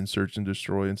hard in search and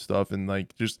destroy and stuff, and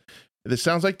like just this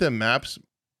sounds like the maps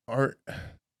are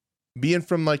being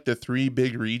from like the 3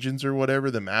 big regions or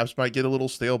whatever. The maps might get a little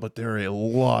stale, but there are a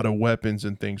lot of weapons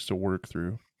and things to work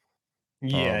through.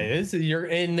 Yeah, it is.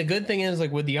 And the good thing is,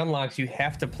 like with the unlocks, you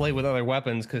have to play with other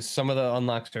weapons because some of the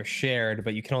unlocks are shared,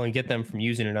 but you can only get them from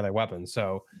using another weapon.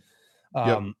 So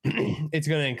it's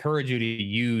going to encourage you to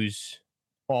use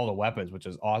all the weapons, which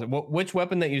is awesome. Which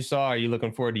weapon that you saw are you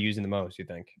looking forward to using the most, you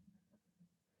think?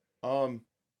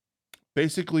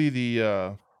 Basically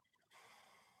the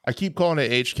I keep calling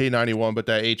it HK91, but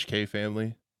that HK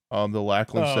family, the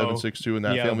Lackland 7.62 in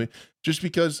that family, just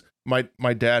because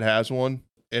my dad has one,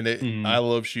 and I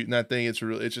love shooting that thing. It's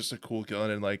just a cool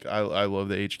gun, and like I love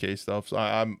the HK stuff. So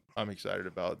I'm excited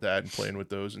about that and playing with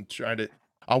those and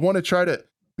I want to try to,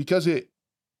 because it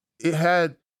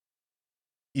had,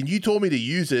 and you told me to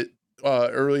use it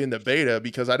early in the beta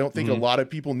because I don't think a lot of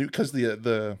people knew, because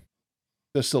the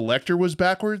selector was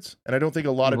backwards, and I don't think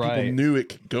a lot of people knew it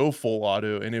could go full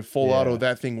auto, and in full auto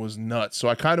that thing was nuts. So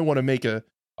I kind of want to make a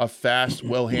fast,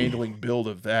 well handling build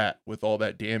of that with all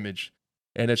that damage,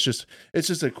 and it's just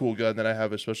a cool gun that I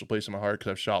have a special place in my heart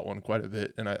because I've shot one quite a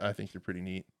bit, and I think they're pretty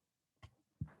neat.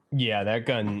 Yeah, that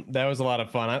gun, that was a lot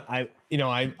of fun.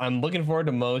 I'm looking forward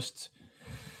to most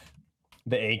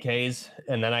the AKs,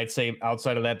 and then I'd say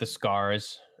outside of that the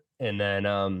scars, and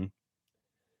then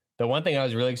the one thing I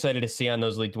was really excited to see on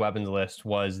those leaked weapons list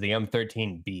was the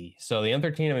M13B. So the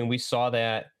M13, I mean, we saw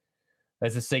that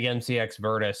as a SIG MCX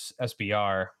Virtus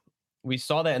SBR. We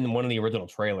saw that in one of the original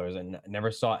trailers and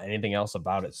never saw anything else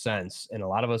about it since. And a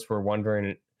lot of us were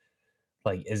wondering,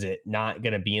 like, is it not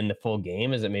going to be in the full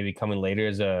game? Is it maybe coming later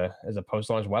as a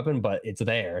post-launch weapon? But it's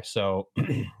there. So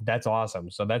that's awesome.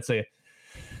 So that's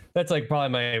like probably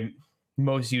my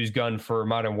most used gun for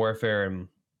Modern Warfare, and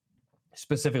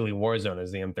specifically Warzone,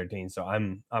 is the M13. So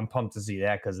I'm pumped to see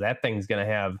that, because that thing's going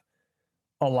to have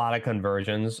a lot of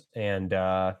conversions, and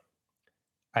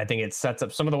I think it sets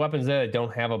up some of the weapons that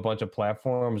don't have a bunch of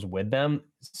platforms with them,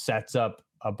 sets up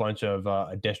a bunch of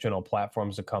additional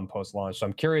platforms to come post launch. So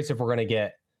I'm curious if we're going to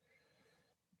get.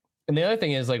 And the other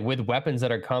thing is, like with weapons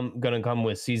that are going to come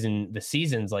with the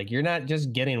seasons, like you're not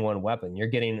just getting one weapon, you're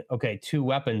getting 2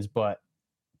 weapons, but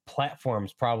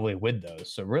platforms probably with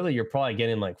those. So really you're probably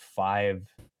getting like five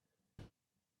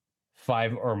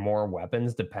or more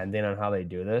weapons depending on how they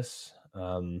do this.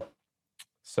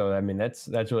 So I mean that's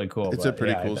really cool. It's a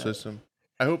pretty cool system.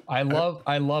 I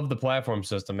love the platform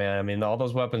system, man. I mean, all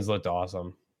those weapons looked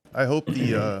awesome. I hope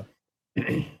the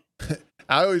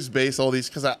I always base all these,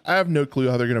 because I have no clue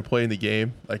how they're going to play in the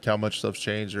game, like how much stuff's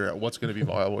changed or what's going to be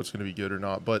viable, what's going to be good or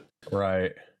not. But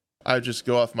I just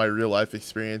go off my real life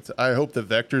experience. I hope the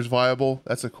Vector's viable.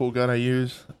 That's a cool gun I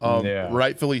use.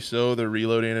 Rightfully so. The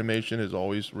reload animation is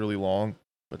always really long,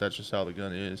 but that's just how the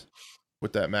gun is,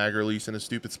 with that mag release in a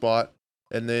stupid spot.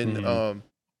 And then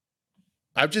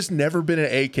I've just never been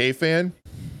an AK fan,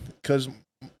 because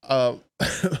uh,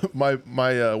 my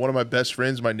one of my best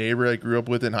friends, my neighbor I grew up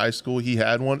with in high school, he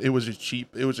had one. It was a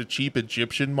cheap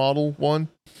Egyptian model one,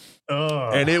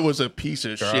 and it was a piece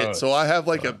of shit. So I have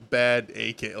like a bad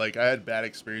AK. Like I had bad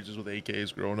experiences with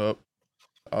AKs growing up.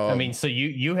 I mean, so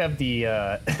you have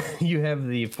the you have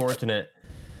the fortunate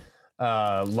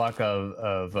luck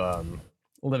of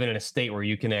living in a state where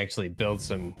you can actually build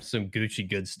some Gucci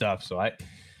good stuff. So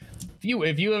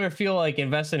if you ever feel like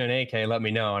investing in an AK, let me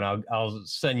know and I'll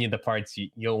send you the parts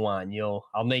you'll want.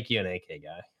 I'll make you an AK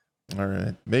guy. All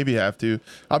right, maybe I have to.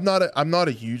 I'm not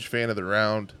a huge fan of the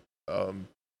round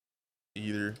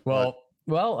either. Well,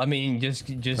 I mean, just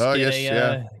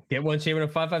get one chamber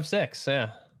of 5.56. Yeah.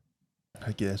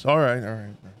 I guess. All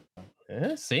right.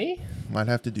 Yeah, see? Might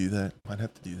have to do that.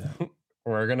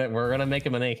 We're gonna make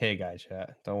him an AK guy,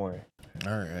 chat. Don't worry.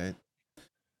 All right.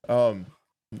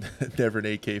 Never an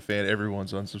AK fan.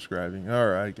 Everyone's unsubscribing. All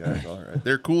right, guys. All right.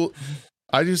 They're cool.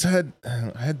 I had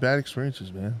bad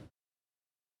experiences, man.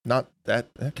 Not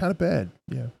that kind of bad.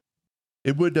 Yeah.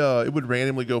 It would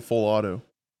randomly go full auto.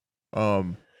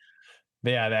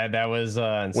 Yeah, that was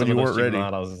in some of those cheap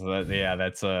models.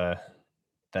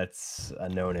 That's a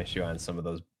known issue on some of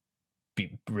those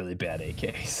really bad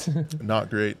AKs. Not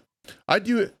great. I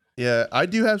do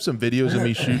have some videos of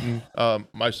me shooting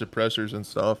my suppressors and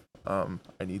stuff. I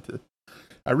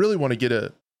really want to get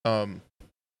a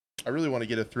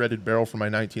threaded barrel for my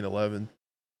 1911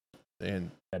 and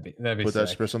that'd be put that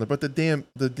suppressor on there. But the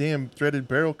damn threaded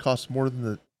barrel costs more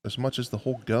than as much as the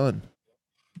whole gun.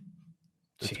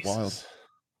 It's Jesus. Wild.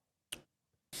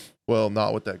 Well,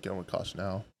 not what that gun would cost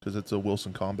now because it's a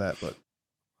Wilson Combat, but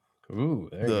ooh,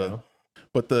 there you go.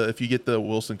 But if you get the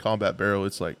Wilson Combat barrel,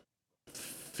 it's like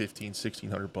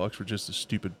 $1,600 for just a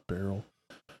stupid barrel.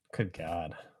 Good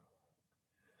God.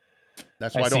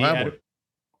 That's why I don't have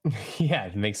one. Yeah,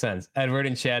 it makes sense. Edward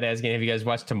and Chad asking, have you guys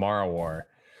watched Tomorrow War?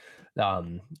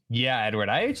 Yeah, Edward,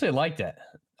 I actually liked it.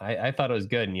 I thought it was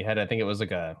good. And you had, I think it was like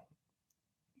the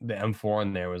M4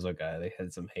 in there was like they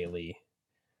had some Haley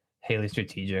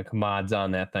strategic mods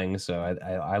on that thing. So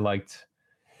I liked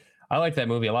that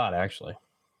movie a lot, actually.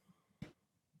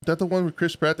 Is that the one with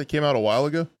Chris Pratt that came out a while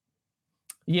ago?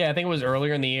 Yeah, I think it was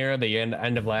earlier in the year, the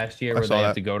end of last year, where they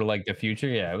have to go to like the future.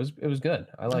 Yeah, it was good.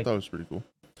 I thought it was pretty cool.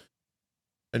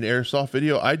 An airsoft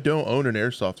video. I don't own an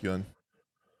airsoft gun.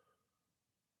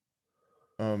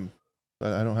 I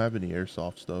don't have any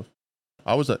airsoft stuff.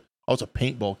 I was a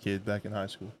paintball kid back in high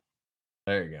school.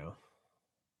 There you go.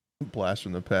 Blast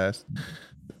from the past.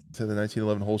 To the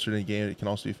 1911 holstered in a game. It can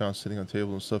also be found sitting on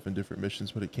tables and stuff in different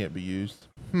missions, but it can't be used.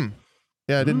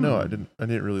 Yeah, I didn't know. I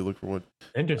didn't really look for one.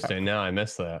 Interesting. No, I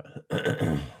missed that.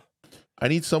 I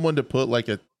need someone to put like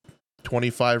a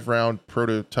 25 round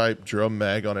prototype drum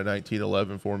mag on a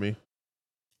 1911 for me.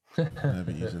 I've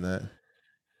been using that.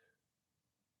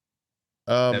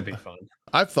 That'd be fun.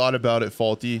 I've thought about it,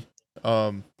 Faulty.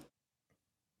 I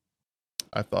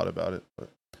thought about it, but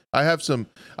I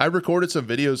recorded some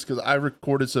videos because I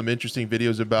recorded some interesting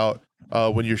videos about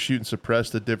when you're shooting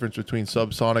suppressed, the difference between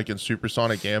subsonic and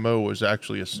supersonic ammo was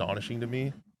actually astonishing to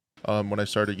me when I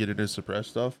started getting into suppressed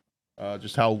stuff.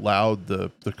 Just how loud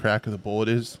the crack of the bullet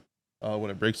is when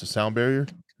it breaks the sound barrier.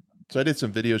 So I did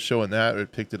some videos showing that.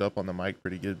 It picked it up on the mic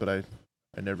pretty good, but I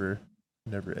never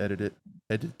edited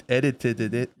it.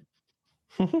 Edited it.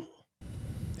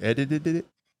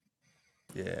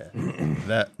 Yeah,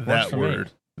 that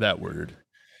word. That word.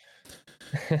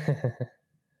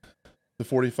 The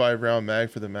 45 round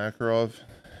mag for the Makarov.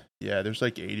 Yeah, there's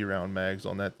like 80 round mags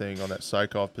on that thing, on that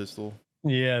Psychov pistol.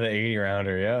 Yeah, the 80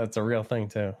 rounder. Yeah, it's a real thing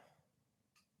too.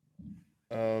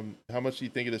 How much do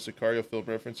you think of the Sicario film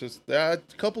references? A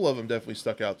couple of them definitely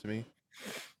stuck out to me.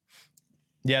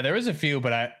 Yeah, there was a few,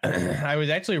 but I was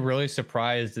actually really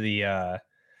surprised.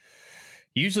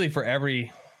 Usually for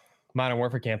every Modern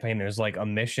Warfare campaign, there's like a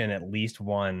mission, at least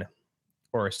one,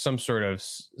 or some sort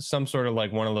of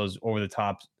like one of those over the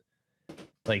top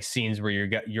like scenes where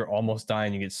you're almost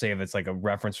dying, you get saved. It's like a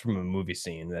reference from a movie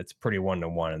scene. That's pretty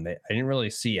 1-to-1, and I didn't really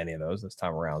see any of those this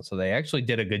time around. So they actually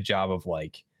did a good job of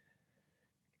like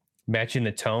matching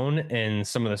the tone and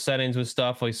some of the settings with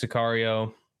stuff like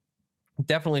Sicario.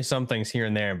 Definitely some things here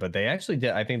and there, but they actually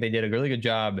did. I think they did a really good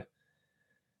job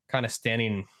kind of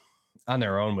standing on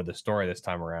their own with the story this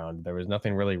time around. There was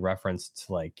nothing really referenced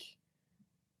to like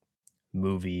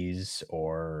movies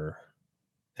or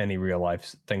any real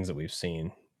life things that we've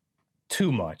seen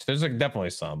too much. There's like definitely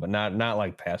some, but not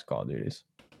like past Call of Duties.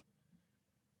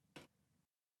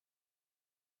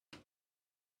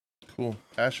 Cool.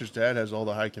 Asher's dad has all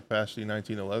the high capacity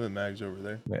 1911 mags over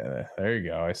there. Yeah, there you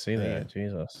go. I see that.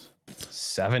 Jesus.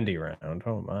 70 round.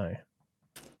 Oh my.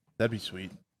 That'd be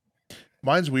sweet.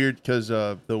 Mine's weird because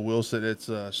the Wilson, it's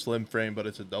a slim frame, but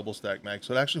it's a double stack mag,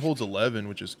 so it actually holds 11,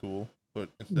 which is cool. But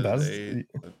instead of the 8,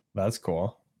 that's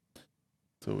cool.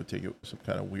 So it would take it some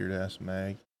kind of weird ass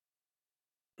mag.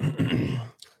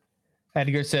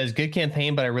 Edgar says, "Good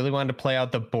campaign, but I really wanted to play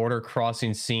out the border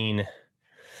crossing scene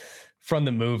from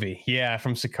the movie." Yeah,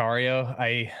 from Sicario.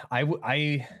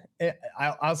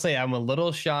 I'll say I'm a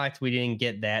little shocked we didn't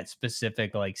get that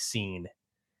specific like scene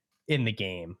in the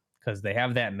game, because they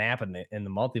have that map in the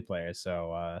multiplayer.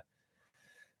 So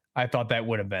I thought that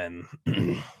would have been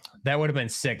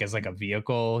sick as like a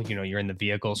vehicle. You know, you're in the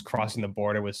vehicles crossing the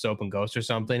border with Soap and Ghost or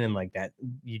something, and like that,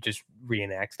 you just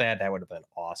reenact that. That would have been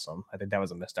awesome. I think that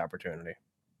was a missed opportunity.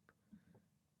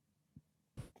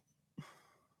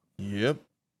 Yep.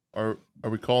 Are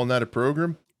we calling that a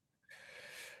program?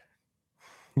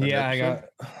 Yeah, I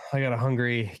got a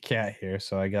hungry cat here,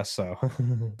 so I guess so.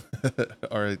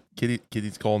 All right,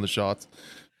 Kitty's calling the shots.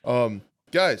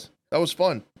 Guys, that was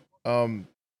fun.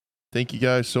 Thank you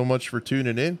guys so much for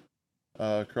tuning in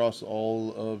across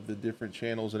all of the different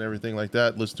channels and everything like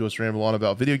that. Listen to us ramble on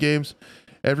about video games.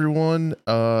 Everyone,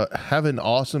 have an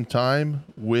awesome time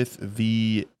with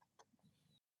the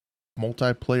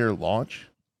multiplayer launch.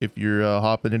 If you're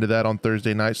hopping into that on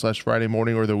Thursday night / Friday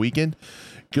morning or the weekend,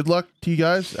 good luck to you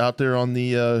guys out there on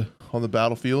the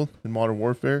battlefield in Modern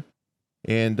Warfare,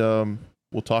 and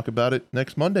we'll talk about it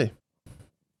next Monday.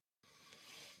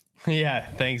 Yeah,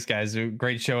 thanks guys.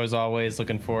 Great show as always.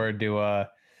 Looking forward to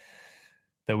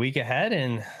the week ahead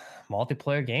and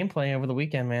multiplayer gameplay over the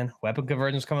weekend, man. Weapon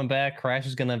conversion's coming back. Crash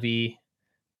is gonna be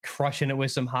crushing it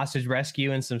with some hostage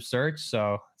rescue and some search,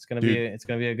 so it's gonna be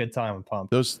a good time. I'm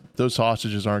pumped. Those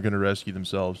hostages aren't gonna rescue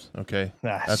themselves, okay?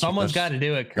 Someone's got to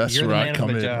do it. That's You're the man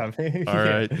for the job. All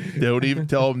right, don't even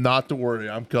tell them not to worry.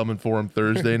 I'm coming for them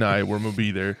Thursday night. We're gonna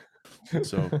be there.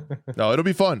 So no, it'll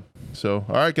be fun. So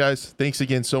all right, guys, thanks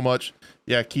again so much.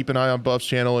 Yeah, keep an eye on Buff's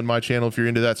channel and my channel if you're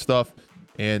into that stuff,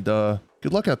 and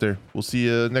good luck out there. We'll see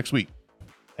you next week.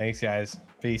 Thanks guys.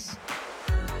 Peace.